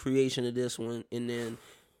about the creation of this one, and then,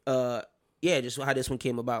 just how this one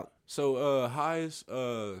came about. So, Highest,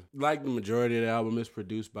 like the majority of the album, is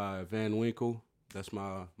produced by Van Winkle. That's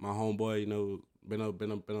my homeboy. Been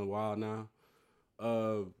a while now.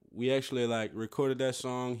 We actually like recorded that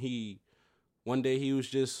song. One day he was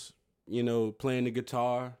just, playing the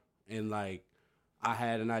guitar and like I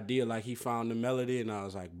had an idea, like he found the melody and I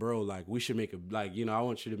was like, bro, like we should make I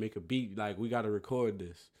want you to make a beat. Like we got to record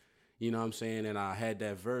this, you know what I'm saying? And I had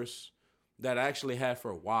that verse that I actually had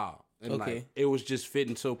for a while. And like it was just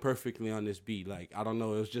fitting so perfectly on this beat. Like, I don't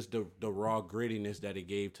know, it was just the raw grittiness that it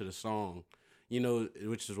gave to the song,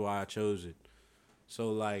 which is why I chose it.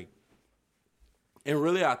 So like, and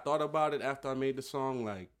really, I thought about it after I made the song.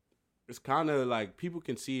 Like, it's kind of like people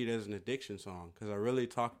can see it as an addiction song because I really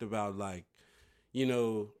talked about like,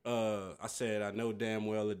 I said I know damn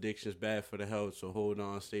well addiction's bad for the health, so hold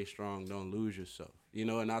on, stay strong, don't lose yourself.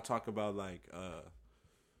 And I talk about like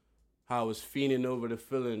how I was fiending over the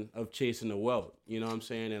feeling of chasing the wealth. You know what I'm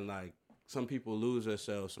saying? And like some people lose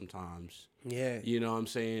themselves sometimes. Yeah. You know what I'm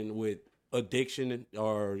saying? With addiction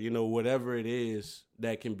or whatever it is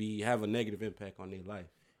that can have a negative impact on their life,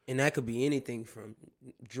 and that could be anything from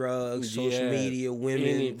drugs, social media,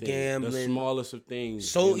 women, gambling, the smallest of things.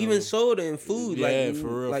 So even soda and food,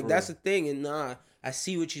 for real. Like that's the thing. And I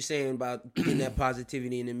see what you're saying about getting that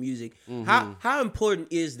positivity in the music. How important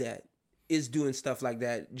is that? Is doing stuff like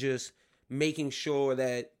that, just making sure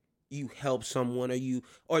that you help someone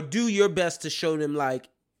or do your best to show them like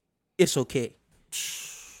it's okay.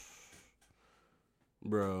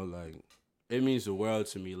 Bro, like, it means the world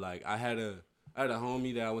to me. Like, I had a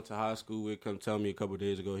homie that I went to high school with come tell me a couple of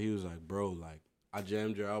days ago. He was like, bro, like, I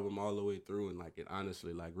jammed your album all the way through, and, like, it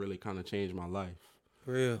honestly, like, really kind of changed my life.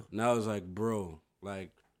 For real. And I was like, bro, like,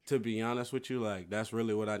 to be honest with you, like, that's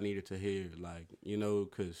really what I needed to hear. Like,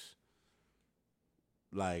 because,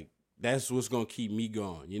 like, that's what's going to keep me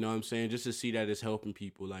going. You know what I'm saying? Just to see that it's helping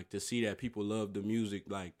people. Like, to see that people love the music,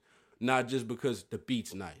 like, not just because the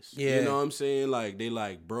beat's nice. Yeah. You know what I'm saying? Like, they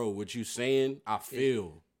like, bro, what you saying, I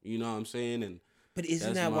feel. You know what I'm saying? But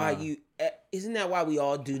isn't that why we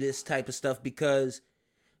all do this type of stuff? Because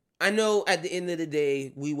I know at the end of the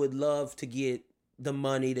day, we would love to get the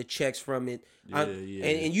money, the checks from it.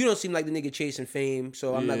 And you don't seem like the nigga chasing fame,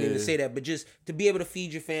 so I'm not going to say that. But just to be able to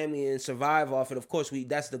feed your family and survive off it, of course,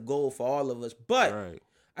 that's the goal for all of us. But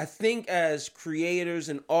I think as creators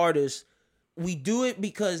and artists, we do it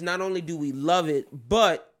because not only do we love it,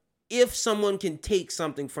 but if someone can take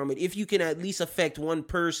something from it, if you can at least affect one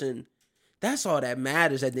person, that's all that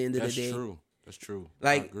matters at the end of the day. That's true.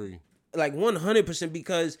 Like, I agree. Like 100%,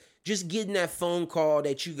 because just getting that phone call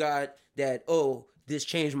that you got that, this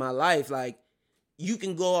changed my life. Like, you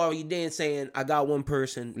can go all your day and saying, I got one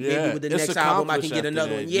person. Maybe with the next album, I can get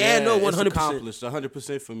another one. Yeah, no, 100%. It's accomplished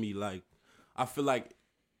 100% for me. Like, I feel like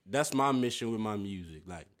that's my mission with my music.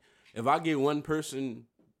 Like, if I get one person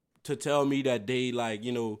to tell me that they, like,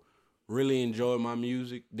 you know, really enjoy my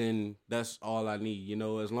music, then that's all I need. You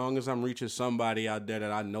know, as long as I'm reaching somebody out there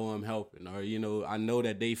that I know I'm helping, or, you know, I know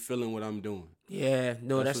that they feeling what I'm doing. Yeah,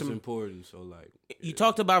 no, that's what's important. So, like, you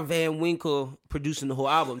talked about Van Winkle producing the whole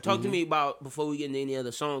album. Talk to me about, before we get into any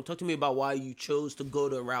other song, talk to me about why you chose to go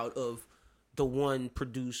the route of the one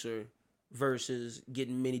producer versus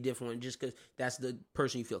getting many different ones, just because that's the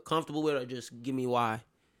person you feel comfortable with, or just give me why.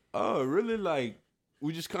 Really, like,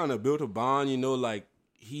 we just kind of built a bond, you know, like,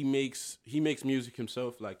 he makes music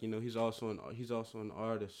himself, like, you know, he's also an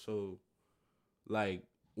artist, so, like,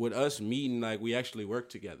 with us meeting, like, we actually work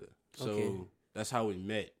together, so that's how we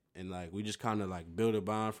met, and, like, we just kind of, like, built a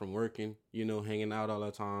bond from working, you know, hanging out all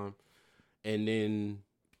the time, and then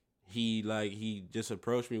he just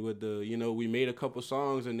approached me with the, you know, we made a couple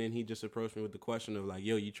songs, and then he just approached me with the question of, like,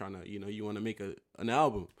 yo, you trying to, you know, you want to make an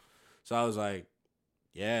album, so I was like,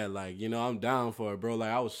 yeah, like, you know, I'm down for it, bro.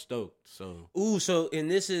 Like, I was stoked, so. Ooh, so,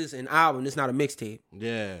 and this is an album. It's not a mixtape.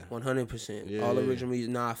 Yeah. 100%. Yeah, all original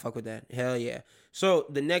music. Nah, I fuck with that. Hell yeah. So,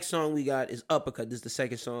 the next song we got is Uppercut. This is the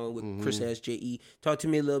second song with Krissa SJE. Talk to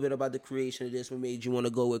me a little bit about the creation of this. What made you want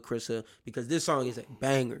to go with Krissa? Because this song is a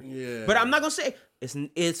banger. Yeah. But I'm not going to say,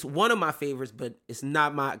 it's one of my favorites, but it's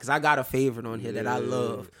not because I got a favorite on here that I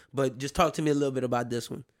love. But just talk to me a little bit about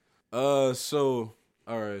this one. So,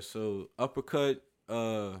 all right. So, Uppercut.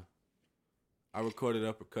 I recorded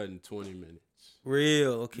Uppercut in 20 minutes.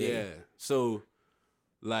 Real, okay. Yeah. So,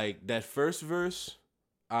 like, that first verse,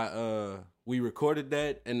 we recorded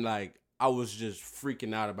that, and, like, I was just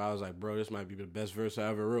freaking out about it. I was like, bro, this might be the best verse I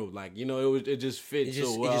ever wrote. Like, you know, it just fit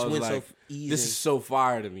so well. It just went like, so easy. This is so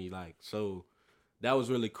fire to me. Like, so that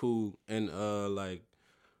was really cool. And like,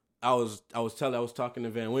 I was talking to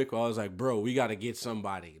Van Winkle. I was like, bro, we got to get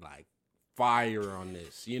somebody like fire on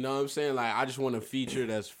this. You know what I'm saying? Like, I just want a feature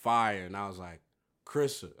that's fire. And I was like,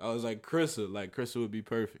 Krissa. Like, Krissa would be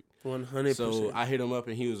perfect. 100%. So I hit him up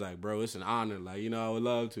and he was like, bro, it's an honor. Like, you know, I would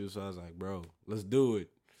love to. So I was like, bro, let's do it.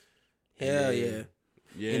 Hell yeah.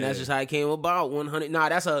 Yeah. And that's just how it came about. 100. Nah,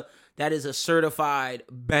 that is a certified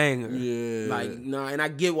banger. Yeah. Like, nah, and I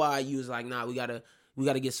get why you was like, nah, we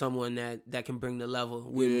gotta get someone that can bring the level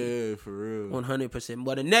with me. Yeah, for real. 100%.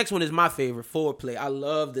 But the next one is my favorite, Foreplay. I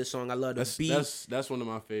love this song. I love the beat. That's one of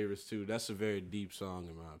my favorites too. That's a very deep song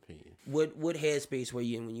in my opinion. What headspace were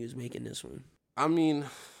you in when you was making this one? I mean,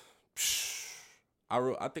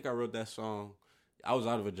 I think I wrote that song. I was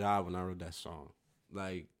out of a job when I wrote that song.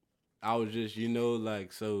 Like, I was just, you know,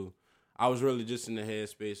 like, so I was really just in the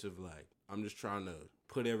headspace of like, I'm just trying to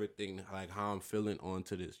put everything, like how I'm feeling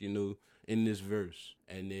onto this, you know, in this verse.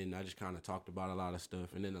 And then I just kind of talked about a lot of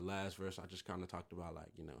stuff. And then the last verse, I just kind of talked about like,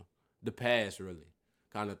 you know, the past really,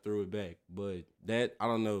 kind of threw it back. But that, I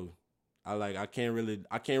don't know. I can't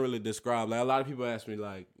really describe. Like, a lot of people ask me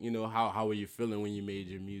like, you know, how were you feeling when you made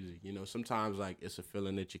your music? You know, sometimes like it's a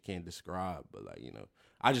feeling that you can't describe, but like, you know,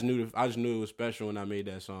 I just knew it was special when I made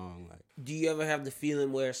that song. Like, do you ever have the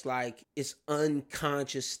feeling where it's like it's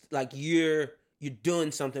unconscious, like you're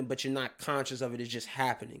doing something but you're not conscious of it, it's just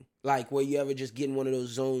happening? Like, where you ever just get in one of those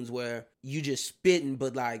zones where you just spitting,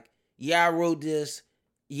 but like, yeah, I wrote this,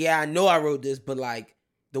 yeah, I know I wrote this, but like,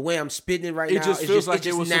 the way I'm spitting it right now, it just feels like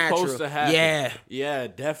it was natural. Supposed to happen. Yeah. Yeah,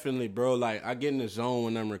 definitely, bro. Like, I get in the zone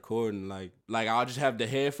when I'm recording. Like I'll just have the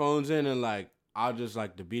headphones in and like, I'll just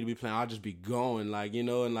like the beat will be playing. I'll just be going, like, you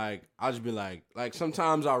know, and like, I'll just be like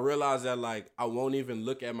sometimes I'll realize that like, I won't even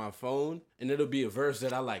look at my phone and it'll be a verse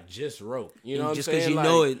that I like just wrote. You know what I'm saying? Just because you like,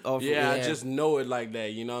 know it. Off yeah, I just know it like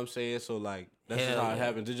that. You know what I'm saying? So like, that's just how it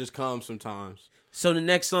happens. It just comes sometimes. So the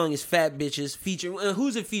next song is Fat Bitches featuring.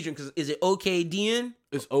 Who's it featuring? Because is it OK Dien?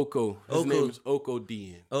 It's Oko. His name is Oko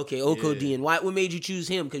Dien. Okay, Oko Dien. What made you choose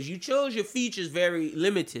him? Because you chose your features very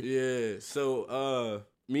limited. Yeah. So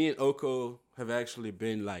me and Oko have actually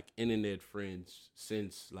been like internet friends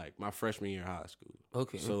since like my freshman year of high school.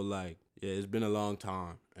 Okay. So like, yeah, it's been a long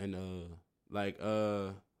time, and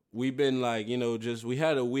we've been like, you know, just we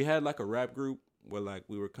had like a rap group where like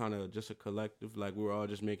we were kind of just a collective, like we were all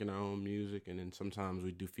just making our own music, and then sometimes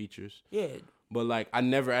we do features. Yeah. But like, I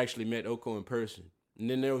never actually met Oko in person. And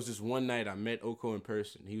then there was this one night I met Oko in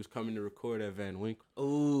person. He was coming to record at Van Winkle.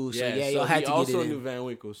 Ooh, so so y'all had he to also get it knew in. Van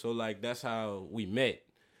Winkle. So like, that's how we met.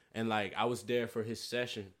 And like, I was there for his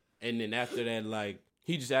session. And then after that, like,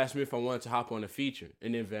 he just asked me if I wanted to hop on a feature.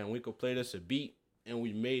 And then Van Winkle played us a beat, and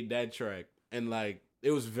we made that track. And like,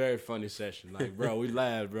 It was a very funny session. Like, bro, we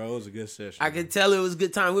laughed, bro. It was a good session. I could tell it was a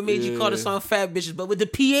good time. We made you call the song Fat Bitches, but with the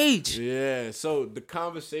PH. Yeah. So the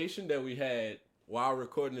conversation that we had while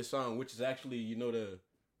recording the song, which is actually, you know, the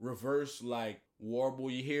reverse like warble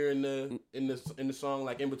you hear in the song,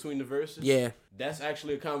 like in between the verses. Yeah. That's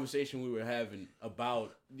actually a conversation we were having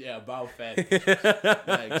about fat bitches.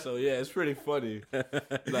 Like, so yeah, it's pretty funny.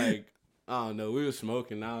 Like, I don't know. We were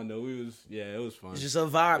smoking. I don't know. It was fun. It's just a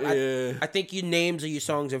vibe. Yeah. I think your names of your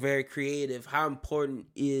songs are very creative. How important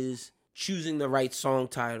is choosing the right song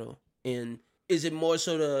title? And is it more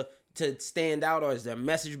so to stand out, or is there a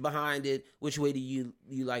message behind it? Which way do you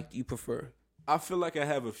prefer? I feel like I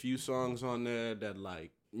have a few songs on there that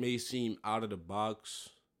like may seem out of the box,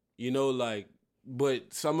 you know, like,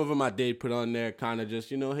 but some of them I did put on there kind of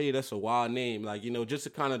just, you know, hey, that's a wild name, like, you know, just to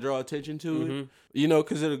kind of draw attention to it, you know,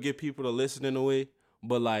 because it'll get people to listen in a way.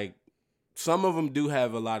 But like some of them do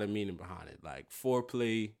have a lot of meaning behind it, like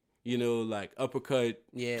Foreplay, you know, like Uppercut,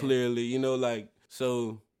 clearly, you know, like,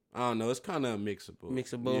 so I don't know. It's kind of mixable.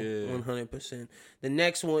 Yeah. 100%.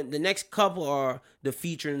 The next couple are the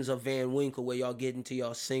featurings of Van Winkle, where y'all get into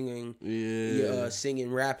y'all singing,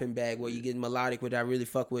 singing rapping bag, where you get melodic, which I really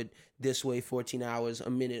fuck with. This Way, 14 Hours, A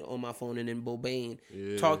Minute on My Phone, and then Bobain.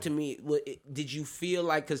 Yeah. Talk to me. Did you feel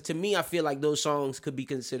like, because to me, I feel like those songs could be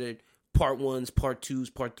considered part ones, part twos,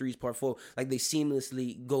 part threes, part four. Like they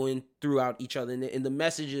seamlessly go in throughout each other. And the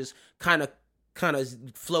messages kind of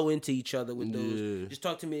flow into each other with those. Yeah. Just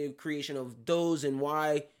talk to me the creation of those and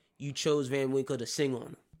why you chose Van Winkle to sing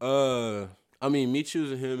on them. I mean, me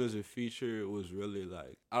choosing him as a feature was really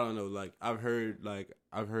like, I don't know, like I've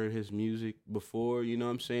heard his music before, you know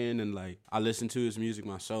what I'm saying? And like I listen to his music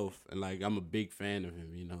myself, and like I'm a big fan of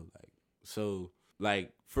him, you know, like so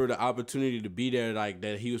like for the opportunity to be there, like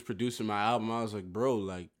that he was producing my album, I was like, bro,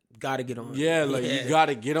 like gotta get on. Yeah, like you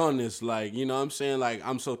gotta get on this, like, you know what I'm saying? Like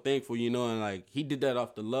I'm so thankful, you know, and like he did that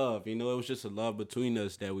off the love, you know, it was just a love between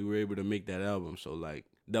us that we were able to make that album. So like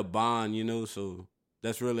the bond, you know, so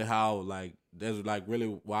that's really how like that's like really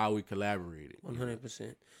why we collaborated.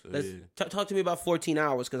 100%. Let's talk to me about 14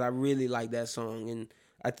 Hours, because I really like that song, and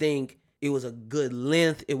I think it was a good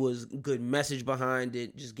length, it was a good message behind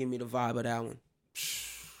it. Just give me the vibe of that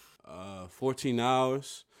one. 14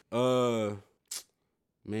 Hours.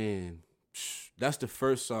 Man, that's the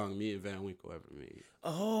first song me and Van Winkle ever made.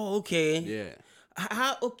 Oh, okay. Yeah.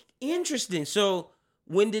 How interesting. So,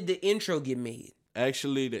 when did the intro get made?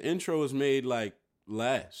 Actually, the intro was made like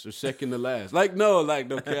last or second to last. Like no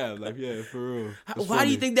cap. Like yeah, for real. Why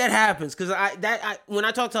do you think that happens? Because when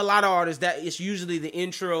I talk to a lot of artists, that it's usually the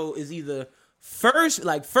intro is either first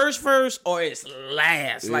verse, or it's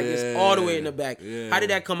last, like it's all the way in the back. Yeah. How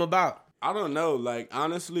did that come about? I don't know. Like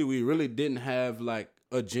honestly, we really didn't have like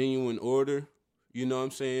a genuine order, you know what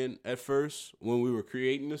I'm saying, at first when we were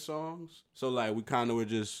creating the songs. So like we kind of were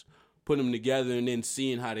just putting them together and then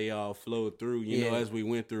seeing how they all flowed through, you know, as we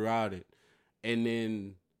went throughout it. And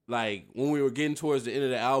then like when we were getting towards the end of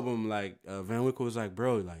the album, like Van Winkle was like,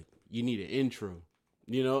 bro, like you need an intro,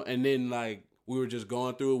 you know? And then like we were just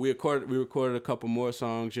going through it. We recorded a couple more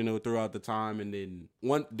songs, you know, throughout the time. And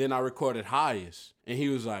then I recorded Highest. And he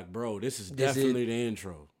was like, bro, this is definitely the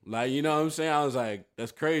intro. Like, you know what I'm saying? I was like,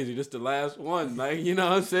 that's crazy. This the last one. Like, you know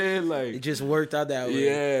what I'm saying? Like, it just worked out that way.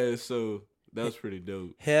 Yeah, so that was pretty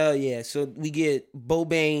dope. Hell yeah. So we get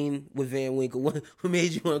Bobain with Van Winkle. What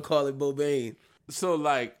made you want to call it Bobain? So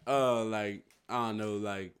like I don't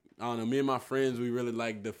know, me and my friends, we really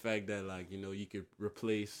like the fact that like, you know, you could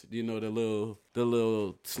replace, you know, the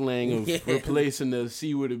little slang of replacing the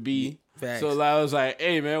C with a B. Facts. So like, I was like,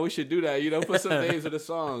 hey man, we should do that, you know, put some names of the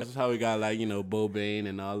songs. That's how we got like, you know, Bobain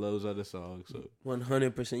and all those other songs. So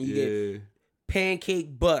 100%. You get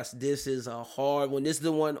Pancake Bust. This is a hard one. This is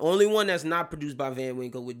the only one that's not produced by Van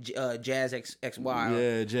Winkle with Jazz XY.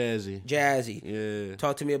 Yeah, Jazzy. Yeah.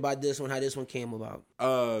 Talk to me about this one, how this one came about.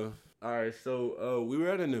 All right, so we were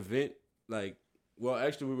at an event,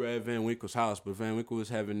 actually we were at Van Winkle's house, but Van Winkle was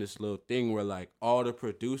having this little thing where like all the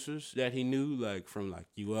producers that he knew, like from like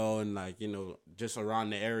UL and like, you know, just around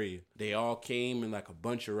the area, they all came and like a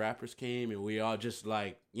bunch of rappers came and we all just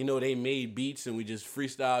like, you know, they made beats and we just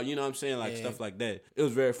freestyle, you know what I'm saying? Like stuff like that. It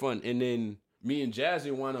was very fun. And then me and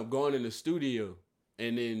Jazzy wound up going in the studio,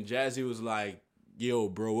 and then Jazzy was like, yo,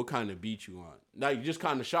 bro, what kind of beat you on? Like, it just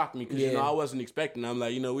kind of shocked me because, you know, I wasn't expecting. I'm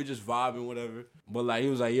like, you know, we just vibing, whatever. But, like, he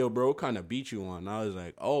was like, yo, bro, what kind of beat you on? And I was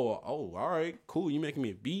like, oh, all right, cool. You making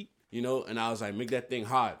me a beat? You know? And I was like, make that thing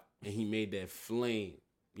hot. And he made that flame.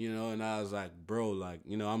 You know, and I was like, bro, like,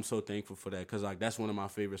 you know, I'm so thankful for that because, like, that's one of my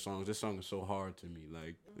favorite songs. This song is so hard to me.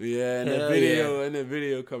 Like, yeah, and the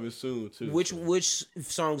video coming soon, too. Which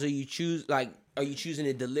songs are you are you choosing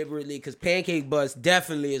it deliberately? Because Pancake Bus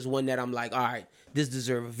definitely is one that I'm like, all right, this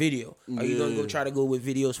deserves a video. Are you going to try to go with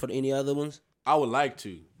videos for any other ones? I would like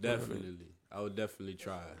to, definitely. I would definitely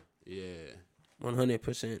try. Yeah.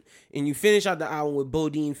 100%. And you finish out the album with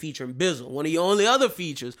Bodine featuring Bizzle, one of your only other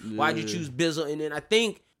features. Yeah. Why'd you choose Bizzle? And then I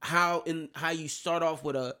think how you start off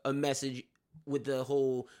with a message with the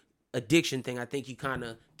whole addiction thing, I think you kind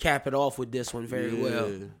of cap it off with this one very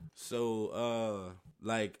well. So,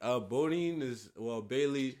 Bodine is,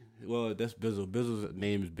 Bailey, that's Bizzle. Bizzle's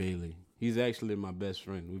name is Bailey. He's actually my best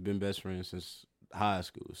friend. We've been best friends since high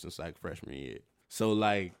school, since like freshman year. So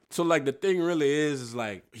the thing really is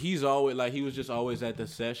like he's always like he was just always at the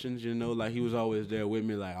sessions, you know, like he was always there with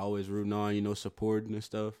me, like always rooting on, you know, supporting and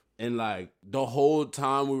stuff. And like the whole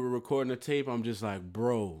time we were recording the tape, I'm just like,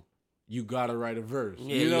 bro, you gotta write a verse,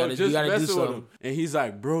 you know, just messing with him. And he's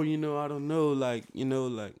like, bro, you know, I don't know, like, you know,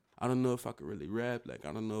 like I don't know if I could really rap, like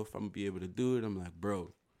I don't know if I'm gonna be able to do it. I'm like,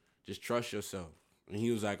 bro, just trust yourself. And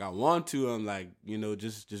he was like, I want to. I'm like, you know,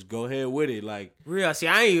 just go ahead with it. Like, real. See,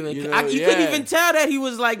 I ain't even, you couldn't even tell that he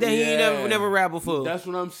was like that. He ain't never rapped before. That's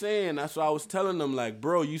what I'm saying. That's what I was telling him. Like,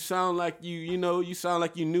 bro, you sound like you sound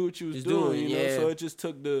like you knew what you was doing, you know? So it just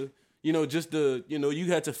took you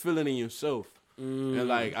had to feel it in yourself. And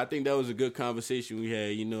like, I think that was a good conversation we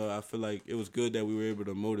had. You know, I feel like it was good that we were able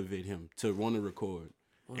to motivate him to want to record.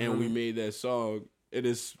 And we made that song. It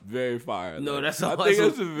is very fire. No, that's awesome. I think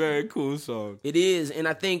it's a very cool song. It is, and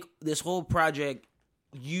I think this whole project,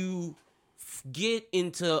 you get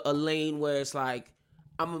into a lane where it's like,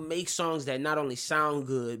 I'm going to make songs that not only sound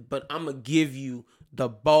good, but I'm going to give you the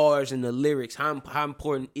bars and the lyrics. How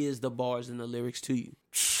important is the bars and the lyrics to you?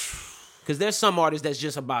 Because there's some artists that's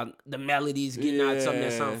just about the melodies, getting out something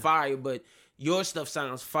that sounds fire, but your stuff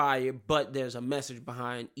sounds fire, but there's a message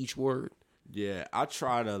behind each word. Yeah, I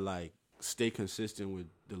try to, like, stay consistent with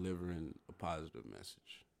delivering a positive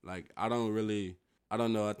message. Like, I don't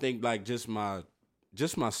know. I think, like, just my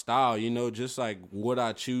style, you know, just, like, what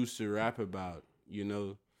I choose to rap about, you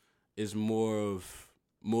know, is more of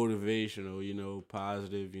motivational, you know,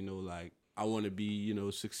 positive, you know, like, I want to be, you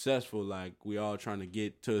know, successful. Like, we all trying to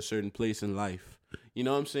get to a certain place in life. You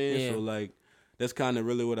know what I'm saying? Yeah. So, like, that's kind of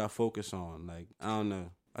really what I focus on. Like, I don't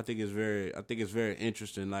know. I think it's very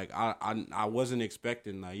interesting. Like, I wasn't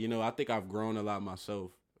expecting, like, you know, I think I've grown a lot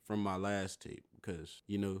myself from my last tape because,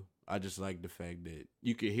 you know, I just like the fact that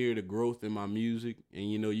you could hear the growth in my music and,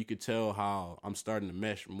 you know, you could tell how I'm starting to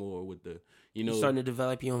mesh more with the, you know. You're starting to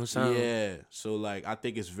develop your own sound. Yeah. So, like, I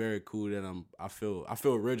think it's very cool that I feel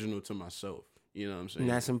original to myself. You know what I'm saying? And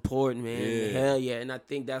that's important, man. Yeah. Hell yeah. And I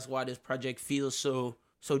think that's why this project feels so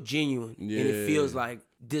genuine. Yeah. And it feels like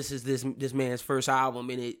this is this man's first album.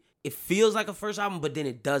 And it feels like a first album, but then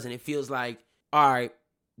it doesn't. It feels like, all right,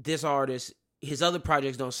 this artist, his other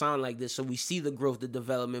projects don't sound like this. So we see the growth, the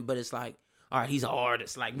development, but it's like, all right, he's an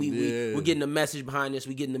artist. Like we're getting the message behind this.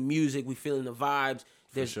 We're getting the music. We feeling the vibes.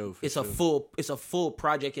 It's a full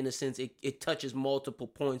project in a sense. It touches multiple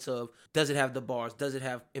points of, does it have the bars? Does it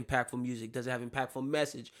have impactful music? Does it have impactful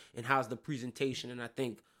message? And how's the presentation? And I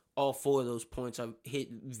think all four of those points are hit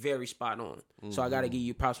very spot on. Mm-hmm. So I got to give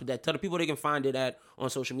you props with that. Tell the people they can find it on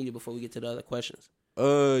social media before we get to the other questions.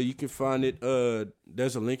 You can find it.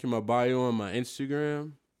 There's a link in my bio on my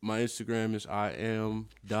Instagram. My Instagram is iam.willkhan.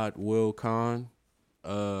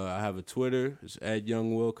 I have a Twitter. It's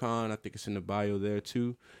 @YoungWillKhan. I think it's in the bio there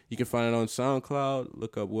too. You can find it on SoundCloud.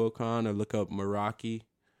 Look up Willkhan or look up Meraki,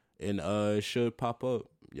 and it should pop up.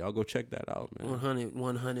 Y'all go check that out, man.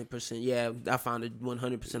 100%. Yeah, I found it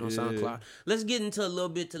 100% on SoundCloud. Let's get into a little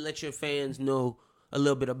bit to let your fans know a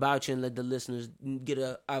little bit about you and let the listeners get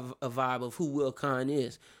a vibe of who Willkhan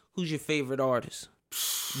is. Who's your favorite artist?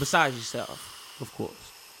 Besides yourself, of course.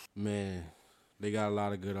 Man, they got a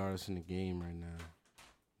lot of good artists in the game right now.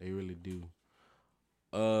 They really do.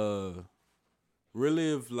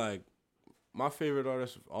 Really, if like my favorite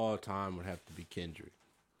artist of all time would have to be Kendrick.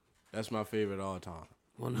 That's my favorite all time.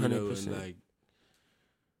 100%. You know, and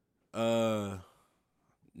like,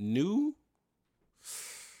 new.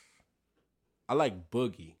 I like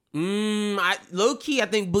Boogie. Low key, I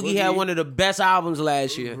think Boogie had one of the best albums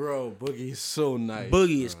last year. Bro, Boogie is so nice.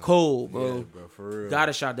 Boogie is cold, bro. Yeah, bro, for real.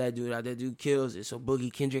 Gotta shout that dude out. That dude kills it. So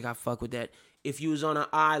Boogie, Kendrick, I fuck with that. If you was on an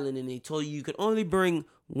island and they told you could only bring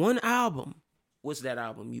one album, what's that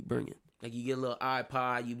album you bringing? Like you get a little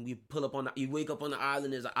iPod, you pull up you wake up on the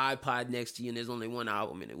island, there's an iPod next to you, and there's only one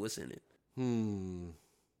album in it. What's in it?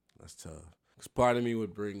 That's tough. Because part of me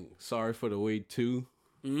would bring Sorry for the Wait 2.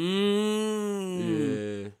 Yeah.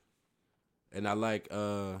 And I like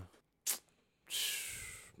man,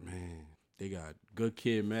 they got Good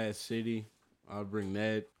Kid, Mad City. I'll bring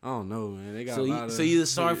that. I don't know, man. They got a lot of... So you're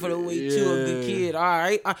Sorry for the Wait 2 of Good Kid. All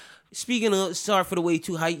right. Speaking of Sorry for the Wait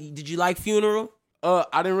 2, did you like Funeral? I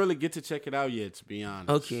didn't really get to check it out yet, to be honest.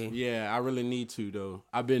 Okay. Yeah, I really need to though.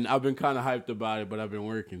 I've been kind of hyped about it, but I've been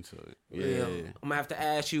working to it. Yeah. I'm gonna have to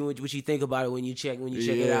ask you what you think about it when you check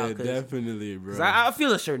it out. Yeah, definitely, bro. I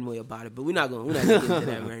feel a certain way about it, but we're not gonna get into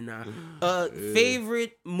that right now.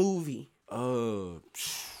 Favorite movie? Well,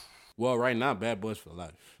 right now, Bad Boys for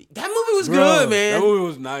Life. That movie was good, man. That movie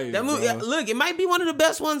was nice. That movie, look, it might be one of the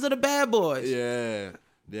best ones of the Bad Boys. Yeah,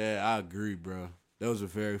 I agree, bro. That was a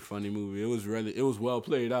very funny movie. It was well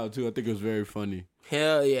played out too. I think it was very funny.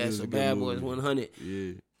 Hell yeah! So Bad Boys 100.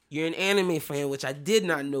 Yeah. You're an anime fan, which I did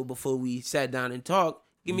not know before we sat down and talked.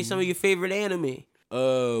 Give me some of your favorite anime.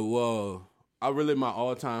 Well, my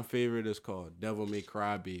all-time favorite is called Devil May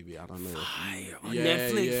Cry Baby. I don't know. Fire on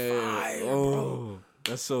Netflix. Fire, bro.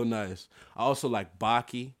 That's so nice. I also like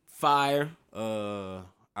Baki. Fire.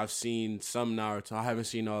 I've seen some Naruto. I haven't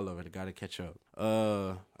seen all of it. I gotta catch up.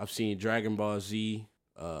 I've seen Dragon Ball Z.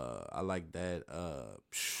 I like that.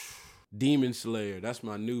 Demon Slayer. That's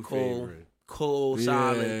my new favorite. Cool,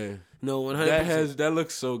 solid. No, 100%. That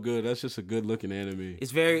looks so good. That's just a good looking anime.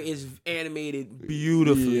 It's animated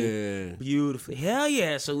beautifully. Yeah. Beautifully. Hell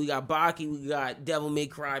yeah. So we got Baki, we got Devil May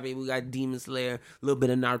Cry Baby, we got Demon Slayer, a little bit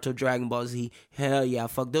of Naruto, Dragon Ball Z. Hell yeah.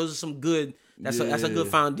 Fuck. Those are some good, that's a good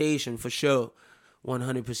foundation for sure.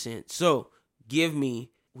 100%. So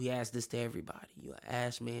we ask this to everybody. You an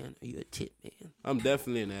ass man or you a tit man? I'm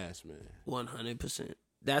definitely an ass man. 100%.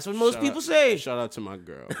 That's what most people say. Shout out to my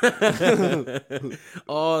girl.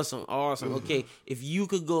 Awesome. Okay, if you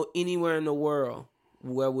could go anywhere in the world,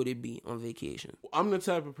 where would it be on vacation? I'm the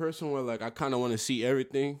type of person where like I kind of want to see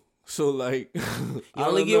everything. So like, you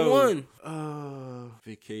only get one.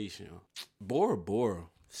 Vacation. Bora Bora.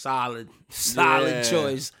 Solid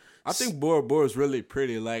choice. I think Bora Bora is really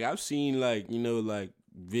pretty. Like I've seen like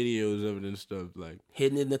videos of it and stuff like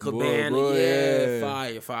hidden in the cabana. Bora, yeah,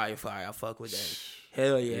 fire. I fuck with that.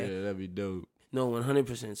 Hell yeah. Yeah, that'd be dope. No,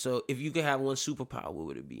 100%. So if you could have one superpower, what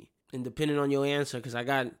would it be? And depending on your answer, because I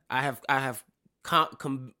have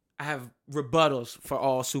rebuttals for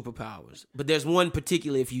all superpowers. But there's one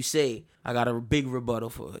particular, if you say, I got a big rebuttal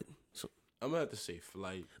for it. So I'm gonna have to say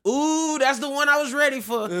flight. Ooh, that's the one I was ready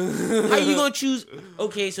for. How you gonna choose?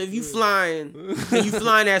 Okay, so if you flying, and you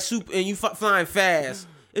flying flying fast.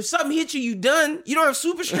 If something hits you, you done. You don't have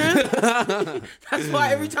super strength. That's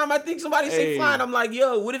why every time I think somebody say flying, I'm like,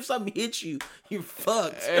 yo, what if something hits you? You're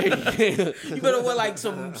fucked. You better wear like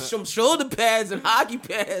some shoulder pads and hockey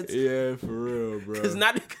pads. Yeah, for real, bro.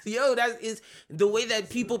 That is the way that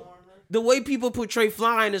people. The way people portray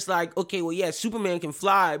flying is like, okay, well, yeah, Superman can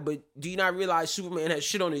fly, but do you not realize Superman has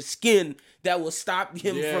shit on his skin that will stop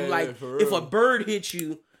him from like, if a bird hits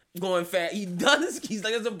you going fast, he's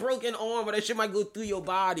like, there's a broken arm, but that shit might go through your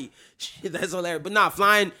body. Shit, that's hilarious. But nah,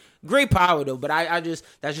 flying, great power though. But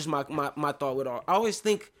that's just my thought with all. I always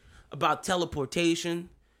think about teleportation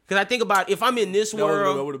because I think about if I'm in this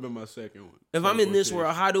world, that would have been my second one. If I'm in this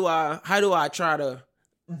world, how do I try to?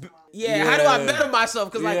 How do I better myself?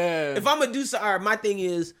 Because like, if I'm gonna do something, all right, my thing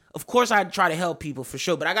is, of course, I try to help people for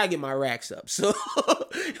sure, but I gotta get my racks up. So,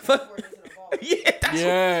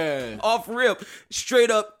 off rip, straight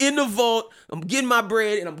up in the vault. I'm getting my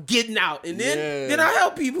bread and I'm getting out, and then I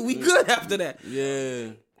help people. We good after that.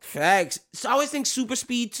 Yeah. Facts. So I always think super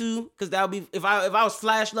speed too, because that would be if I was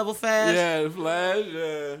Flash level fast. Yeah, Flash.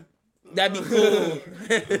 Yeah. That'd be cool.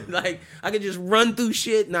 Like, I could just run through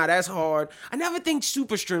shit. Nah, that's hard. I never think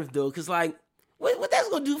super strength, though, because, like, what that's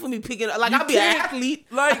going to do for me picking up? Like, I'll be an athlete.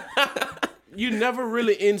 Like, you're never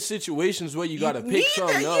really in situations where you got to pick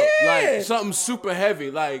something up. Like, something super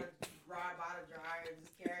heavy. Like, ride by the dryer and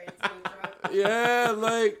just carry it to the truck. Yeah,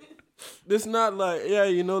 like... It's not like,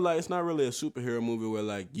 like, it's not really a superhero movie where,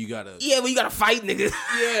 like, you gotta... Yeah, but you gotta fight niggas.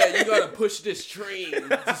 Yeah, you gotta push this train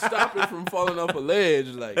to stop it from falling off a ledge,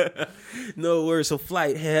 like... No words, so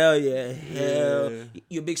flight, hell yeah.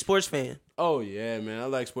 You a big sports fan? Oh, yeah, man, I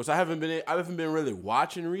like sports. I haven't been really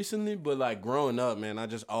watching recently, but, like, growing up, man, I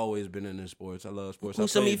just always been into sports. I love sports.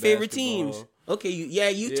 Who's some of your favorite teams? Okay,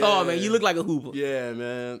 you tall, man. You look like a hooper. Yeah,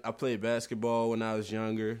 man. I played basketball when I was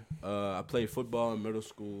younger. I played football in middle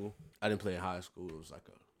school. I didn't play in high school. It was like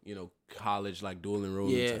a, college, like dual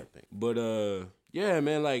enrollment type thing. But,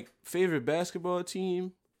 man, like, favorite basketball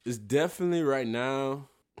team is definitely right now,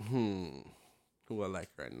 who I like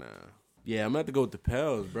right now. Yeah, I'm going to have to go with the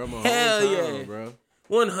Pels, bro. My hometown, bro.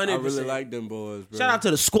 100%. I really like them boys, bro. Shout out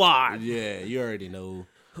to the squad. Yeah, you already know.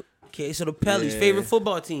 Okay, so the Pellies, favorite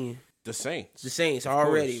football team? The Saints. The Saints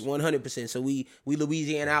already, 100%. So we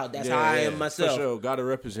Louisiana out. That's how I am myself. For sure. Gotta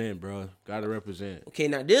represent, bro. Gotta represent. Okay,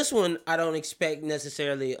 now this one, I don't expect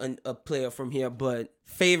necessarily a player from here, but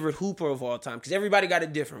favorite hooper of all time, because everybody got a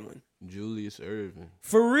different one. Julius Erving.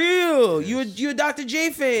 For real? Yes. You a Dr. J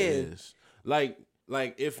fan? Yes. Like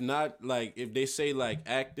if not, like if they say like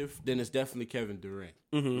active, then it's definitely Kevin Durant.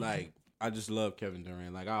 Mm-hmm. Like I just love Kevin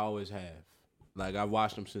Durant. Like I always have. Like I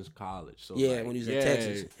watched him since college. So yeah, like, when he was at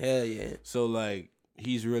Texas. Hell yeah. So like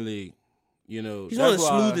he's really, he's one of the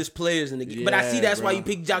smoothest players in the game. Yeah, but I see that's why you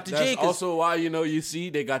picked Dr. J. That's also why you see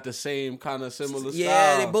they got the same kind of similar style.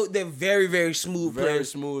 Yeah, they're very, very smooth players. Very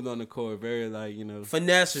smooth on the court. Very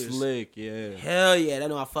finessers. Slick, yeah. Hell yeah, I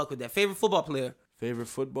know I fuck with that. Favorite football player? Favorite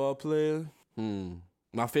football player?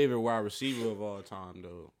 My favorite wide receiver of all time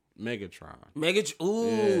though. Megatron.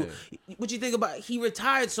 Ooh. Yeah. What you think about? He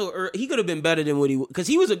retired so early. He could have been better than what he was, because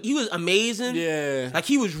he was amazing. Yeah, like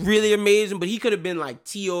he was really amazing. But he could have been like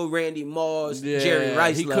T.O. Randy Moss, Jerry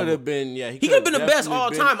Rice. He could have been. Yeah, he could have been the best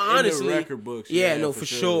all time. Honestly, in the record books. Yeah, no, for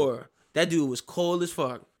sure. That dude was cold as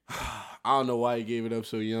fuck. I don't know why he gave it up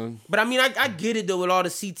so young. But I mean, I get it though with all the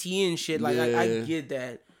CTE and shit. Like I get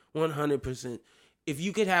that 100%. If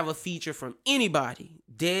you could have a feature from anybody,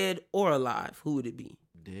 dead or alive, who would it be?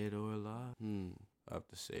 Dead or alive? I have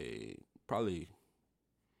to say probably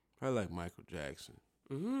like Michael Jackson.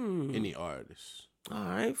 Any artist. All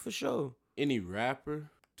right, for sure. Any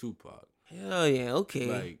rapper, Tupac. Hell yeah,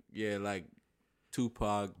 okay. Like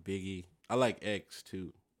Tupac, Biggie. I like X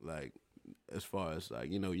too. Like as far as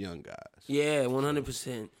like young guys. Yeah,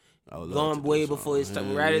 100%. Gone way before his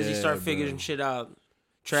time. Right as he started figuring shit out.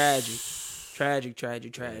 Tragic.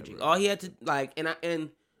 Yeah, all he had to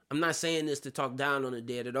and I'm not saying this to talk down on the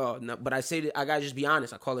dead at all, no, but I say that I gotta just be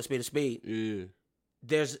honest. I call it a spade. Yeah.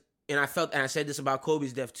 I said this about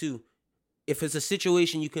Kobe's death too. If it's a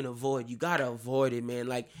situation you can avoid, you gotta avoid it, man.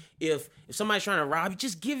 Like if somebody's trying to rob you,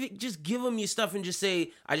 just give them your stuff and just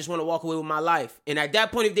say, I just want to walk away with my life. And at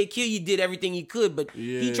that point, if they kill you, did everything you could. But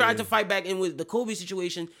he tried to fight back. And with the Kobe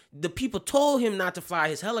situation, the people told him not to fly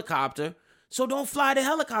his helicopter, so don't fly the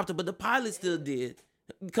helicopter. But the pilot still did.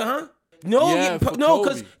 Huh? No,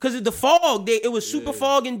 because the fog. It was super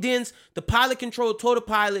fog and dense. The pilot control told the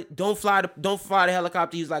pilot, don't fly the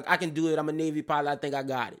helicopter. He's like, I can do it. I'm a Navy pilot. I think I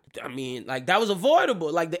got it. I mean, like that was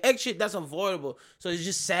avoidable. Like the X shit, that's avoidable. So it's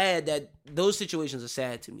just sad that those situations are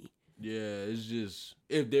sad to me. Yeah, it's just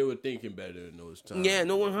if they were thinking better in those times. Yeah,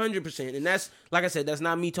 no, 100%. And that's like I said, that's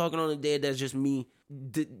not me talking on the dead. That's just me.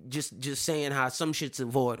 Just saying how some shit's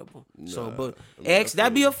avoidable. But X,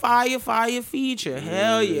 that'd be a fire feature.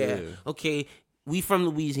 Hell yeah. Okay, we from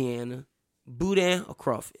Louisiana. Boudin or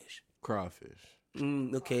crawfish? Crawfish.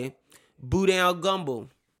 Okay. Boudin or gumbo?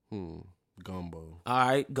 Gumbo. All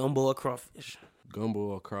right, gumbo or crawfish? Gumbo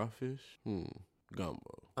or crawfish?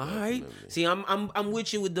 Gumbo. All right. See, I'm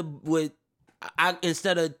with you with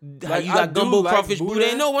instead of how you got gumbo, crawfish,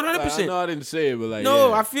 boudin. No, 100%. I know I didn't say it, but like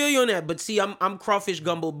I feel you on that. But see, I'm crawfish,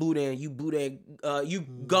 gumbo, boudin. You boudin, you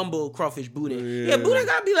gumbo, crawfish, boudin. Yeah, boudin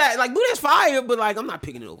gotta be like boudin's fire, but like I'm not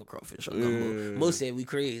picking it over crawfish or gumbo. Most said we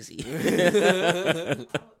crazy.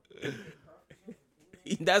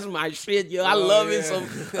 That's my shit, yo. I love it.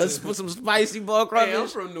 Some spicy ball crawfish. Hey, I'm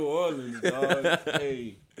from New Orleans, dog.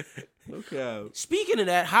 Hey, look out. Speaking of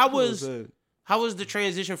that, how was the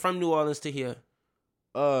transition from New Orleans to here?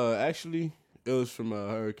 Actually, it was from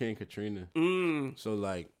Hurricane Katrina. So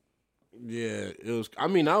like, yeah, it was. I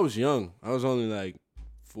mean, I was young. I was only like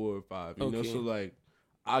 4 or 5. You know, so like,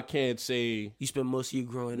 I can't say you spent most of your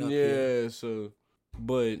growing up. Yeah, so,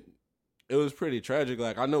 but it was pretty tragic.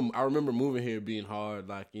 Like I remember moving here being hard.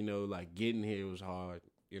 Like like getting here was hard.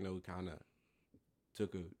 Kind of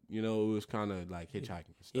took it was kind of like hitchhiking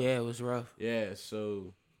and stuff. Yeah, it was rough. Yeah,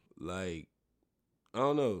 so like. I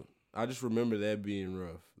don't know. I just remember that being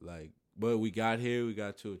rough. Like, but we got here, we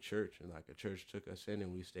got to a church, and like a church took us in,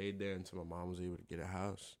 and we stayed there until my mom was able to get a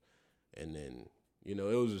house. And then, it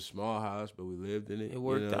was a small house, but we lived in it. It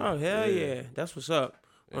worked out. Hell yeah. That's what's up.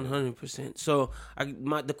 100%. So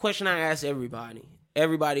the question I ask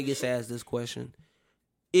everybody gets asked this question.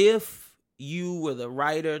 If you were the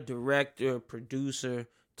writer, director, producer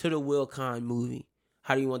to the Will Khan movie,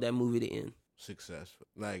 how do you want that movie to end? Successful.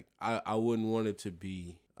 Like I wouldn't want it to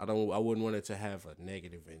be. I wouldn't want it to have a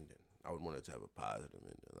negative ending. I would want it to have a positive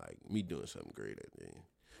ending. Like me doing something great at the end.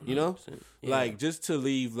 Yeah. Like just to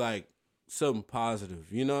leave like something positive.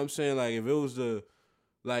 You know what I'm saying? Like if it was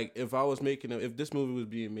if I was making if this movie was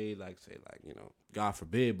being made like say like God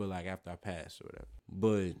forbid, but like after I passed or whatever.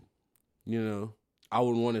 But I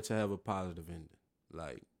would want it to have a positive ending.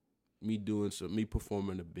 Like me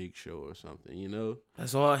performing a big show or something, you know?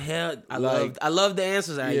 That's all hell. I love the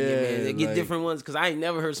answers I get, man. They get different ones because I ain't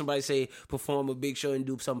never heard somebody say perform a big show and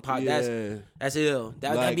do some pop. Yeah. That's ill.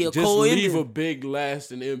 That'd be a just cool leave ending. a big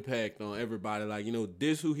lasting impact on everybody. Like, you know,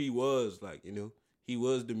 this who he was. Like, you know, he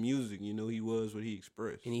was the music. You know, he was what he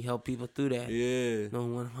expressed. And he helped people through that. Yeah. No,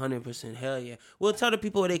 100%. Hell yeah. Well, tell the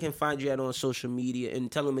people where they can find you at on social media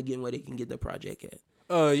and tell them again where they can get the project at.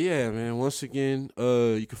 Yeah, man. Once again,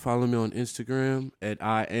 you can follow me on Instagram at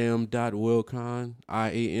iam.willcon,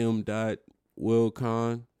 iam.willcon,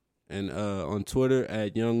 and on Twitter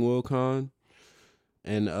at youngwillcon.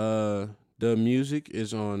 And the music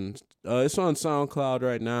is on it's on SoundCloud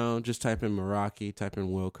right now. Just type in Meraki, type in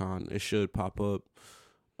Willcon. It should pop up.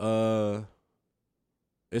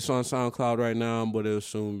 It's on SoundCloud right now, but it'll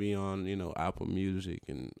soon be on, you know, Apple Music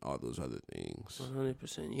and all those other things.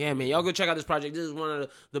 100%. Yeah, man. Y'all go check out this project. This is one of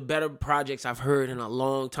the better projects I've heard in a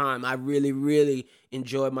long time. I really, really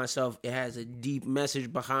enjoyed myself. It has a deep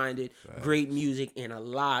message behind it, great music, and a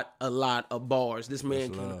lot of bars. This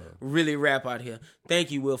man can really rap out here.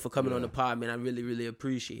 Thank you, Will, for coming on the pod, man. I really, really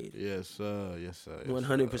appreciate it. Yes, sir. Yes, sir.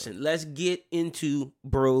 100%. Let's get into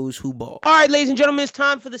Bros Who Ball. All right, ladies and gentlemen, it's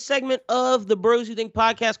time for the segment of the Bros Who Think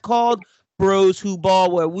podcast called Bros Who Ball,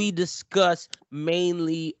 where we discuss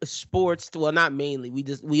mainly sports. Well, not mainly.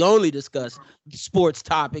 We only discuss sports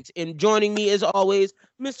topics. And joining me, as always,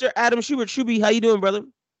 Mr. Adam Schubert. Shuby, how you doing, brother?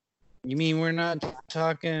 You mean we're not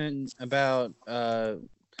talking about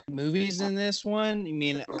movies in this one? You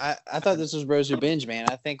mean I thought this was Bros Who Binge, man.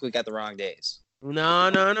 I think we got the wrong days.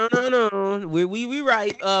 No. We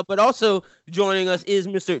right. But also joining us is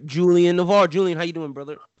Mr. Julian Navarre. Julian, how you doing,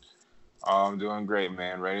 brother? I'm doing great,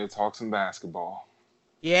 man. Ready to talk some basketball.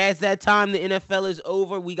 Yeah, it's that time. The NFL is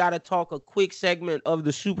over. We got to talk a quick segment of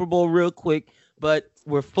the Super Bowl real quick, but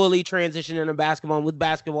we're fully transitioning to basketball. And with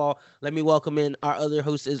basketball, let me welcome in our other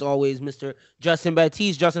host, as always, Mr. Justin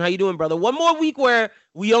Baptiste. Justin, how you doing, brother? One more week where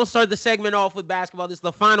we don't start the segment off with basketball. This is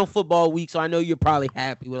the final football week, so I know you're probably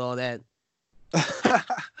happy with all that.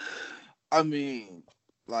 I mean,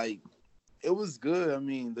 like, it was good. I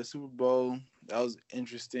mean, the Super Bowl, that was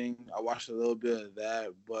interesting. I watched a little bit of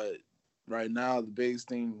that, but right now, the biggest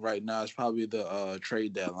thing right now is probably the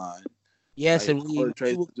trade deadline. Yes, like, and the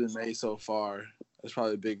trades have been made so far. That's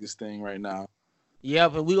probably the biggest thing right now.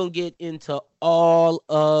 Yep, and we're going to get into all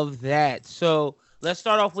of that. So let's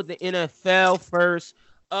start off with the NFL first.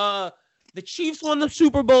 The Chiefs won the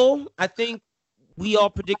Super Bowl. I think we all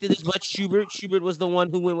predicted this, but Schubert was the one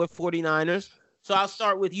who went with 49ers. So I'll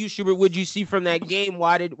start with you, Schubert. What did you see from that game?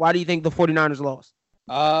 Why do you think the 49ers lost?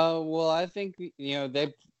 Well, I think, you know,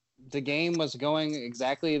 the game was going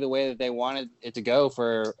exactly the way that they wanted it to go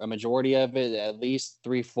for a majority of it, at least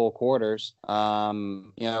 3 full quarters.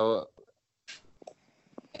 You know,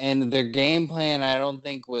 and their game plan, I don't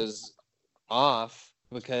think was off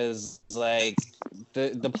because, like,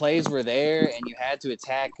 the plays were there and you had to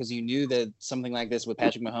attack because you knew that something like this with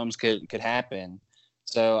Patrick Mahomes could happen.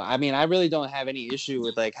 So, I mean, I really don't have any issue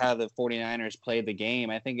with, like, how the 49ers played the game.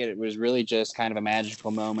 I think it was really just kind of a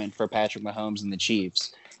magical moment for Patrick Mahomes and the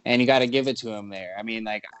Chiefs. And you got to give it to him there. I mean,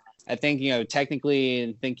 like, I think, you know, technically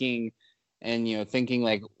and thinking,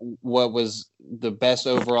 like, what was the best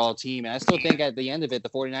overall team. And I still think at the end of it, the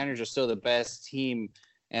 49ers are still the best team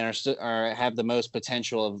and have the most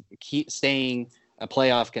potential of staying a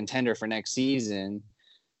playoff contender for next season.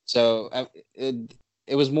 So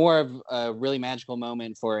it was more of a really magical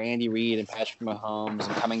moment for Andy Reid and Patrick Mahomes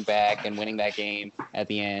and coming back and winning that game at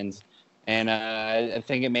the end. And I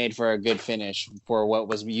think it made for a good finish for what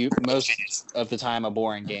was most of the time a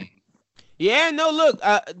boring game. Yeah, no, look,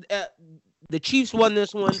 the Chiefs won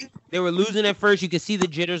this one. They were losing at first. You could see the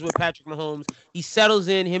jitters with Patrick Mahomes. He settles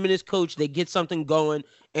in, him and his coach, they get something going,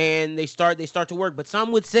 and they start to work. But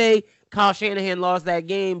some would say Kyle Shanahan lost that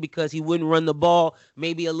game because he wouldn't run the ball,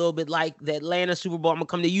 maybe a little bit like the Atlanta Super Bowl. I'm going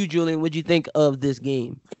to come to you, Julian. What'd you think of this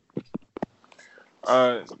game?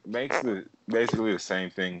 Basically the same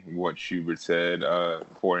thing what Schubert said.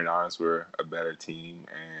 49ers were a better team,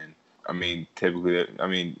 and I mean,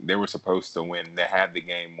 they were supposed to win. They had the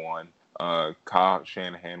game won. Kyle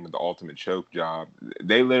Shanahan with the ultimate choke job.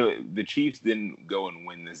 The Chiefs didn't go and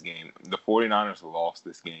win this game. The 49ers lost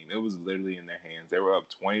this game. It was literally in their hands. They were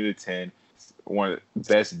up 20-10. One of the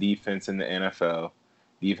best defense in the NFL.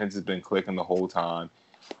 Defense has been clicking the whole time,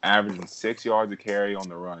 averaging 6 yards a carry on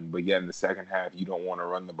the run. But yet in the second half, you don't want to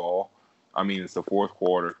run the ball. I mean, it's the fourth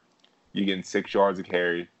quarter. You're getting 6 yards a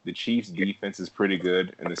carry. The Chiefs' defense is pretty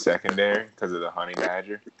good in the secondary because of the Honey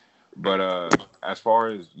Badger. But as far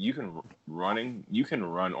as you can run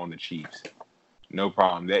on the Chiefs. no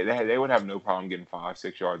problem. They would have no problem getting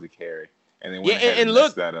 5-6 yards of carry, and they went Yeah, ahead and look,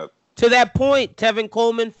 messed that up. To that point, Tevin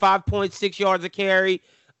Coleman, 5.6 yards a carry.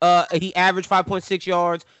 He averaged 5.6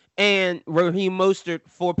 yards, and Raheem Mostert,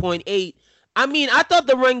 4.8. I mean, I thought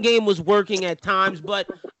the run game was working at times, but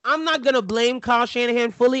I'm not going to blame Kyle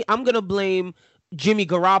Shanahan fully. I'm going to blame Jimmy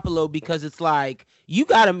Garoppolo because it's like you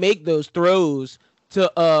got to make those throws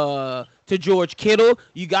to George Kittle.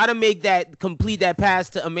 You got to complete that pass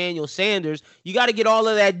to Emmanuel Sanders. You got to get all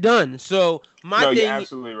of that done. So you're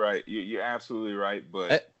absolutely right. You're absolutely right,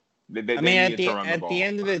 but at the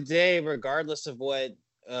end of the day, regardless of what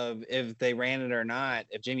if they ran it or not,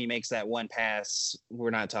 if Jimmy makes that one pass,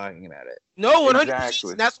 we're not talking about it. No, 100%.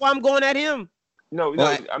 Exactly. That's why I'm going at him. No,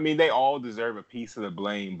 I mean, they all deserve a piece of the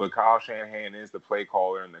blame, but Kyle Shanahan is the play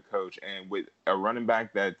caller and the coach. And with a running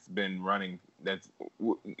back that's been running,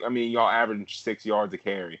 y'all average 6 yards a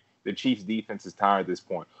carry. The Chiefs' defense is tired at this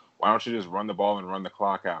point. Why don't you just run the ball and run the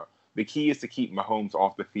clock out? The key is to keep Mahomes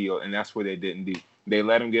off the field, and that's what they didn't do. They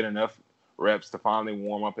let him get enough reps to finally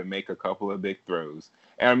warm up and make a couple of big throws.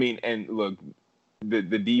 And look, the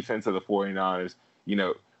defense of the 49ers,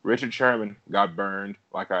 Richard Sherman got burned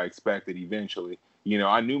like I expected eventually.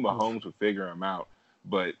 I knew Mahomes would figure him out,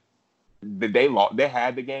 but they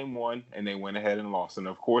had the game won, and they went ahead and lost. And,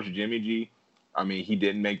 of course, Jimmy G, he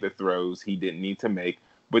didn't make the throws he didn't need to make,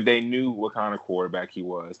 but they knew what kind of quarterback he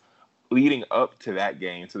was. Leading up to that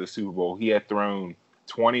game, to the Super Bowl, he had thrown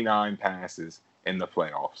 29 passes in the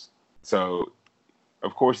playoffs. So,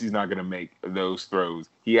 of course, he's not going to make those throws.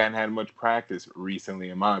 He hadn't had much practice recently,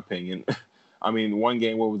 in my opinion. One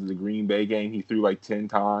game, what was it, the Green Bay game? He threw like 10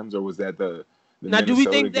 times, or was that the now, Minnesota do we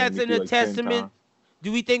think game? that's an testament?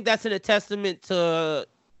 Do we think that's a testament to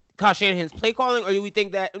Kyle Shanahan's play calling, or do we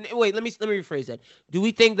think that? Wait, let me rephrase that. Do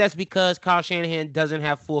we think that's because Kyle Shanahan doesn't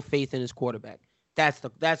have full faith in his quarterback? That's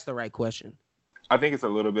the right question. I think it's a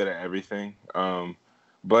little bit of everything.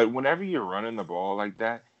 But whenever you're running the ball like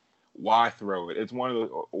that, why throw it? It's one of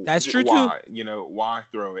those. That's true why, too. Why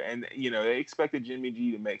throw it? And they expected Jimmy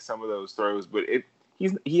G to make some of those throws, but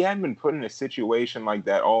he hadn't been put in a situation like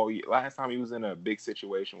that all year. Last time he was in a big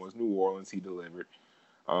situation was New Orleans. He delivered.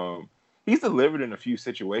 He's delivered in a few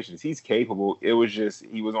situations. He's capable. It was just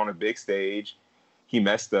he was on a big stage. He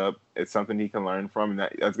messed up. It's something he can learn from, and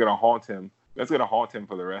that's gonna haunt him. That's gonna haunt him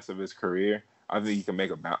for the rest of his career. I think he can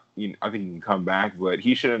I think he can come back, but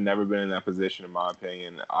he should have never been in that position, in my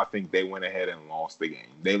opinion. I think they went ahead and lost the game.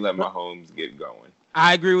 They let Mahomes get going.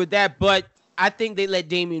 I agree with that, but I think they let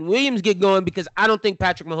Damian Williams get going because I don't think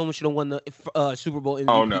Patrick Mahomes should have won the Super Bowl MVP.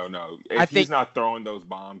 Oh, no. If he's not throwing those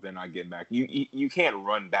bombs, they're not getting back. You can't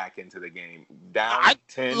run back into the game. Down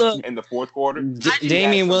 10 in the fourth quarter.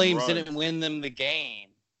 Damian Williams didn't win them the game.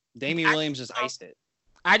 Damian Williams just iced it.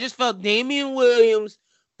 I just felt Damian Williams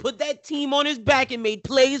put that team on his back and made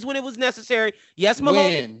plays when it was necessary. Yes,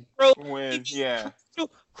 Mahomes. Win, yeah.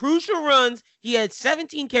 Crucial runs. He had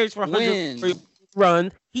 17 carries for 100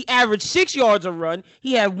 runs. He averaged 6 yards a run.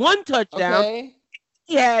 He had 1 touchdown. Okay.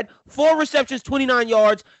 He had 4 receptions, 29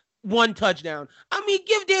 yards, 1 touchdown.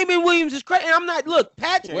 Give Damian Williams his credit. And I'm not, look,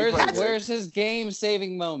 Patrick. Where's his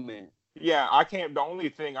game-saving moment? Yeah, I can't. The only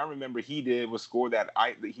thing I remember he did was score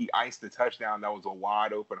he iced the touchdown. That was a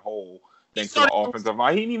wide open hole. Thanks to the offensive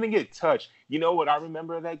line. He didn't even get touched. You know what I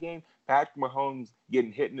remember of that game? Patrick Mahomes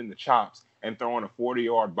getting hit in the chops and throwing a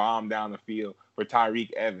 40-yard bomb down the field for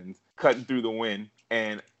Tyreek Evans, cutting through the wind,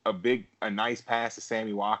 and a nice pass to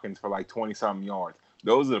Sammy Watkins for like 20-something yards.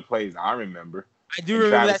 Those are the plays I remember. I do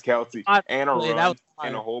remember Travis Kelce and a run and a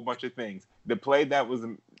fire. whole bunch of things. The play that was,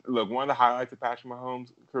 look, one of the highlights of Patrick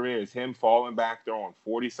Mahomes' career is him falling back, throwing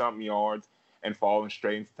 40-something yards, and falling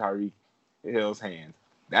straight into Tyreek Hill's hands.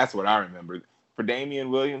 That's what I remember. For Damian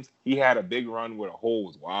Williams, he had a big run where the hole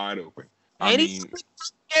was wide open. He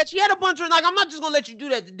had a bunch of, I'm not just going to let you do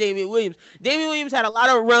that to Damian Williams. Damian Williams had a lot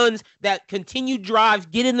of runs that continued drives,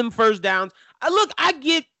 getting them first downs. I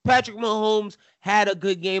get Patrick Mahomes had a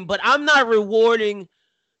good game, but I'm not rewarding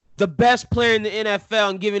the best player in the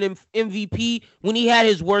NFL and giving him MVP when he had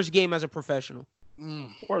his worst game as a professional.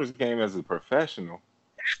 Worst game as a professional?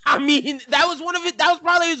 That was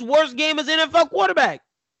probably his worst game as an NFL quarterback.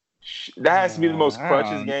 That has to be the most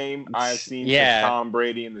clutchest game I've seen for Tom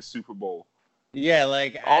Brady in the Super Bowl. Yeah,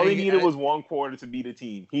 all he needed was 1 quarter to beat a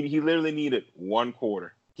team. He literally needed 1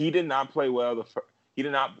 quarter. He did not play well. He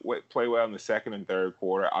did not play well in the second and third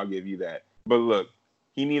quarter. I'll give you that. But look,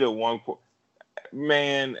 he needed 1 quarter.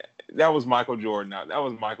 Man, that was Michael Jordan. That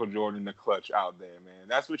was Michael Jordan in the clutch out there, man.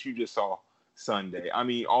 That's what you just saw Sunday.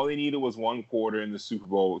 All he needed was 1 quarter in the Super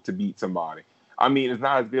Bowl to beat somebody. It's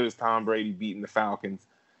not as good as Tom Brady beating the Falcons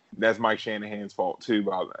That's Mike Shanahan's fault too.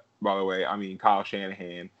 By the way, I mean Kyle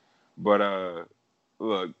Shanahan. But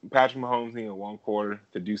look, Patrick Mahomes needed one quarter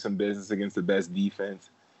to do some business against the best defense,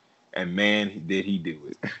 and man, did he do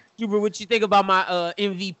it. Hubert, what you think about my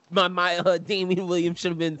MVP? My Damian Williams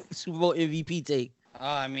should have been Super Bowl MVP take. Oh,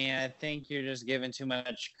 I mean, I think you're just giving too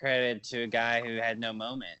much credit to a guy who had no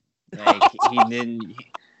moment. Like he didn't.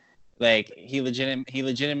 He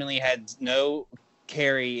legitimately had no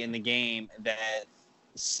carry in the game that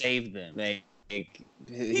saved them. He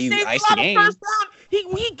iced the game.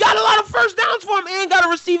 He got a lot of first downs for him and got a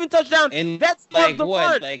receiving touchdown. And that's like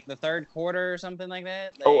what? Like the third quarter or something like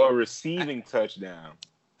that? A receiving touchdown.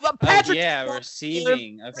 Patrick,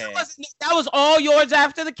 receiving. Okay. That was all yards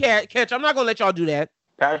after the catch. I'm not going to let y'all do that.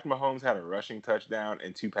 Patrick Mahomes had a rushing touchdown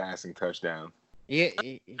and 2 passing touchdowns. Yeah,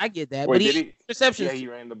 I get that. Wait, but did he? Receptions. Yeah, he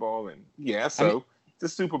ran the ball in. Yeah, so it's a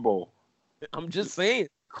Super Bowl. I'm just saying.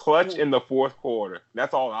 Clutch in the fourth quarter.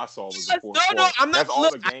 That's all I saw was the fourth quarter. No, I'm not. That's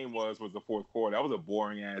all the game was the fourth quarter. That was a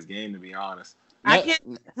boring ass game, to be honest. I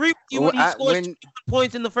can't agree with you when he scored 2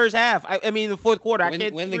 points in the first half. I mean, the fourth quarter.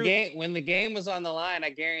 When the game was on the line, I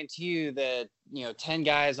guarantee you that 10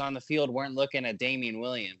 guys on the field weren't looking at Damian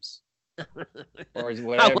Williams or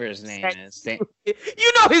whatever his name is.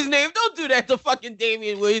 You know his name. Don't do that to fucking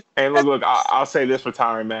Damian Williams. And look, I'll say this for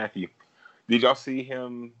Tyrann Mathieu. Did y'all see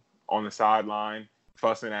him on the sideline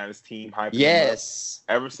fussing at his team, hyping him up?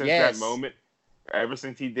 Ever since that moment, ever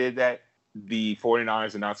since he did that, the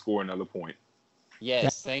 49ers did not score another point.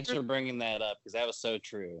 Yes, thanks for bringing that up because that was so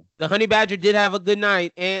true. The Honey Badger did have a good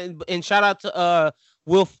night, and shout out to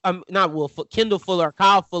Kendall Fuller,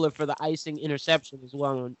 Kyle Fuller for the icing interception as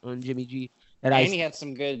well on Jimmy G. And he had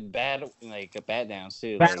some good bat downs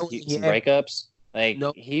too, some breakups.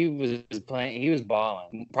 He was playing, he was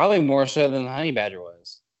balling, probably more so than the Honey Badger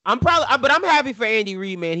was. I'm happy for Andy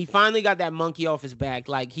Reid, man. He finally got that monkey off his back.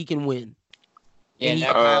 Like he can win. Yeah,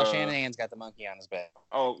 now Kyle Shanahan's got the monkey on his back.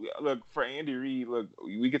 Oh, look, for Andy Reid,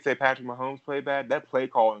 we could say Patrick Mahomes played bad. That play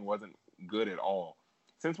calling wasn't good at all.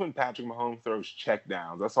 Since when Patrick Mahomes throws check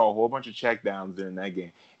downs, I saw a whole bunch of check downs during that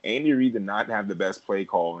game. Andy Reid did not have the best play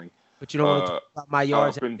calling. But you don't want to talk about my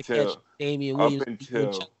yards up until Damian Williams.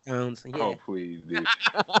 Check downs. Yeah. Oh, please, dude.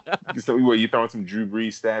 So you throwing some Drew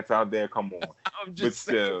Brees stats out there? Come on. But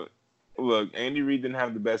still, look, Andy Reid didn't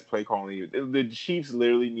have the best play calling either. The Chiefs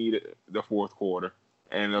literally needed the fourth quarter.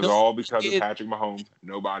 And it was all because of Patrick Mahomes,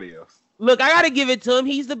 nobody else. Look, I got to give it to him.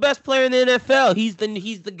 He's the best player in the NFL.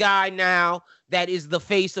 He's the guy now that is the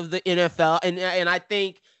face of the NFL. And I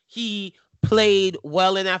think he played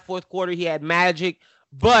well in that fourth quarter. He had magic.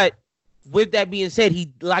 But with that being said,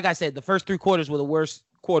 like I said, the first 3 quarters were the worst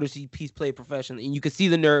quarters he's played professionally. And you could see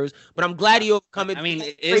the nerves. But I'm glad he overcome it. I mean,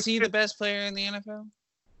 is he the best player in the NFL?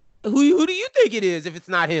 Who do you think it is if it's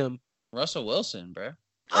not him? Russell Wilson, bro.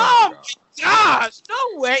 Oh, my gosh. No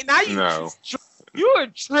way. Now you're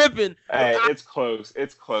tripping. Hey, it's close.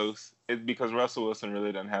 It's close. It's because Russell Wilson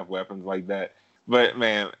really doesn't have weapons like that. But,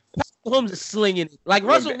 man. Mahomes is slinging it. Like,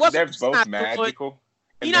 they're both magical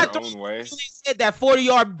in their own way. He said that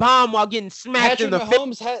 40-yard bomb while getting smacked in the face.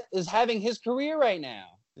 Patrick Mahomes is having his career right now.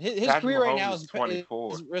 His career right now is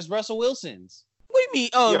 24. Is Russell Wilson's. What do you mean?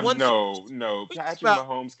 Oh, yeah, no. Patrick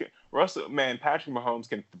Mahomes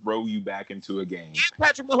can throw you back into a game.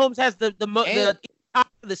 Patrick Mahomes has the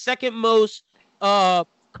second most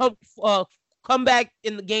comeback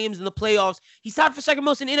in the games in the playoffs. He's tied for second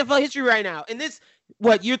most in NFL history right now. And this,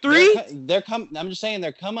 year 3? I'm just saying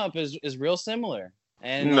their come up is real similar.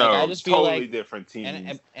 And I just feel totally different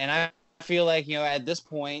teams. And I feel like at this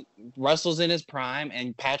point Russell's in his prime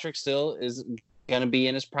and Patrick still is gonna be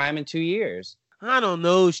in his prime in 2 years. I don't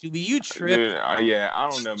know, Shuby. You tripping. Yeah, I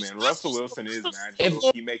don't know, man. Russell Wilson is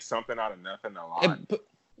magical. He makes something out of nothing a lot.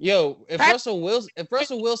 If Russell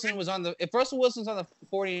Wilson's on the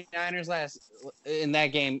 49ers in that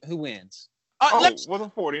game, who wins? The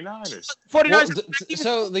 49ers. 49ers.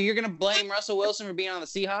 So you're gonna blame Russell Wilson for being on the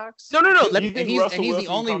Seahawks? No. He's the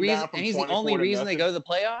only reason they go to the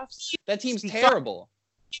playoffs? That team's terrible.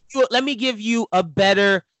 Let me give you a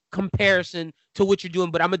better comparison to what you're doing,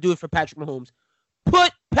 but I'm gonna do it for Patrick Mahomes.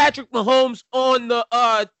 Put Patrick Mahomes on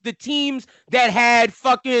the teams that had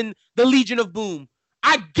fucking the Legion of Boom.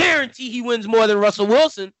 I guarantee he wins more than Russell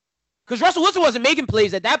Wilson. Because Russell Wilson wasn't making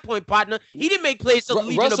plays at that point, partner. He didn't make plays to the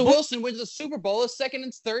Legion of Boom. Russell Wilson wins the Super Bowl his second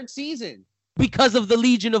and third season. Because of the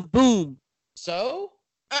Legion of Boom. So?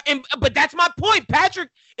 But that's my point. Patrick,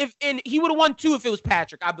 he would have won 2 if it was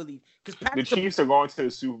Patrick, I believe. The Chiefs are going to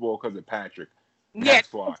the Super Bowl because of Patrick.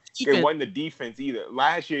 That's why. It wasn't the defense either.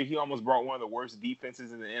 Last year, he almost brought one of the worst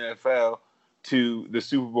defenses in the NFL to the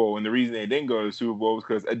Super Bowl, and the reason they didn't go to the Super Bowl was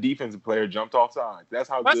because a defensive player jumped off sides. That's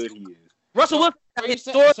how good he is. Russell Wilson.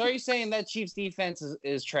 So are you saying that Chiefs defense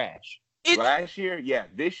is trash? Last year, yeah.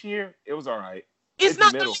 This year, it was all right. It's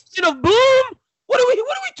not the Legion of Boom. What are we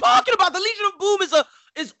talking about? The Legion of Boom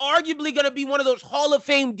is arguably going to be one of those Hall of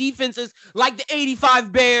Fame defenses like the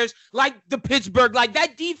 85 Bears, like the Pittsburgh. Like,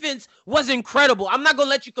 that defense was incredible. I'm not going to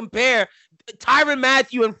let you compare Tyrann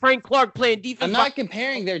Mathieu and Frank Clark playing defense. I'm not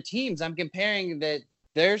comparing their teams. I'm comparing that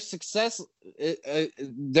their success.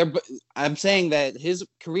 I'm saying that his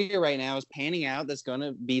career right now is panning out. That's going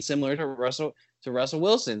to be similar to Russell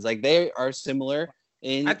Wilson's. Like, they are similar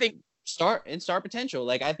in star potential.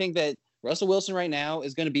 Like, I think that Russell Wilson right now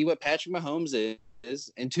is going to be what Patrick Mahomes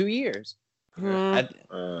is in 2 years. But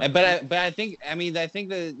I think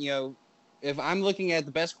that, you know, if I'm looking at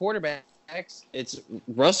the best quarterbacks, it's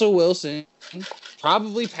Russell Wilson,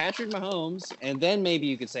 probably Patrick Mahomes, and then maybe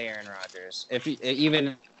you could say Aaron Rodgers.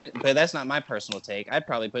 But that's not my personal take. I'd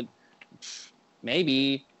probably put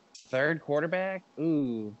maybe third quarterback.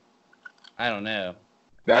 Ooh, I don't know.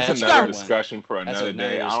 That's another discussion for another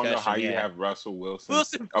day. I don't know how you have Russell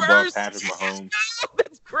Wilson above first. Patrick Mahomes.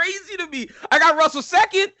 That's crazy to me. I got Russell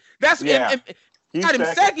second. That's got him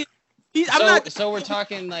second. So we're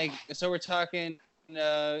talking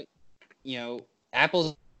you know,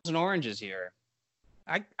 apples and oranges here.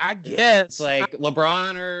 I guess it's like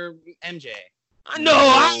LeBron or MJ. I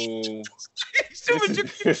know.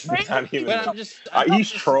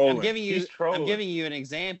 He's trolling. I'm giving you an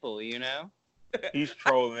example. You know. He's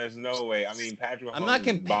trolling. There's no way. I mean, Patrick Mahomes. I'm not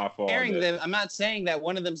comparing them. I'm not saying that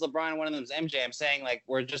one of them's LeBron, one of them's MJ. I'm saying like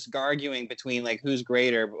we're just arguing between like who's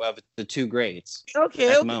greater of the two greats.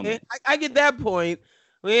 Okay. I get that point.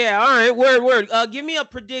 Yeah. All right. Word. Give me a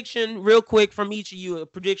prediction real quick from each of you. A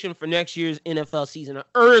prediction for next year's NFL season. An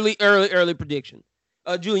early prediction.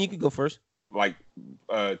 Julian, you can go first. Like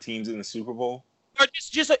teams in the Super Bowl. Or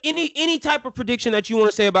just any type of prediction that you want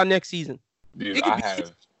to say about next season. Dude,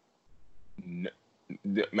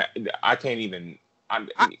 I can't even. I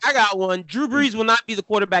got one. Drew Brees will not be the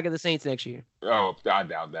quarterback of the Saints next year. Oh, I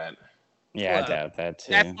doubt that. Yeah, I doubt that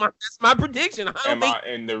too. That's my prediction.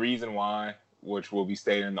 And the reason why, which will be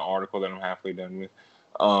stated in the article that I'm halfway done with,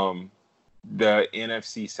 the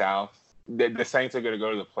NFC South. The Saints are going to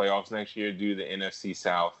go to the playoffs next year due to the NFC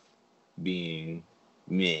South being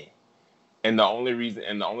meh. And the only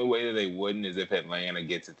way that they wouldn't is if Atlanta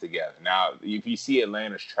gets it together. Now, if you see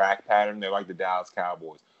Atlanta's track pattern, they're like the Dallas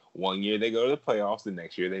Cowboys. One year they go to the playoffs, the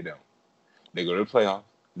next year they don't. They go to the playoffs,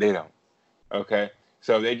 they don't. Okay?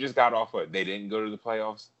 So they just got off they didn't go to the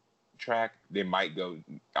playoffs track. They might go.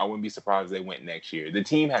 I wouldn't be surprised if they went next year. The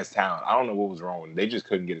team has talent. I don't know what was wrong with them. They just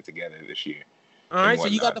couldn't get it together this year. All right, so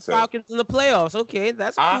you got the Falcons in the playoffs. Okay,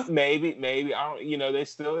 that's cool. Maybe. I don't. You know, they're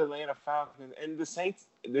still Atlanta Falcons, and the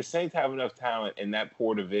Saints have enough talent in that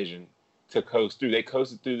poor division to coast through. They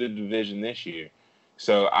coasted through the division this year,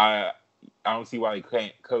 so I don't see why they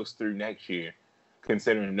can't coast through next year,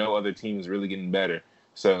 considering no other team is really getting better.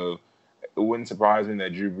 So it wouldn't surprise me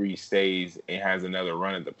that Drew Brees stays and has another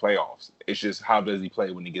run at the playoffs. It's just how does he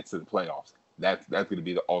play when he gets to the playoffs? That's going to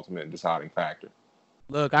be the ultimate deciding factor.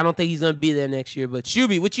 Look, I don't think he's going to be there next year, but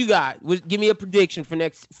Shuby, what you got? Give me a prediction for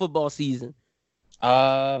next football season.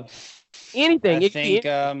 Anything. I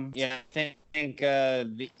think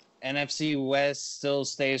the NFC West still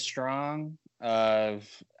stays strong. I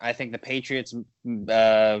think the Patriots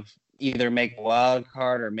either make a wild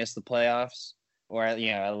card or miss the playoffs, or at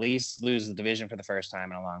least lose the division for the first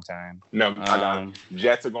time in a long time. No, I got it.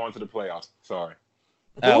 Jets are going to the playoffs. Sorry.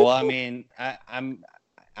 Well, I mean,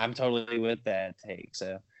 I'm totally with that take.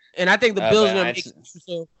 So, and I think the Bills are going to make it.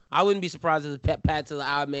 So I wouldn't be surprised if Pat's the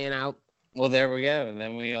odd man out. Well, there we go. And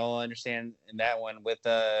then we all understand in that one with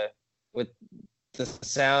the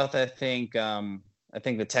South. I think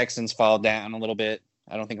the Texans fall down a little bit.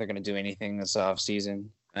 I don't think they're going to do anything this offseason.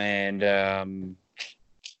 And I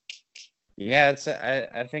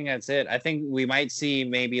think that's it. I think we might see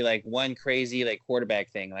maybe like one crazy like quarterback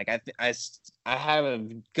thing. Like I have a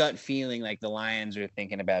gut feeling like the Lions are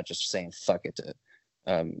thinking about just saying fuck it to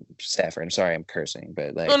Stafford. I'm sorry, I'm cursing,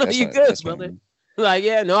 but like no, you good, brother. Like,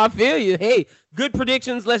 yeah, no, I feel you. Hey, good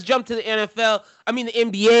predictions. Let's jump to the NFL. I mean, the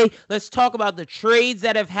NBA. Let's talk about the trades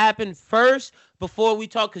that have happened first before we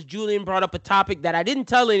talk, because Julian brought up a topic that I didn't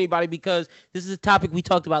tell anybody because this is a topic we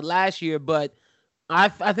talked about last year, but I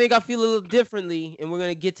think I feel a little differently, and we're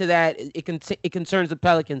going to get to that. It concerns the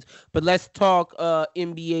Pelicans. But let's talk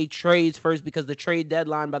NBA trades first, because the trade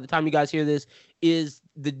deadline, by the time you guys hear this, is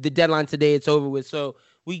the deadline today. It's over with. So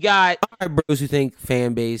we got, all right, Bros Who Think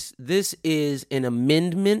fan base. This is an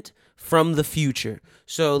amendment from the future.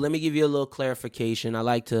 So let me give you a little clarification. I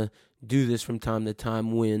like to do this from time to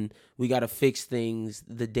time when we got to fix things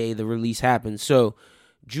the day the release happens. So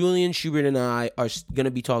Julian Schubert and I are going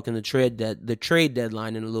to be talking the trade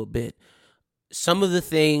deadline in a little bit. Some of the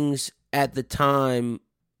things at the time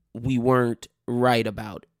we weren't right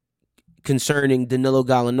about concerning Danilo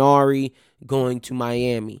Gallinari going to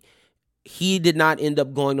Miami. He did not end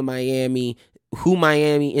up going to Miami. Who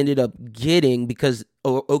Miami ended up getting, because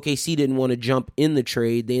OKC didn't want to jump in the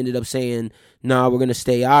trade, they ended up saying, nah, we're going to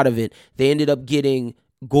stay out of it. They ended up getting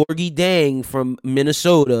Gorgui Dieng from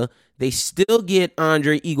Minnesota. They still get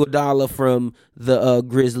Andre Iguodala from the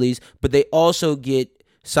Grizzlies, but they also get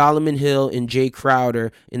Solomon Hill and Jay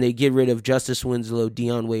Crowder, and they get rid of Justice Winslow,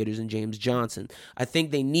 Dion Waiters, and James Johnson. I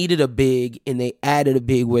think they needed a big, and they added a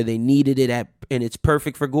big where they needed it at, and it's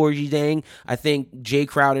perfect for Gorgui Dieng. I think Jay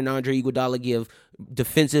Crowder and Andre Iguodala give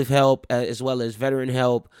defensive help as well as veteran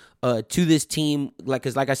help to this team.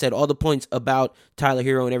 Because like I said, all the points about Tyler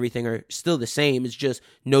Hero and everything are still the same. It's just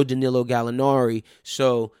no Danilo Gallinari.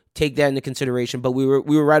 So take that into consideration. But we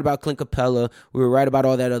were right about Clint Capella. We were right about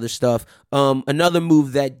all that other stuff. Another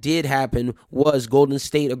move that did happen was Golden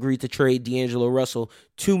State agreed to trade D'Angelo Russell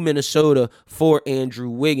to Minnesota for Andrew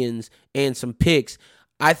Wiggins and some picks.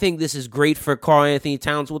 I think this is great for Karl-Anthony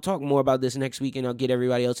Towns. We'll talk more about this next week, and I'll get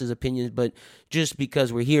everybody else's opinions. But just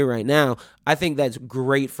because we're here right now, I think that's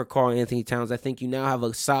great for Karl-Anthony Towns. I think you now have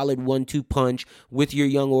a solid 1-2 punch with your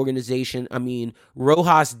young organization. I mean,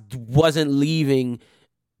 Rojas wasn't leaving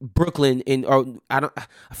Brooklyn I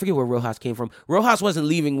forget where Rojas came from. Rojas wasn't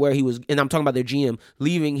leaving where he was, and I'm talking about their GM,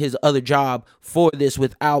 leaving his other job for this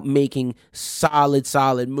without making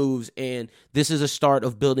solid moves. And this is a start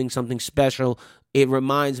of building something special. It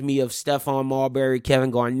reminds me of Stephon Marbury,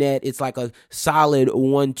 Kevin Garnett. It's like a solid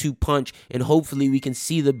 1-2 punch, and hopefully we can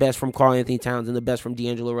see the best from Karl-Anthony Towns and the best from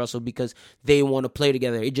D'Angelo Russell because they want to play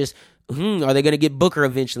together. It just, are they going to get Booker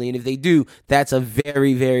eventually? And if they do, that's a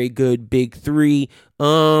very, very good big three.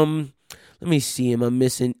 Let me see. Am I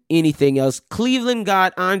missing anything else? Cleveland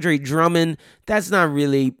got Andre Drummond. That's not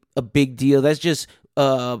really a big deal. That's just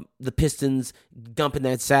the Pistons dumping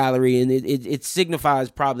that salary, and it signifies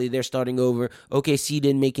probably they're starting over. OKC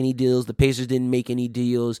didn't make any deals. The Pacers didn't make any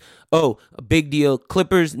deals. Oh, a big deal.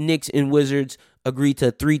 Clippers, Knicks, and Wizards agreed to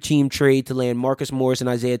a 3-team trade to land Marcus Morris and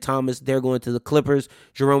Isaiah Thomas. They're going to the Clippers.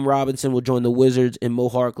 Jerome Robinson will join the Wizards, and Mo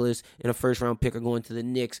Harkless and a first-round pick are going to the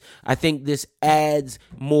Knicks. I think this adds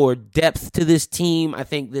more depth to this team. I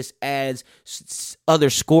think this adds other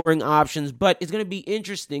scoring options, but it's going to be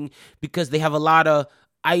interesting because they have a lot of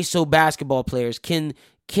ISO basketball players. Can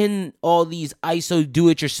all these ISO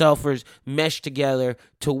do-it-yourselfers mesh together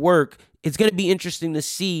to work? It's going to be interesting to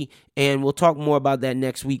see, and we'll talk more about that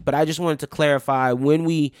next week. But I just wanted to clarify, when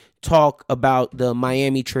we talk about the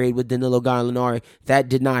Miami trade with Danilo Gallinari, that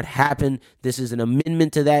did not happen. This is an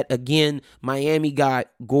amendment to that. Again, Miami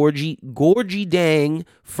got Gorgui Dieng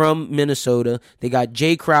from Minnesota. They got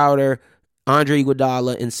Jay Crowder, Andre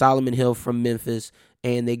Iguodala, and Solomon Hill from Memphis.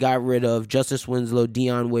 And they got rid of Justice Winslow,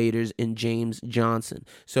 Dion Waiters, and James Johnson.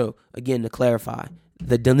 So, again, to clarify,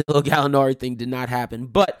 the Danilo Gallinari thing did not happen.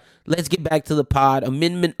 But let's get back to the pod.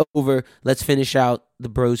 Amendment over. Let's finish out the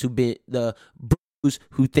Bros Who Think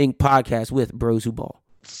podcast with Bros Who Ball.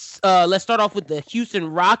 Let's start off with the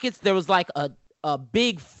Houston Rockets. There was like a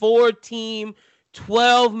big 4-team,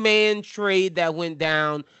 12-man trade that went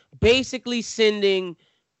down, basically sending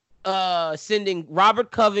Robert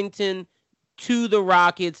Covington to the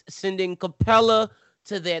Rockets, sending Capella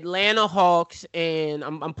to the Atlanta Hawks, and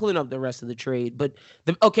I'm pulling up the rest of the trade. But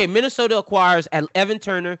Minnesota acquires Evan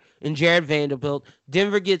Turner and Jared Vanderbilt.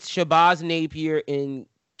 Denver gets Shabazz Napier and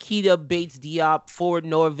Keita Bates-Diop, forward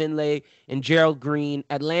Noah Vinlay, and Gerald Green.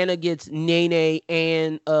 Atlanta gets Nene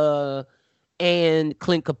and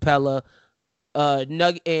Clint Capella.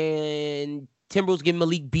 And Timberwolves get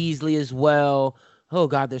Malik Beasley as well. Oh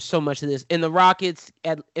God, there's so much of this. And the Rockets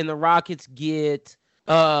get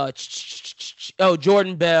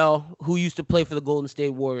Jordan Bell, who used to play for the Golden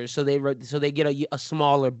State Warriors. So they get a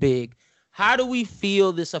smaller big. How do we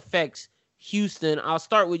feel this affects Houston? I'll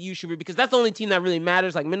start with you, Schubert, because that's the only team that really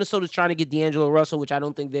matters. Like, Minnesota's trying to get D'Angelo Russell, which I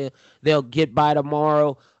don't think they'll get by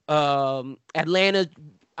tomorrow. Atlanta,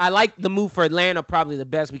 I like the move for Atlanta probably the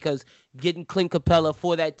best because getting Clint Capella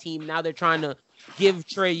for that team. Now they're trying to give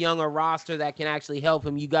Trae Young a roster that can actually help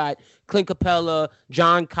him. You got Clint Capella,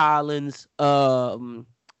 John Collins, Trae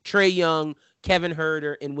Young, Kevin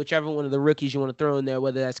Huerter, and whichever one of the rookies you want to throw in there,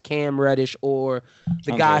 whether that's Cam Reddish or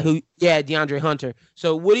the guy DeAndre Hunter.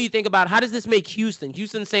 So what do you think about, how does this make Houston?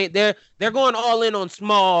 Houston saying they're going all in on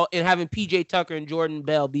small and having PJ Tucker and Jordan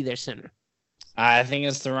Bell be their center. I think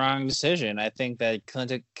it's the wrong decision. I think that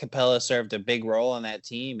Clint Capella served a big role on that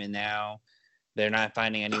team, and now they're not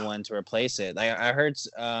finding anyone to replace it. Like I heard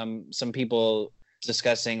some people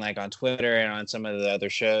discussing, like on Twitter and on some of the other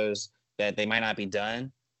shows, that they might not be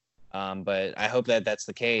done. But I hope that that's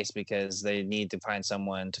the case, because they need to find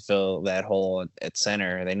someone to fill that hole at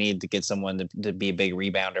center. They need to get someone to be a big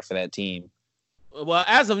rebounder for that team. Well,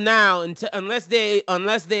 as of now, unless they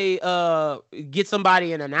get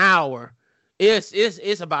somebody in an hour,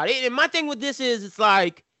 it's about it. And my thing with this is, it's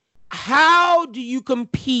like, how do you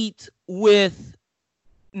compete with,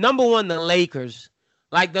 number one, the Lakers?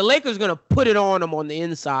 Like, the Lakers going to put it on them on the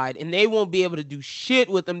inside, and they won't be able to do shit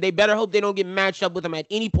with them. They better hope they don't get matched up with them at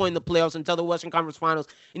any point in the playoffs until the Western Conference Finals.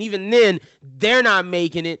 And even then, they're not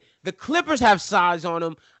making it. The Clippers have size on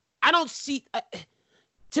them. I don't see...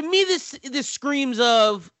 to me, this screams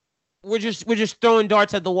of we're just throwing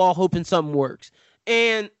darts at the wall hoping something works.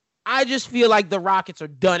 And I just feel like the Rockets are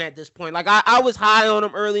done at this point. Like, I was high on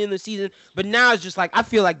them early in the season, but now it's just like I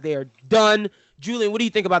feel like they're done. Julian, what do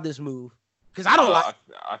you think about this move? Because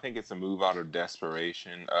I think it's a move out of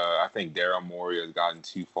desperation. I think Daryl Morey has gotten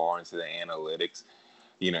too far into the analytics.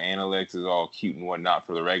 You know, analytics is all cute and whatnot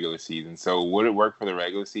for the regular season. So would it work for the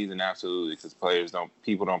regular season? Absolutely, because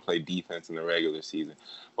people don't play defense in the regular season.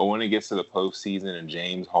 But when it gets to the postseason and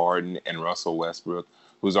James Harden and Russell Westbrook,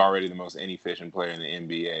 who's already the most inefficient player in the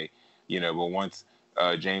NBA, you know, but once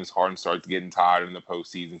James Harden starts getting tired in the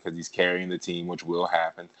postseason because he's carrying the team, which will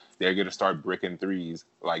happen, they're going to start bricking threes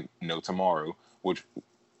like no tomorrow, which,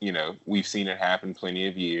 you know, we've seen it happen plenty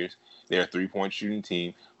of years. They're a three-point shooting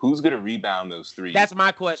team. Who's going to rebound those threes? That's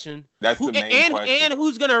my question. That's the main question. And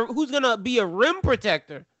who's gonna be a rim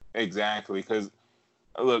protector? Exactly, because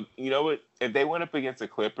look, you know what? If they went up against the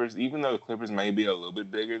Clippers, even though the Clippers may be a little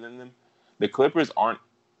bit bigger than them, the Clippers aren't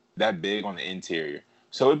that big on the interior,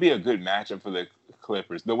 so it'd be a good matchup for the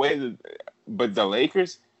Clippers. But the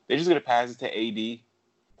Lakers, they're just gonna pass it to AD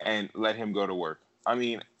and let him go to work. I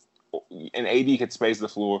mean, and AD could space the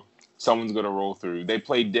floor. Someone's gonna roll through. They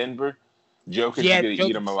played Denver. Jokic is gonna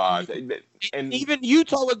eat them alive. And even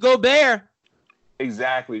Utah with Gobert.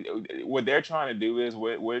 Exactly. What they're trying to do is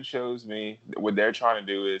what it shows me. What they're trying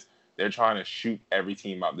to do is they're trying to shoot every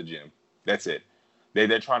team out the gym. That's it.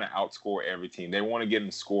 They're trying to outscore every team. They want to get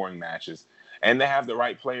in scoring matches, and they have the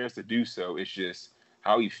right players to do so. It's just,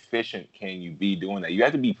 how efficient can you be doing that? You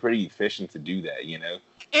have to be pretty efficient to do that, you know.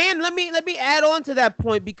 And let me add on to that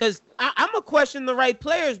point, because I'm gonna question the right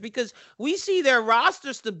players, because we see their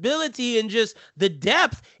roster stability and just the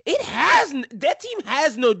depth. That team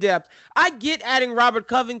has no depth. I get adding Robert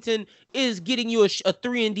Covington is getting you a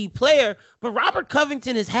 3-and-D player, but Robert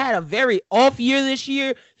Covington has had a very off year this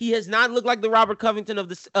year. He has not looked like the Robert Covington of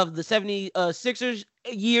the 76ers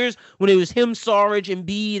years when it was him, Sarge,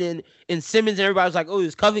 Embiid, and Simmons, and everybody was like, oh,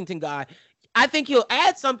 this Covington guy. I think he'll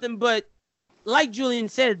add something, but like Julian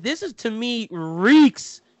said, this is, to me,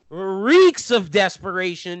 reeks of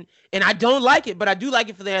desperation, and I don't like it, but I do like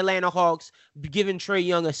it for the Atlanta Hawks, giving Trae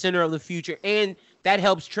Young a center of the future, and that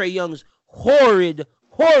helps Trae Young's horrid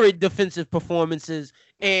defensive performances,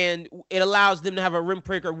 and it allows them to have a rim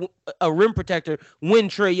protector when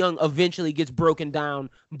Trae Young eventually gets broken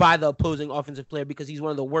down by the opposing offensive player, because he's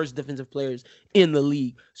one of the worst defensive players in the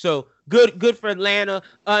league. So good for Atlanta.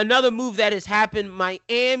 Another move that has happened: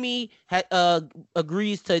 Miami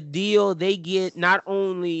agrees to deal. They get not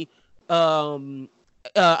only Andre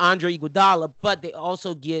Iguodala, but they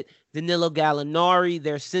also get Danilo Gallinari.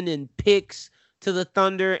 They're sending picks to the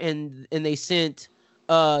Thunder, and they sent,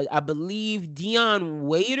 I believe, Dion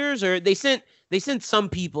Waiters, or they sent some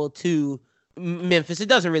people to Memphis. It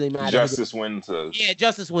doesn't really matter. Justice Winslow. Yeah,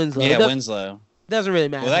 Justice Winslow. Yeah, Winslow. Doesn't really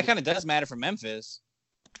matter. Well, that kind of does matter for Memphis.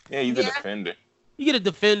 Yeah, he's a defender. You get a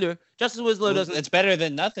defender. Justice Winslow doesn't. It's better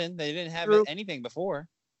than nothing. They didn't have anything before.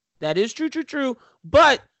 That is true.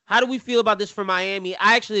 But how do we feel about this for Miami?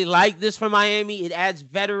 I actually like this for Miami. It adds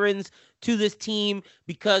veterans to this team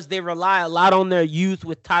because they rely a lot on their youth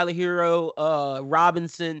with Tyler Hero,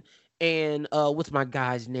 Robinson, and what's my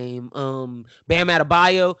guy's name? Bam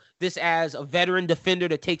Adebayo. This as a veteran defender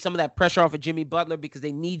to take some of that pressure off of Jimmy Butler, because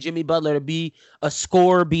they need Jimmy Butler to be a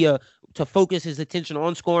scorer, to focus his attention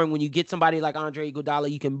on scoring. When you get somebody like Andre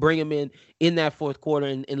Iguodala, you can bring him in that fourth quarter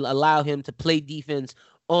and allow him to play defense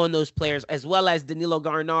on those players, as well as Danilo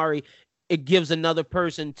Gallinari. It gives another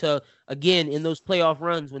person to, again, in those playoff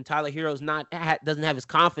runs when Tyler Hero's doesn't have his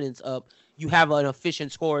confidence up, you have an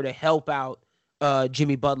efficient scorer to help out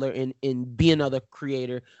Jimmy Butler and be another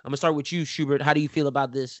creator. I'm gonna start with you, Schubert. How do you feel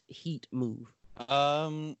about this Heat move?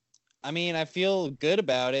 I mean, I feel good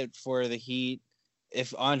about it for the Heat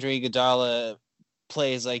if Andre Iguodala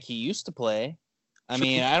plays like he used to play. I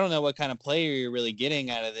mean, I don't know what kind of player you're really getting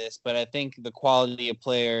out of this, but I think the quality of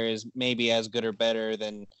player is maybe as good or better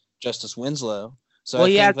than Justice Winslow. So well,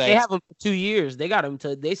 they have him for 2 years. They signed him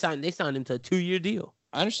to a 2-year deal.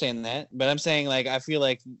 I understand that, but I'm saying like I feel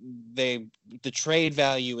like the trade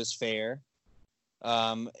value is fair.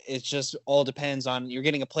 It just all depends on you're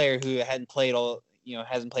getting a player who hasn't played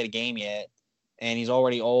a game yet, and he's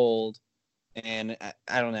already old, and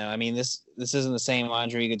I don't know. I mean, this isn't the same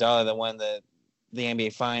Andre Iguodala that won the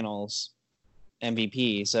NBA Finals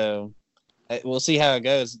MVP. So we'll see how it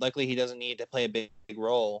goes. Luckily, he doesn't need to play a big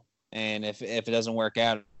role, and if it doesn't work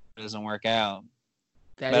out, it doesn't work out.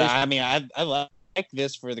 I mean, I like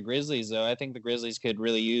this for the Grizzlies, though. I think the Grizzlies could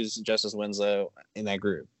really use Justice Winslow in that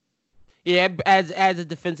group. Yeah, as a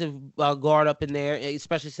defensive guard up in there,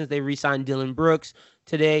 especially since they re-signed Dylan Brooks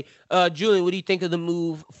today. Julian, what do you think of the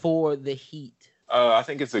move for the Heat? I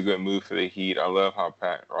think it's a good move for the Heat. I love how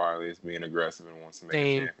Pat Riley is being aggressive and wants to make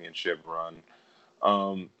a championship run.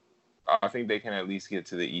 I think they can at least get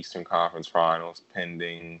to the Eastern Conference Finals,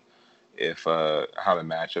 pending if how the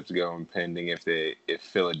matchups go, and pending if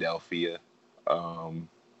Philadelphia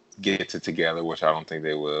gets it together, which I don't think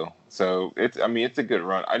they will. So it's a good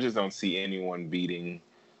run. I just don't see anyone beating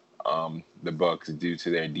the Bucks due to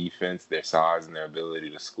their defense, their size, and their ability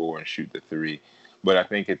to score and shoot the three. But I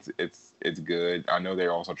think it's good. I know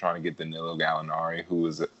they're also trying to get Danilo Gallinari, who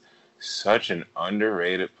is such an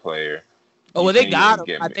underrated player. Oh, well, they got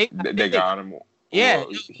him. I think they got him. Yeah,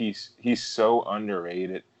 well, he's so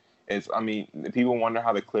underrated. People wonder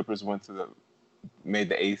how the Clippers made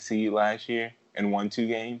the AC last year and won 2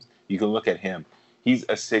 games. You can look at him. He's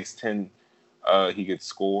a 6'10". He could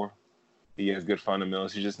score. He has good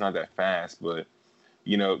fundamentals. He's just not that fast. But,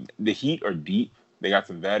 the Heat are deep. They got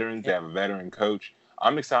some veterans. They have a veteran coach.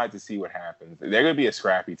 I'm excited to see what happens. They're going to be a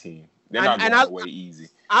scrappy team. They're not going away easy.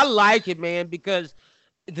 I like it, man, because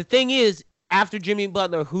the thing is, after Jimmy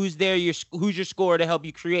Butler, who's there? Who's your scorer to help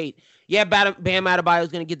you create? Yeah, Bam Adebayo is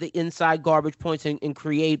going to get the inside garbage points and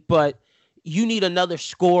create, but you need another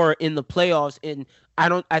scorer in the playoffs. And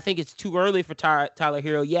I think it's too early for Tyler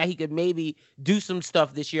Hero. Yeah, he could maybe do some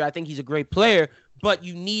stuff this year. I think he's a great player, but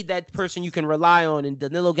you need that person you can rely on. And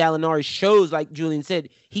Danilo Gallinari shows, like Julian said,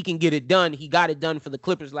 he can get it done. He got it done for the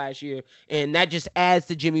Clippers last year, and that just adds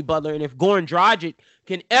to Jimmy Butler. And if Goran Dragic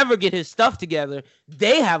can ever get his stuff together,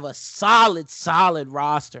 they have a solid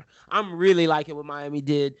roster. I'm really liking what Miami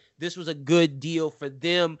did. This was a good deal for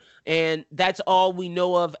them, and that's all we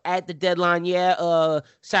know of at the deadline. Yeah,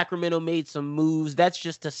 Sacramento made some moves. That's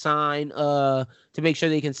just to sign, to make sure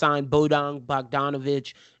they can sign Bojan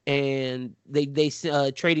Bogdanovic, and they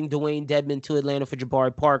trading Dwayne Dedmon to Atlanta for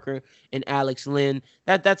Jabari Parker and Alex Len.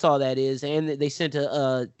 That's all that is. And they sent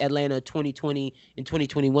to Atlanta 2020 and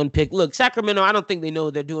 2021 pick. Look, Sacramento, I don't think they know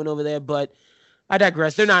what they're doing over there, but I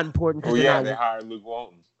digress. They're not important. They hired Luke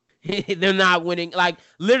Walton. They're not winning. Like,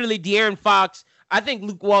 literally, De'Aaron Fox. I think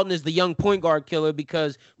Luke Walton is the young point guard killer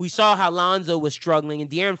because we saw how Lonzo was struggling, and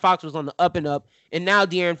De'Aaron Fox was on the up and up, and now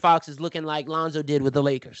De'Aaron Fox is looking like Lonzo did with the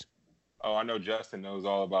Lakers. Oh, I know Justin knows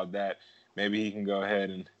all about that. Maybe he can go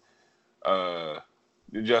ahead and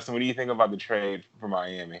Justin, what do you think about the trade for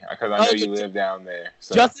Miami? Because I know you live down there.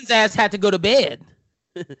 So. Justin's ass had to go to bed.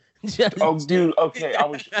 Oh, dude. Okay,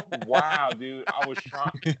 wow, dude. I was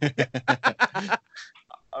trying.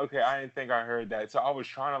 Okay, I didn't think I heard that. So I was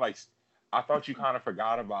trying to I thought you kind of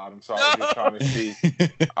forgot about him, so I was just trying to see.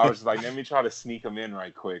 I was like, let me try to sneak him in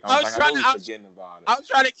right quick. I was forgetting about it. I was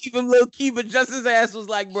trying to keep him low key, but Justin's ass was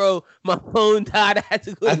like, bro, my phone died. I had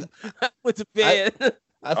to go to bed.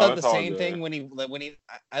 I thought the same thing when he.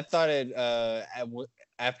 I thought it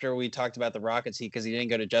after we talked about the Rockets, because he didn't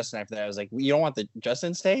go to Justin after that. I was like, you don't want the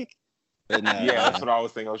Justin steak? But no, yeah, that's what I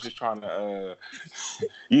was thinking. I was just trying to,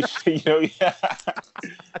 yeah.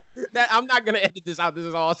 I'm not gonna edit this out. This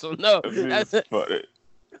is awesome. No, that's funny.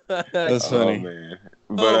 That's funny. Oh, man.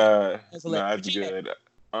 But that's good.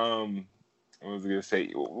 What was I gonna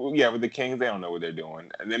say? Yeah, with the Kings, they don't know what they're doing.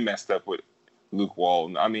 And they messed up with Luke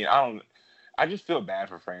Walton. I mean, I just feel bad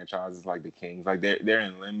for franchises like the Kings. Like they're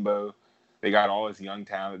in limbo. They got all this young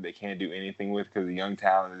talent they can't do anything with because the young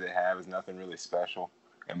talent that they have is nothing really special.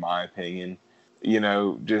 In my opinion,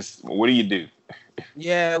 just what do you do?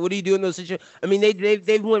 Yeah, what do you do in those situations? I mean,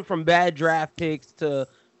 they went from bad draft picks to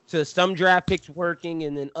some draft picks working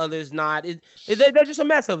and then others not. They're just a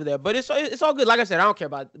mess over there. But it's all good. Like I said, I don't care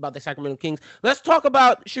about the Sacramento Kings. Let's talk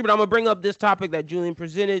about Schubert. I'm gonna bring up this topic that Julian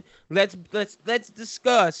presented. Let's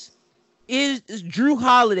discuss. Is Drew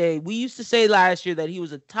Holiday? We used to say last year that he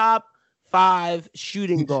was a top 5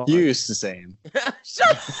 shooting guard. You used to say him.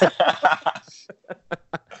 Shut up.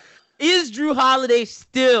 Is Drew Holiday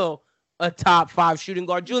still a top 5 shooting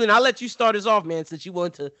guard. Julian, I'll let you start us off, man, since you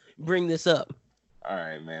wanted to bring this up. All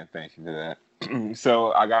right, man. Thank you for that.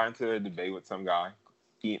 So I got into a debate with some guy,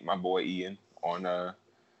 my boy Ian, on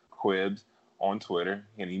Quibs on Twitter,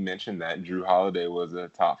 and he mentioned that Jrue Holiday was a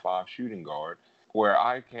top 5 shooting guard, where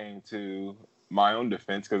I came to my own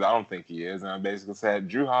defense because I don't think he is, and I basically said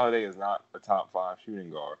Jrue Holiday is not a top 5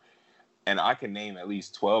 shooting guard. And I can name at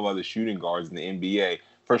least 12 other shooting guards in the NBA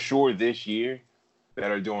for sure this year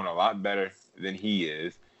that are doing a lot better than he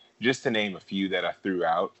is. Just to name a few that I threw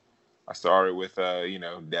out, I started with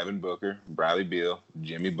Devin Booker, Bradley Beal,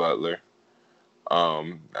 Jimmy Butler.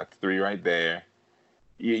 That's 3 right there.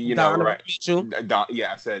 You know, Donovan right? Mitchell.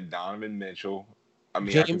 I said Donovan Mitchell. I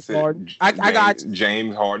mean, James Harden. I got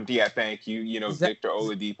James Harden. Yeah, thank you. You know, Victor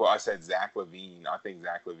Oladipo. I said Zach LaVine. I think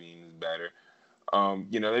Zach LaVine is better.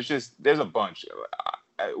 There's a bunch.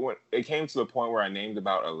 When it came to the point where I named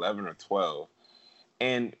about 11 or 12,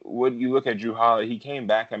 and when you look at Jrue Holiday, he came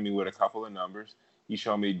back at me with a couple of numbers. He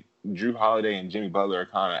showed me Jrue Holiday and Jimmy Butler are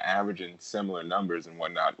kind of averaging similar numbers and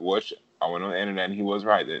whatnot, which I went on the internet and he was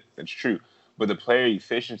right. That's true. But the player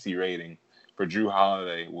efficiency rating for Jrue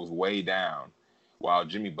Holiday was way down, while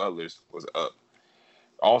Jimmy Butler's was up.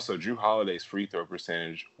 Also, Jrue Holiday's free throw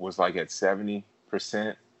percentage was like at 70%,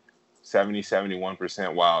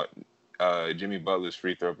 71%, while Jimmy Butler's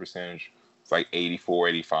free throw percentage was like 84,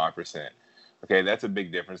 85%. Okay, that's a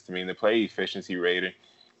big difference to me. And the play efficiency rating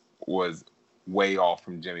was way off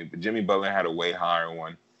from Jimmy, but Jimmy Butler had a way higher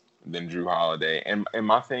one than Jrue Holiday. And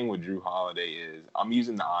my thing with Jrue Holiday is I'm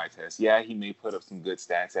using the eye test. Yeah, he may put up some good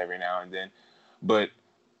stats every now and then, but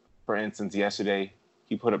for instance, yesterday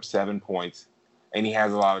he put up 7 points and he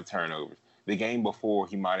has a lot of turnovers. The game before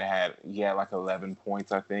he had like 11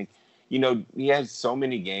 points, I think. You know, he has so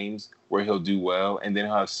many games where he'll do well, and then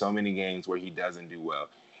he'll have so many games where he doesn't do well.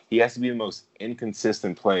 He has to be the most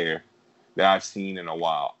inconsistent player that I've seen in a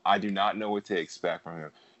while. I do not know what to expect from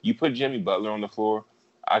him. You put Jimmy Butler on the floor,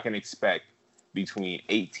 I can expect between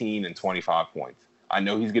 18 and 25 points. I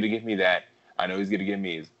know he's going to give me that. I know he's going to give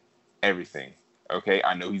me everything. Okay?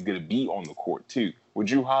 I know he's going to be on the court too. With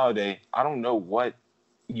Jrue Holiday, I don't know what,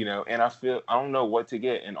 and I don't know what to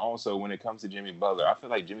get. And also, when it comes to Jimmy Butler, I feel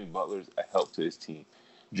like Jimmy Butler's a help to his team.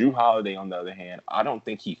 Jrue Holiday, on the other hand, I don't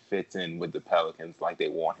think he fits in with the Pelicans like they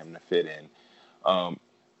want him to fit in.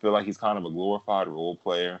 Feel like he's kind of a glorified role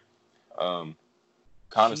player. Kind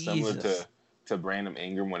of similar to Brandon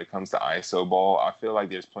Ingram when it comes to ISO ball. I feel like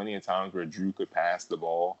there's plenty of times where Jrue could pass the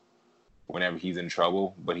ball whenever he's in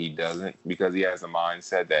trouble, but he doesn't because he has a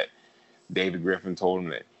mindset that David Griffin told him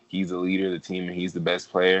that he's the leader of the team and he's the best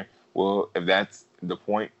player. Well, if that's the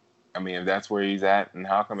point, if that's where he's at, and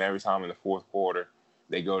how come every time in the fourth quarter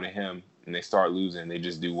they go to him and they start losing, they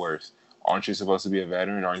just do worse? Aren't you supposed to be a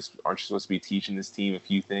veteran? Aren't you supposed to be teaching this team a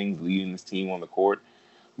few things, leading this team on the court?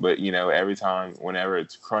 But, every time, whenever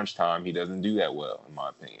it's crunch time, he doesn't do that well, in my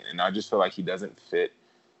opinion. And I just feel like he doesn't fit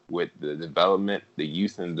with the development, the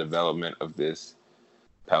youth and development of this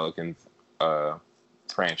Pelicans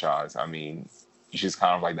franchise. He's just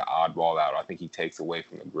kind of like the oddball out. I think he takes away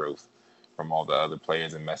from the growth from all the other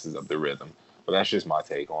players and messes up the rhythm. But that's just my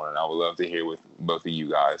take on it. I would love to hear with both of you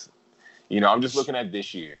guys. I'm just looking at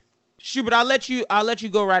this year. Schubert, I'll let you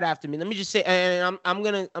go right after me. Let me just say, and I'm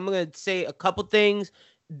gonna say a couple things,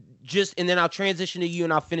 and then I'll transition to you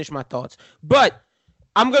and I'll finish my thoughts. But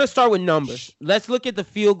I'm gonna start with numbers. Let's look at the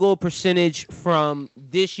field goal percentage from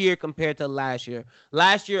this year compared to last year.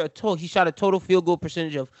 Last year, he shot a total field goal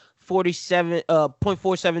percentage of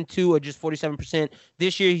 47.472 or just 47%.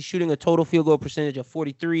 This year, he's shooting a total field goal percentage of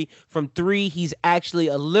 43. From 3, he's actually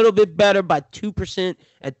a little bit better by 2%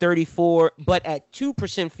 at 34. But at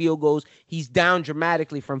 2% field goals, he's down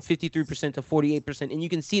dramatically from 53% to 48%. And you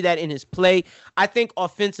can see that in his play. I think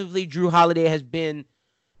offensively, Jrue Holiday has been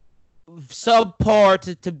subpar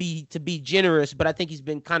to be generous, but I think he's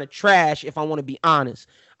been kind of trash if I want to be honest.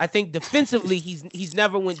 I think defensively he's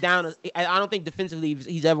never went down. I don't think defensively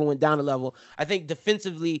he's ever went down a level. I think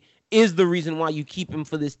defensively is the reason why you keep him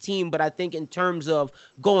for this team, but I think in terms of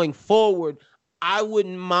going forward, I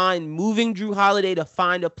wouldn't mind moving Jrue Holiday to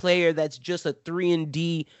find a player that's just a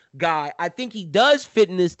 3-and-D guy. I think he does fit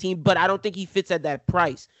in this team, but I don't think he fits at that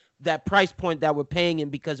price point that we're paying him,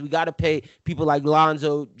 because we got to pay people like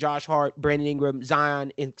Lonzo, Josh Hart, Brandon Ingram,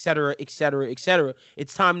 Zion, et cetera, et cetera, et cetera.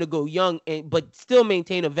 It's time to go young, but still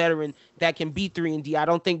maintain a veteran that can be 3-and-D. I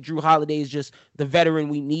don't think Jrue Holiday is just the veteran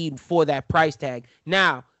we need for that price tag.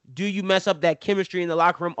 Now, do you mess up that chemistry in the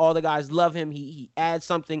locker room? All the guys love him. He adds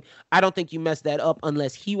something. I don't think you mess that up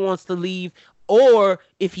unless he wants to leave, or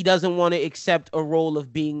if he doesn't want to accept a role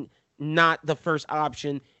of being not the first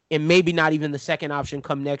option and maybe not even the second option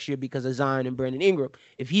come next year because of Zion and Brandon Ingram.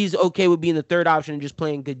 If he's okay with being the third option and just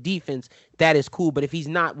playing good defense, that is cool. But if he's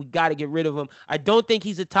not, we got to get rid of him. I don't think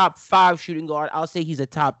he's a top 5 shooting guard. I'll say he's a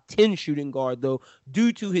top 10 shooting guard, though,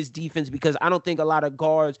 due to his defense, because I don't think a lot of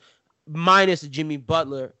guards, minus Jimmy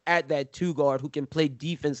Butler, at that 2 guard who can play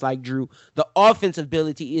defense like Drew, the offensive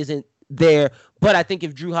ability isn't there. But I think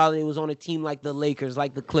if Drew Holiday was on a team like the Lakers,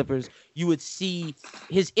 like the Clippers, you would see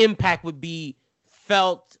his impact would be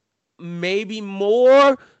felt maybe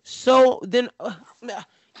more so than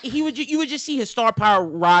you would just see his star power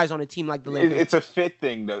rise on a team like the Lakers. It's a fit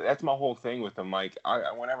thing, though. That's my whole thing with him. Like,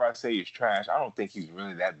 whenever I say he's trash, I don't think he's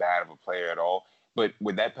really that bad of a player at all. But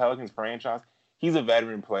with that Pelicans franchise, he's a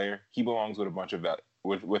veteran player. He belongs with a bunch of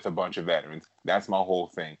with a bunch of veterans. That's my whole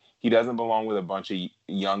thing. He doesn't belong with a bunch of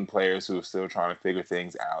young players who are still trying to figure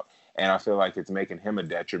things out. And I feel like it's making him a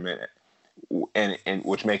detriment, and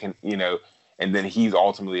which making, you know, and then he's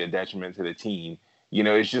ultimately a detriment to the team. You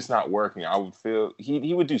know, it's just not working. I would feel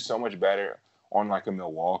he would do so much better on like a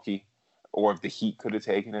Milwaukee, or if the Heat could have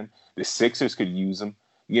taken him. The Sixers could use him.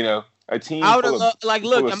 You know, a team full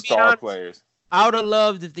of star players. I would have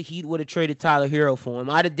loved if the Heat would have traded Tyler Hero for him.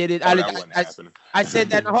 I'd have did it. I said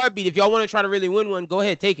that in a heartbeat. If y'all want to try to really win one, go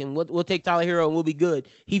ahead, take him. We'll take Tyler Hero and we'll be good.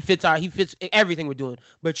 He fits everything we're doing.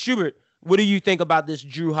 But Schubert, what do you think about this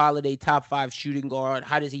Drew Holiday top 5 shooting guard?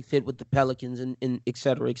 How does he fit with the Pelicans and et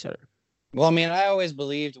cetera, et cetera? Well, I mean, I always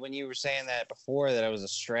believed when you were saying that before that I was a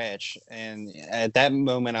stretch. And at that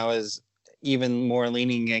moment, I was even more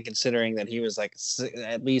leaning and considering that he was like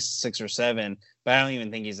at least 6 or 7. But I don't even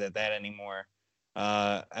think he's at that anymore.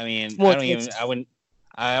 I mean,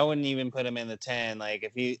 I wouldn't even put him in the 10.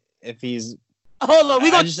 Like if he's. Hold on,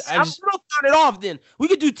 I'm gonna start it off. Then we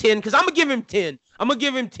could do 10 because I'm gonna give him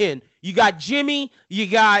 10. You got Jimmy, you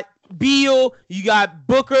got Beal, you got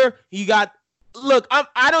Booker, you got. Look,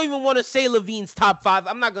 I don't even want to say Levine's top 5.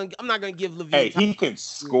 I'm not gonna give Levine. Hey, he can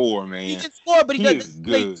score, man. He can score, but he doesn't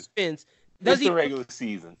play defense. Does he? The regular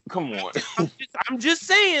season. Come on. I'm just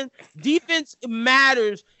saying, defense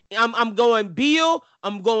matters. I'm going Beal.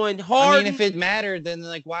 I'm going Harden. I mean, if it mattered, then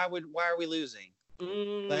like why are we losing?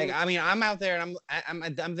 Like, I mean, I'm out there and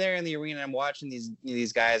I'm there in the arena. I'm watching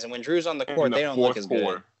these guys, and when Drew's on the court, they don't look as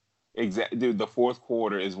good. Exactly, dude. The fourth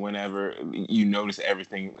quarter is whenever you notice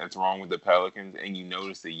everything that's wrong with the Pelicans, and you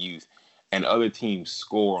notice the youth, and other teams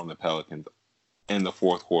score on the Pelicans in the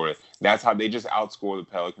fourth quarter. That's how they just outscore the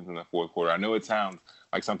Pelicans in the fourth quarter. I know it sounds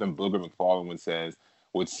like something Booger McFarland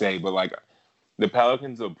would say, but like. The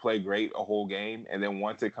Pelicans will play great a whole game, and then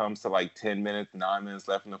once it comes to like 10 minutes, 9 minutes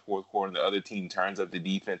left in the fourth quarter, and the other team turns up the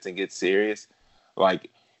defense and gets serious, like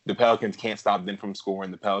the Pelicans can't stop them from scoring.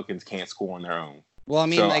 The Pelicans can't score on their own. Well, I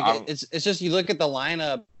mean, so it's just you look at the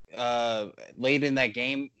lineup late in that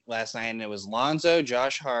game last night, and it was Lonzo,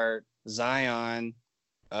 Josh Hart, Zion.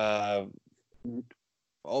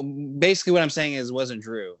 Basically, what I'm saying is it wasn't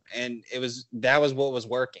Drew, and that was what was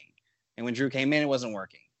working. And when Drew came in, it wasn't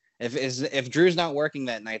working. If Drew's not working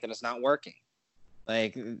that night, then it's not working.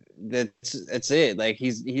 Like that's it. Like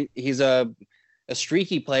he's a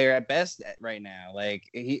streaky player at best right now. Like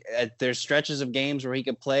there's stretches of games where he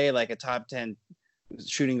could play like a top 10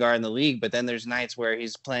 shooting guard in the league, but then there's nights where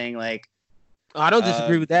he's playing like I don't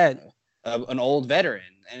disagree with that. An old veteran,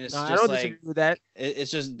 and it's just I don't disagree with that.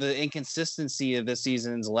 It's just the inconsistency of this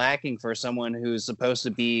season's lacking for someone who's supposed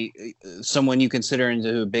to be someone you consider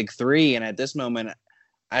into a big 3, and at this moment.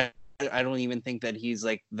 I don't even think that he's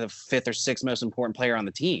like the 5th or 6th most important player on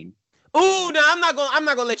the team. Ooh, no, I'm not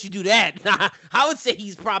gonna let you do that. I would say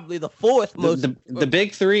he's probably the 4th most. The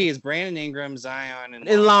big 3 is Brandon Ingram, Zion,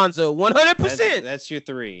 and Lonzo. 100%. That's your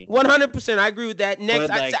 3. 100%. I agree with that. Next,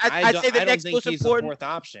 like, I say the next most important. The 4th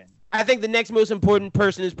option. I think the next most important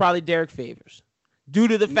person is probably Derek Favors, due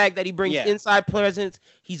to the fact that he brings inside presence.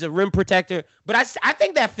 He's a rim protector. But I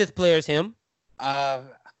think that 5th player is him.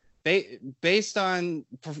 Based on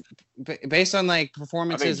like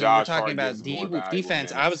performances, and we're talking about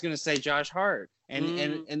defense. I was going to say Josh Hart,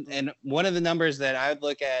 and one of the numbers that I would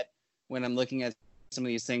look at when I'm looking at some of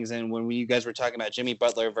these things, and when you guys were talking about Jimmy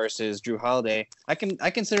Butler versus Drew Holiday, I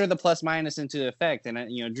consider the plus minus into effect,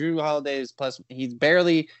 and Drew Holiday is plus. He's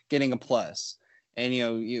barely getting a plus, and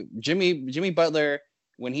Jimmy Butler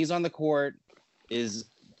when he's on the court is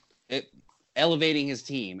elevating his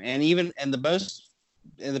team, and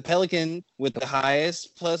the Pelican with the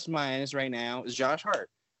highest plus minus right now is Josh Hart.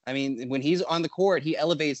 I mean, when he's on the court, he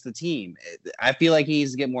elevates the team. I feel like he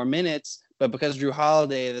needs to get more minutes, but because Drew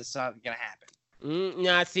Holiday, that's not going to happen.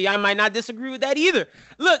 See, I might not disagree with that either.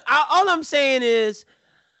 Look, all I'm saying is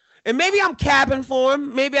And maybe I'm capping for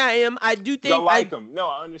him. Maybe I am. I do think y'all like him. No,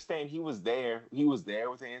 I understand. He was there. He was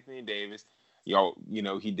there with Anthony Davis. Y'all,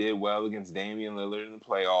 he did well against Damian Lillard in the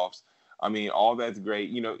playoffs. I mean, all that's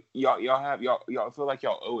great. Y'all feel like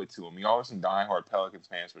y'all owe it to him. Y'all are some diehard Pelicans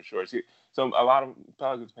fans for sure. So a lot of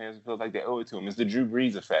Pelicans fans feel like they owe it to him. It's the Drew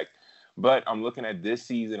Brees effect. But I'm looking at this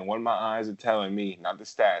season, and what my eyes are telling me, not the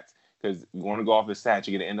stats, because you want to go off the stats,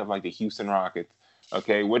 you're going to end up like the Houston Rockets.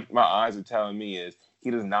 Okay, what my eyes are telling me is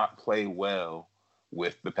he does not play well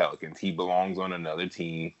with the Pelicans. He belongs on another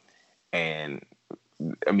team, and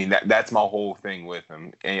I mean that's my whole thing with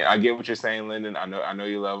him. And I get what you're saying, Lyndon. I know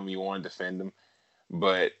you love him, you want to defend him,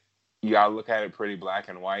 but you gotta look at it pretty black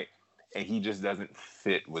and white. And he just doesn't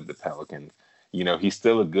fit with the Pelicans. He's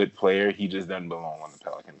still a good player. He just doesn't belong on the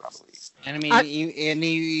Pelicans, I believe. And I mean,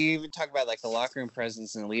 you even talk about like the locker room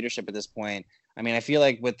presence and leadership at this point. I mean, I feel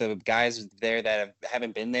like with the guys there that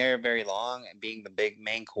haven't been there very long and being the big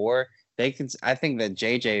main core, I think that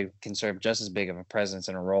JJ can serve just as big of a presence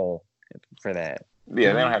and a role for that.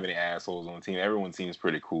 Yeah, they don't have any assholes on the team. Everyone seems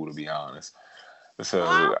pretty cool, to be honest. So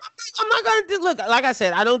I'm not gonna look. Like I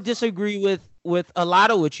said, I don't disagree with a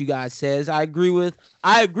lot of what you guys says. I agree with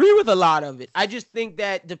a lot of it. I just think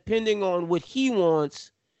that depending on what he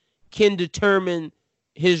wants can determine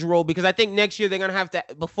his role, because I think next year they're gonna have to,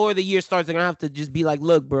 before the year starts, they're gonna have to just be like,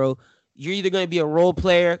 look, bro, you're either gonna be a role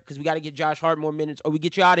player because we got to get Josh Hart more minutes, or we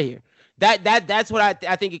get you out of here. That's what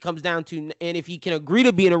I think it comes down to. And if he can agree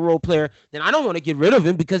to being a role player, then I don't want to get rid of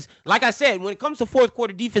him, because, like I said, when it comes to fourth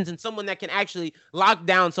quarter defense and someone that can actually lock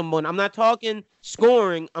down someone, I'm not talking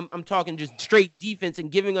scoring. I'm talking just straight defense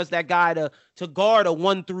and giving us that guy to guard a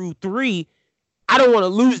 1 through 3. I don't want to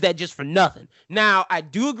lose that just for nothing. Now, I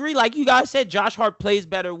do agree, like you guys said, Josh Hart plays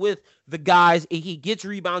better with the guys. He gets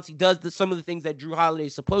rebounds. He does some of the things that Jrue Holiday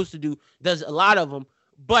is supposed to do, does a lot of them.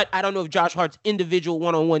 But I don't know if Josh Hart's individual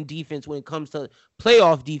one-on-one defense when it comes to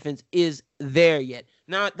playoff defense is there yet.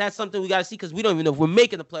 Now, that's something we got to see, because we don't even know if we're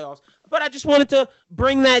making the playoffs. But I just wanted to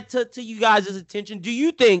bring that to you guys' attention. Do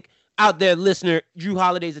you think, out there, listener, Jrue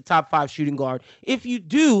Holiday is a top 5 shooting guard? If you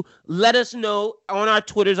do, let us know on our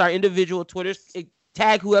Twitters, our individual Twitters.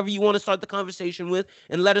 Tag whoever you want to start the conversation with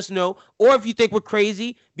and let us know. Or if you think we're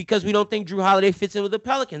crazy because we don't think Jrue Holiday fits in with the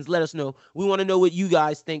Pelicans, let us know. We want to know what you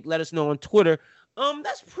guys think. Let us know on Twitter.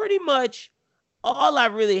 That's pretty much all I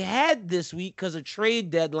really had this week because of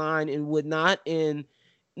trade deadline and whatnot, and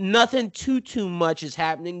nothing too much is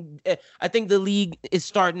happening. I think the league is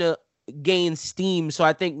starting to gain steam, so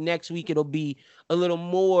I think next week it'll be a little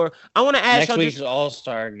more. I want to ask next week's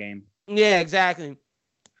All-Star game. Yeah, exactly.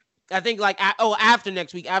 I think after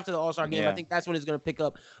next week, after the All-Star game, I think that's when it's going to pick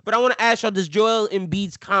up. But I want to ask y'all, does Joel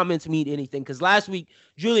Embiid's comments mean anything? Because last week,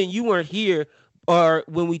 Julian, you weren't here, or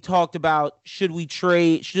when we talked about should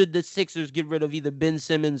the Sixers get rid of either Ben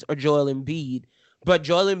Simmons or Joel Embiid. But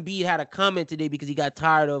Joel Embiid had a comment today because he got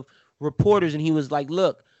tired of reporters, and he was like,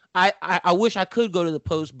 look, I wish I could go to the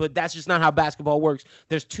post, but that's just not how basketball works.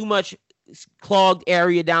 There's too much clogged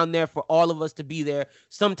area down there for all of us to be there.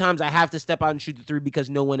 Sometimes I have to step out and shoot the 3 because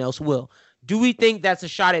no one else will. Do we think that's a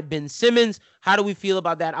shot at Ben Simmons? How do we feel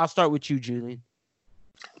about that? I'll start with you, Julian.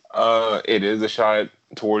 It is a shot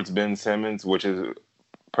towards Ben Simmons, which is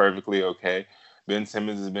perfectly okay. Ben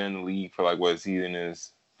Simmons has been in the league for he's in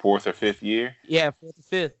his 4th or 5th year. Yeah, 4th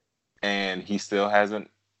or 5th. And he still hasn't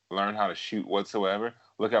learned how to shoot whatsoever.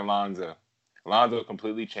 Look at Lonzo. Lonzo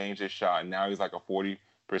completely changed his shot, and now he's like a 40%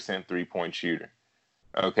 3-point shooter.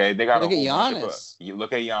 Okay, they got look at Giannis. You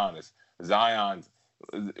look at Giannis.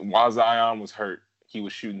 While Zion was hurt, he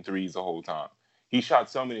was shooting 3s the whole time. He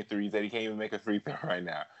shot so many 3s that he can't even make a 3-throw right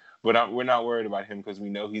now. But we're not worried about him because we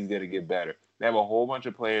know he's going to get better. They have a whole bunch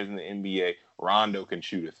of players in the NBA. Rondo can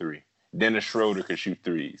shoot a 3. Dennis Schroeder can shoot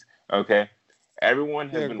 3s. Okay, everyone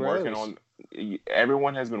has been working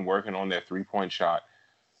on their 3-point shot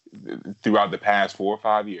throughout the past 4 or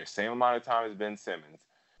 5 years. Same amount of time as Ben Simmons.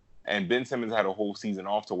 And Ben Simmons had a whole season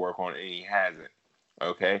off to work on it, and he hasn't.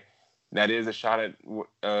 Okay? That is a shot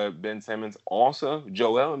at Ben Simmons. Also,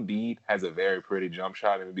 Joel Embiid has a very pretty jump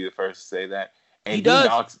shot. Let me be the first to say that. And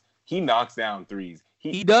he knocks down 3s.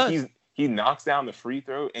 He does. He knocks down the free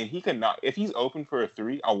throw, and he can knock. If he's open for a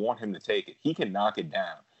 3, I want him to take it. He can knock it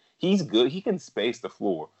down. He's good. He can space the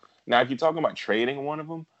floor. Now, if you're talking about trading one of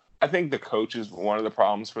them, I think the coach is one of the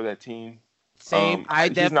problems for that team. Same.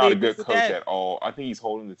 He's not a good coach at all. I think he's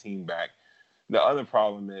holding the team back. The other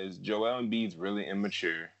problem is Joel Embiid's really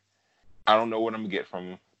immature. I don't know what I'm going to get from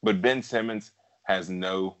him. But Ben Simmons has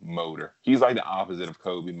no motor. He's like the opposite of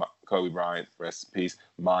Kobe Bryant, rest in peace,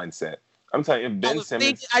 mindset. I'm telling you, if Ben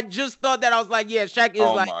Simmons. I just thought that. I was like, yeah, Shaq is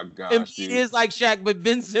like. My gosh, Embiid is like Shaq, but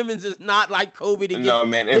Ben Simmons is not like Kobe. No,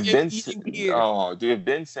 man. If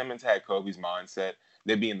Ben Simmons had Kobe's mindset,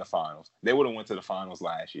 they'd be in the finals. They would have went to the finals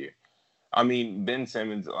last year. I mean, Ben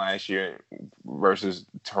Simmons last year versus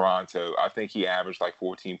Toronto, I think he averaged like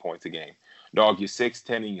 14 points a game. Dog, you're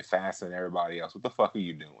 6'10" and you're faster than everybody else. What the fuck are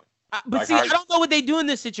you doing? But I don't know what they do in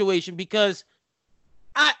this situation because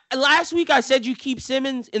last week I said you keep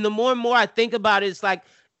Simmons, and the more and more I think about it, it's like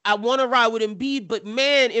I want to ride with Embiid, but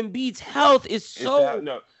man, Embiid's health is so.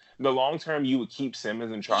 No, the long term you would keep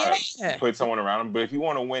Simmons and try to put someone around him. But if you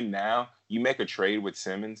want to win now, you make a trade with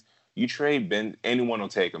Simmons. You trade Ben, anyone will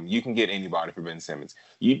take him. You can get anybody for Ben Simmons.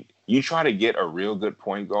 You try to get a real good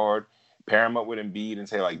point guard, pair him up with Embiid, and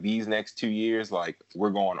say like these next 2 years, like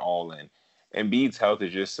we're going all in. Embiid's health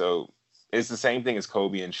is just so. It's the same thing as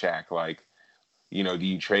Kobe and Shaq. Like, you know, do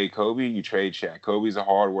you trade Kobe? You trade Shaq. Kobe's a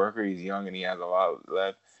hard worker. He's young and he has a lot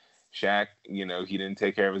left. Shaq, you know, he didn't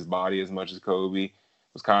take care of his body as much as Kobe.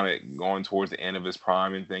 Was kind of going towards the end of his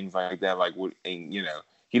prime and things like that. Like, and, you know,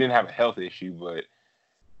 he didn't have a health issue, but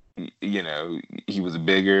you know, he was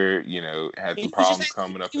bigger. You know, had some problems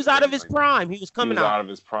coming up. He was out of his prime. He was coming out of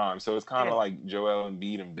his prime. So it's kind of like Joel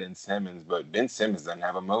Embiid and Ben Simmons, but Ben Simmons doesn't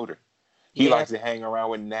have a motor. He likes to hang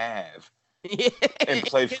around with Nav and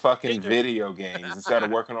play fucking video games instead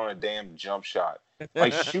of working on a damn jump shot.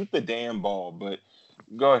 Like, shoot the damn ball. But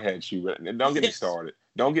go ahead, shoot. Don't get me started.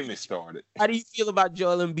 Don't get me started. How do you feel about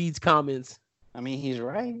Joel Embiid's comments? I mean, he's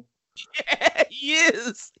right. Yeah, he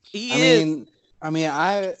is. I'm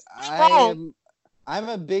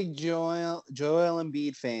a big Joel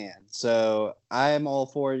Embiid fan, so I'm all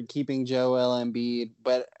for keeping Joel Embiid.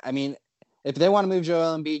 But I mean, if they want to move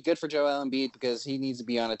Joel Embiid, good for Joel Embiid because he needs to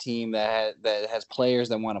be on a team that has players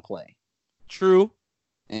that want to play. True.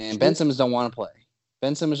 And Ben Simmons don't want to play.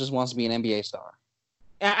 Ben Simmons just wants to be an NBA star.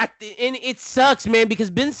 And it sucks, man, because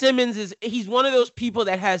Ben Simmons he's one of those people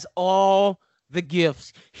that has all the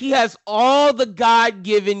gifts. He has all the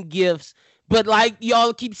God-given gifts. But like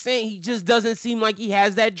y'all keep saying, he just doesn't seem like he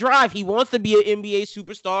has that drive. He wants to be an NBA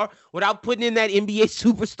superstar without putting in that NBA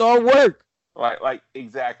superstar work. Like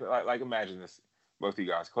exactly. Like imagine this. Both of you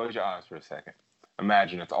guys, close your eyes for a second.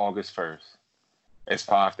 Imagine it's August 1st. It's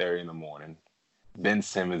 5:30 in the morning. Ben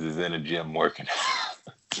Simmons is in a gym working.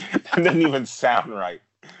 That doesn't even sound right.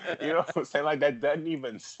 You know what I'm saying? Like, that doesn't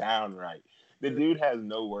even sound right. The dude has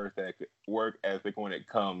no work ethic when it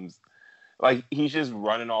comes. Like, he's just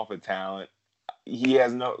running off of talent. He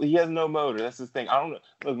has no motor. That's his thing. I don't know.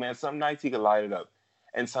 Look, man, some nights he can light it up,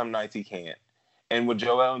 and some nights he can't. And with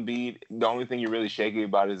Joel Embiid, the only thing you're really shaky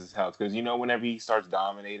about is his health, because you know whenever he starts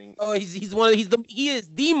dominating, he is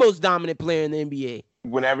the most dominant player in the NBA.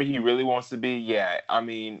 Whenever he really wants to be, yeah. I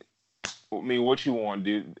mean, what you want,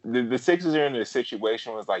 dude? The Sixers are in a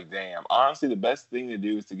situation where it's like, damn. Honestly, the best thing to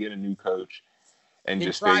do is to get a new coach and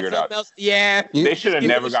just figure it out. Yeah. They should have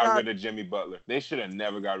never got rid of Jimmy Butler.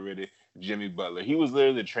 He was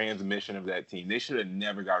literally the transmission of that team. They should have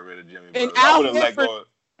never got rid of Jimmy Butler. And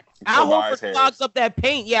Al Horford clogs up that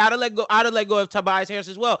paint. Yeah, I'd have let go of Tobias Harris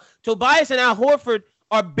as well. Tobias and Al Horford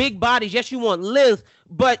are big bodies. Yes, you want length,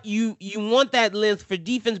 but you want that length for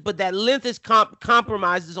defense, but that length is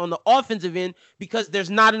compromises on the offensive end because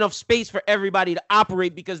there's not enough space for everybody to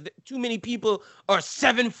operate because too many people are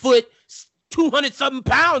 7 foot, 200-something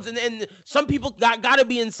pounds, and some people got to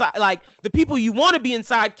be inside. Like, the people you want to be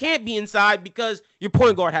inside can't be inside because your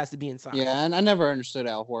point guard has to be inside. Yeah, and I never understood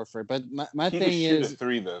Al Horford, but my thing is, shoot a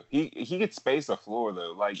three though. He could space the floor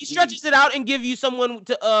though. Like, he stretches it out and give you someone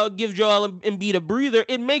to give Joel Embiid a breather.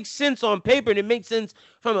 It makes sense on paper and it makes sense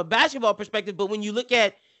from a basketball perspective. But when you look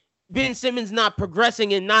at Ben Simmons not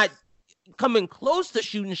progressing and not coming close to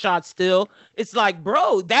shooting shots still, it's like,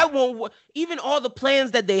 bro, that won't work. Even all the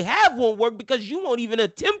plans that they have won't work because you won't even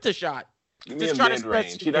attempt a shot. Give me a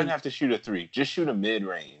mid-range. He doesn't have to shoot a three. Just shoot a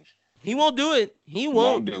mid-range. He won't do it. He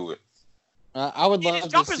won't do it. I would love his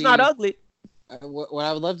jumper's not ugly. What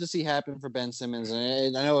I would love to see happen for Ben Simmons,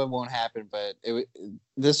 and I know it won't happen, but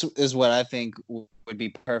this is what I think would be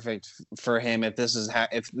perfect for him if this is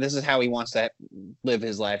how he wants to live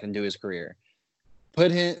his life and do his career.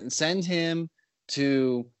 Send him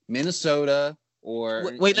to Minnesota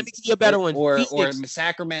or wait. Let me give you a better one. Or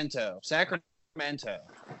Sacramento. Send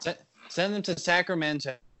him to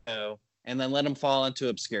Sacramento and then let him fall into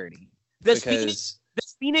obscurity. Does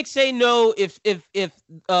Phoenix say no if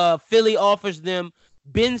Philly offers them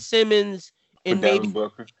Ben Simmons and maybe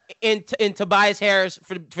Booker and Tobias Harris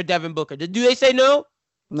for Devin Booker? Do they say no?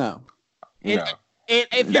 No. And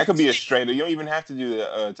if that could be a straight. You don't even have to do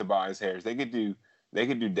the Tobias Harris. They could do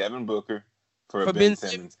Devin Booker, for Ben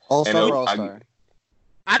Simmons. All-star or all-star?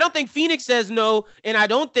 I don't think Phoenix says no, and I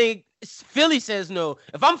don't think Philly says no.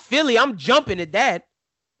 If I'm Philly, I'm jumping at that.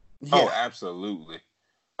 Oh, absolutely.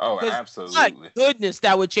 Oh, absolutely. My goodness,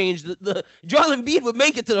 that would change the Joel Embiid would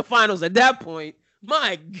make it to the finals at that point.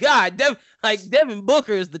 My God, Devin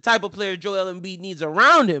Booker is the type of player Joel Embiid needs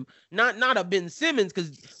around him, not a Ben Simmons,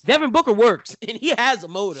 because Devin Booker works and he has a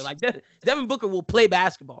motor. Like Devin Booker will play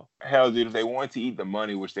basketball. Hell, dude, if they wanted to eat the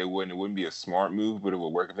money, which they wouldn't, it wouldn't be a smart move, but it would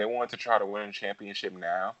work. If they wanted to try to win a championship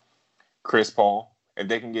now, Chris Paul, if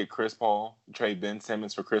they can get Chris Paul, trade Ben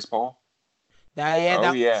Simmons for Chris Paul.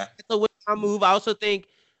 That's a win move.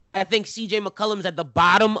 I think CJ McCollum's at the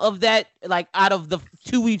bottom of that. Like out of the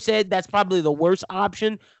two we've said, that's probably the worst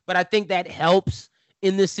option. But I think that helps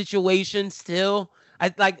in this situation still.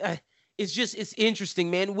 It's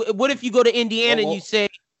interesting, man. What if you go to Indiana and you say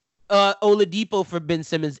Oladipo for Ben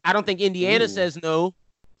Simmons? I don't think Indiana says no.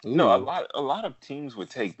 No, a lot of teams would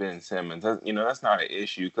take Ben Simmons. That's not an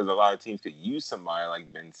issue because a lot of teams could use somebody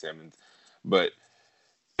like Ben Simmons. But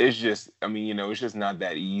it's just, it's just not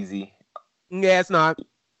that easy. Yeah, it's not.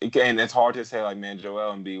 And it's hard to say, like, man,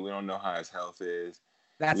 Joel Embiid, we don't know how his health is.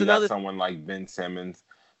 We got someone like Ben Simmons.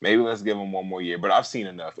 Maybe let's give him one more year. But I've seen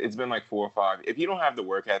enough. It's been like 4 or 5. If you don't have the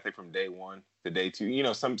work ethic from day one to day two,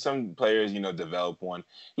 some players, develop one.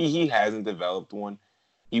 He hasn't developed one.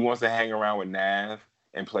 He wants to hang around with Nav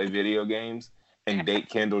and play video games and date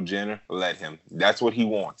Kendall Jenner. Let him. That's what he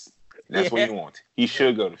wants. That's what he wants. He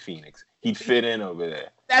should go to Phoenix. He'd fit in over there.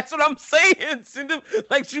 That's what I'm saying. Send him,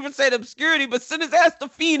 like she would say, obscurity, but send his ass to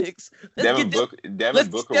Phoenix. Devin Booker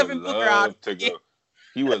would love to go.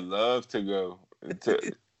 He would love to go.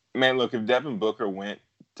 Man, look, if Devin Booker went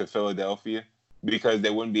to Philadelphia, because they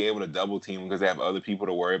wouldn't be able to double team him because they have other people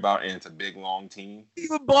to worry about, and it's a big, long team. He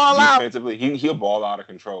would ball out. Defensively, he'll ball out of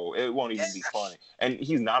control. It won't even be funny. And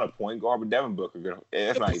he's not a point guard, but Devin Booker,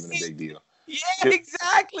 it's not even a big deal. Yeah,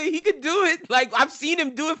 exactly. He could do it. Like, I've seen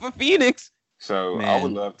him do it for Phoenix. So I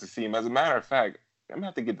would love to see him. As a matter of fact, I'm gonna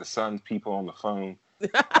have to get the Suns people on the phone.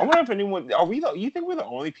 I wonder if anyone. You think we're the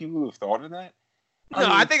only people who have thought of that?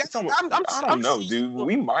 I think I don't know, dude.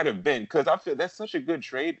 We might have been, because I feel that's such a good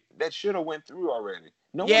trade that should have went through already.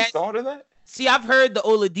 No one thought of that. See, I've heard the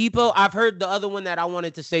Oladipo. I've heard the other one that I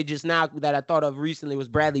wanted to say just now that I thought of recently was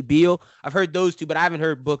Bradley Beal. I've heard those two, but I haven't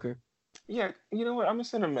heard Booker. Yeah, you know what? I'm gonna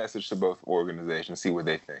send a message to both organizations, see what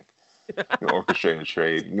they think. Orchestrate a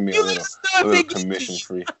trade. Give me a little commission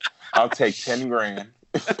free. I'll take 10 grand.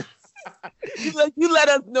 You let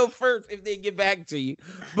us know first if they get back to you.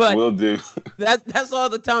 But we'll do. That's all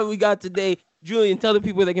the time we got today. Julian, tell the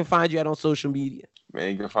people they can find you out on social media.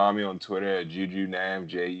 Man, you can find me on Twitter at JujuNav,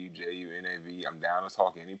 JuJuNav. I'm down to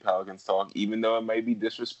talk any Pelicans talk, even though it may be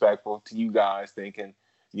disrespectful to you guys thinking,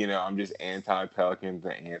 I'm just anti-Pelicans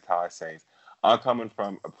and anti-Saints. I'm coming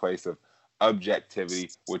from a place of objectivity,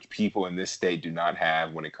 which people in this state do not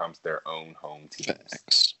have when it comes to their own home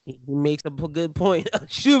teams. He makes a good point.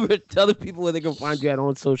 Schubert, tell the people where they can find you at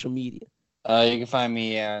on social media. You can find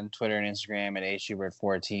me on Twitter and Instagram at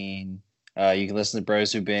HSchubert14. You can listen to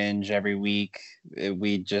Bros Who Binge every week.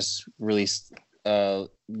 We just released the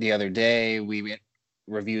other day. We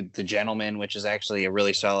reviewed The Gentleman, which is actually a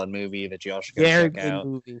really solid movie that you all should go check out.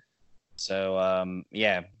 Movie. So,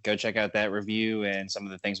 go check out that review and some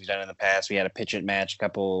of the things we've done in the past. We had a pitch it match a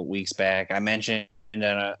couple weeks back. I mentioned in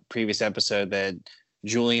a previous episode that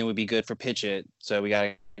Julian would be good for pitch it, so we got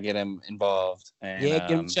to get him involved. And, get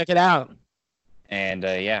him check it out. And,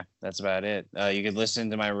 that's about it. You could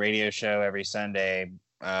listen to my radio show every Sunday,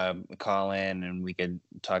 call in, and we could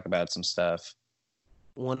talk about some stuff.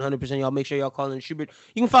 100%. Y'all make sure y'all call in Schubert.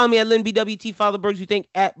 You can follow me at LinBWT. Follow Bros Who Think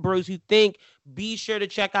at Bros Who Think. Be sure to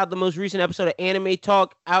check out the most recent episode of Anime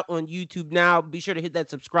Talk out on YouTube now. Be sure to hit that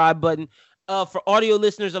subscribe button. For audio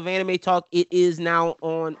listeners of Anime Talk, it is now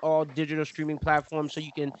on all digital streaming platforms, so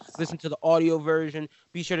you can listen to the audio version.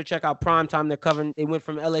 Be sure to check out Primetime. They went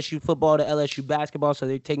from LSU football to LSU basketball, so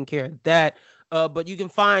they're taking care of that. But you can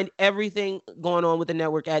find everything going on with the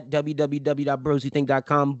network at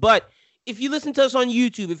www.broswhothink.com. But if you listen to us on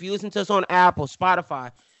YouTube, if you listen to us on Apple,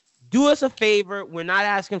 Spotify, do us a favor. We're not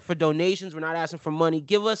asking for donations. We're not asking for money.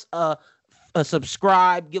 Give us a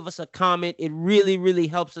subscribe. Give us a comment. It really, really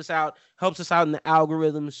helps us out. Helps us out in the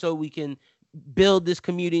algorithm so we can build this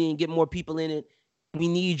community and get more people in it. We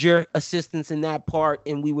need your assistance in that part,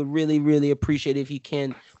 and we would really, really appreciate it if you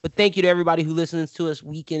can. But thank you to everybody who listens to us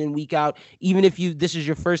week in and week out. Even if this is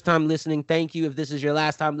your first time listening, thank you. If this is your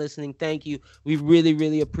last time listening, thank you. We really,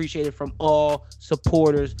 really appreciate it from all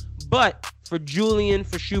supporters. But for Julian,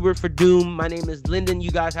 for Schubert, for Doom, my name is Lyndon.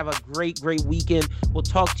 You guys have a great, great weekend. We'll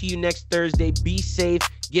talk to you next Thursday. Be safe.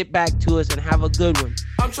 Get back to us and have a good one.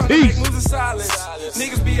 I'm trying to make moves in silence.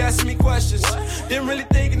 Niggas be asking me questions. Them really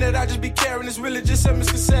thinking that I just be caring. It's really just a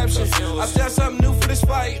misconception. I said something new for this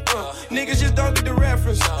fight. Niggas just don't get the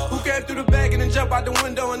reference. Who came through the back and then jump out the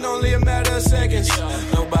window in only a matter of seconds?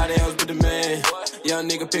 Nobody else but the man. Young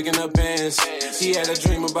nigga picking up bands. He had a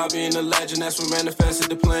dream about being a legend. That's what manifested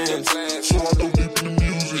the plans. So I go deep in the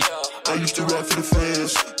music. I used to rap for the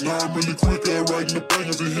fans. Now I'm really quick at writing the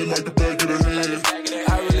bangers and hit like the back of the hand.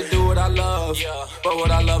 I really do what I love, but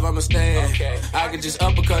what I love I'ma stand. I could just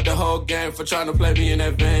uppercut the whole game for trying to play me in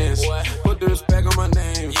advance. Put the respect on my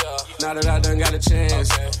name, now that I done got a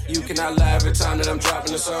chance. You cannot lie every time that I'm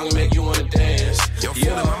dropping a song and make you wanna dance. Yo,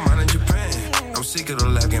 feeling my mind in Japan. I'm sick of the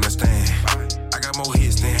Afghanistan. I got more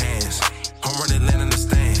hits than hands. Home running land in the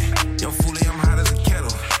stand. Yo, foolie, I'm hot as a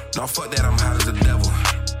kettle. No, fuck that, I'm hot as the devil.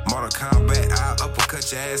 Mortal Kombat, I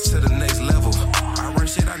uppercut your ass to the next level. I run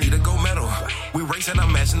shit, I need a gold medal. We racing,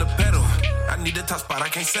 I'm matching the pedal. I need a top spot, I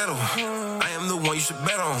can't settle. I am the one you should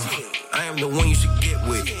bet on. I am the one you should get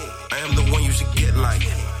with. I am the one you should get like.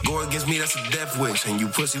 Go against me, that's a death wish. And you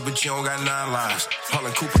pussy, but you don't got 9 lives.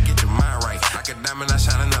 Paulin Cooper, get your mind right. Like a diamond, I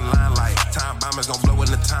shine in the limelight. Time bombers gon' blow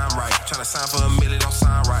in the time right. Tryna sign for $1 million, don't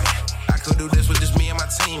sign right. I could do this with just me and my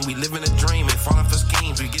team. We living a dream and falling for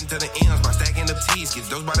schemes. We getting to the ends by stacking up T's. Get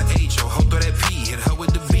those by the H, yo, hoe throw that P. Hit her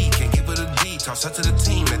with the V, can't give her the D. Toss her to the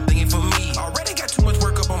team, that thing ain't for me. Already got too much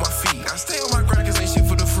work up on my feet. I stay on my grind cause ain't shit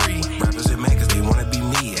for the free. Rappers get mad cause they wanna be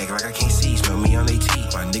me. Act like I can't see, smell me on they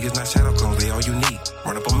teeth. My niggas not shadow clones, they all unique.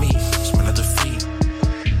 Run up on me, smell at the feet.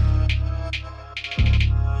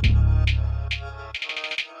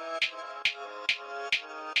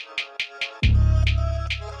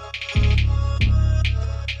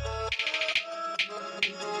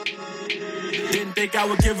 Didn't think I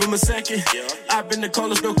would give him a second. I've been the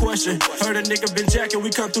coldest, no question. Heard a nigga been jacking. We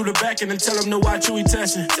come through the back and then tell him to watch who he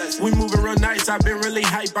testing. We moving real nice. I've been really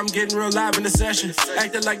hype. I'm getting real live in the session.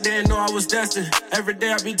 Acting like they didn't know I was destined. Every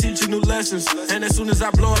day I be teaching new lessons. And as soon as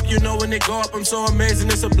I blow up, you know when it go up, I'm so amazing,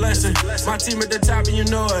 it's a blessing. My team at the top and you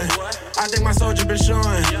know it. I think my soldier been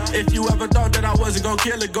showing. If you ever thought that I wasn't gonna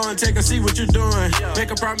kill it, go and take a see what you're doing.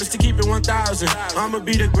 Make a promise to keep it 1,000. I'ma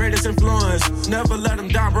be the greatest influence. Never let them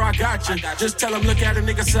down, bro, I got you. Just tell them look at a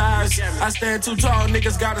nigga size. I stand too tall,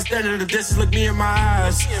 niggas gotta stand at a distance, look me in my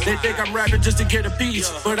eyes. They think I'm rapping just to get a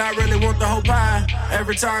piece, but I really want the whole pie.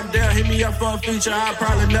 Every time they'll hit me up for a feature, I'll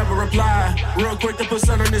probably never reply. Real quick to put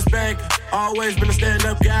something on his back. Always been a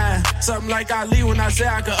stand-up guy. Something like Ali when I say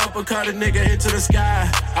I could uppercut a nigga into the sky.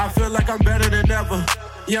 I feel like I'm better than ever.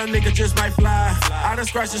 Young nigga just might fly. I done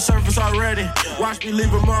scratched the surface already. Watch me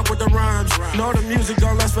leave a mark with the rhymes. Know the music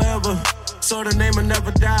gon' last forever, so the name will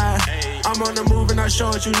never die. I'm on the move and I show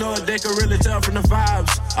it, you know it. They can really tell from the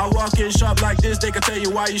vibes. I walk in sharp like this, they can tell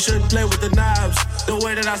you why you shouldn't play with the knives. The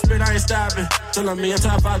way that I spit, I ain't stopping till I'm in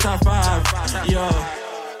top 5, top 5.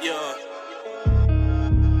 Yeah.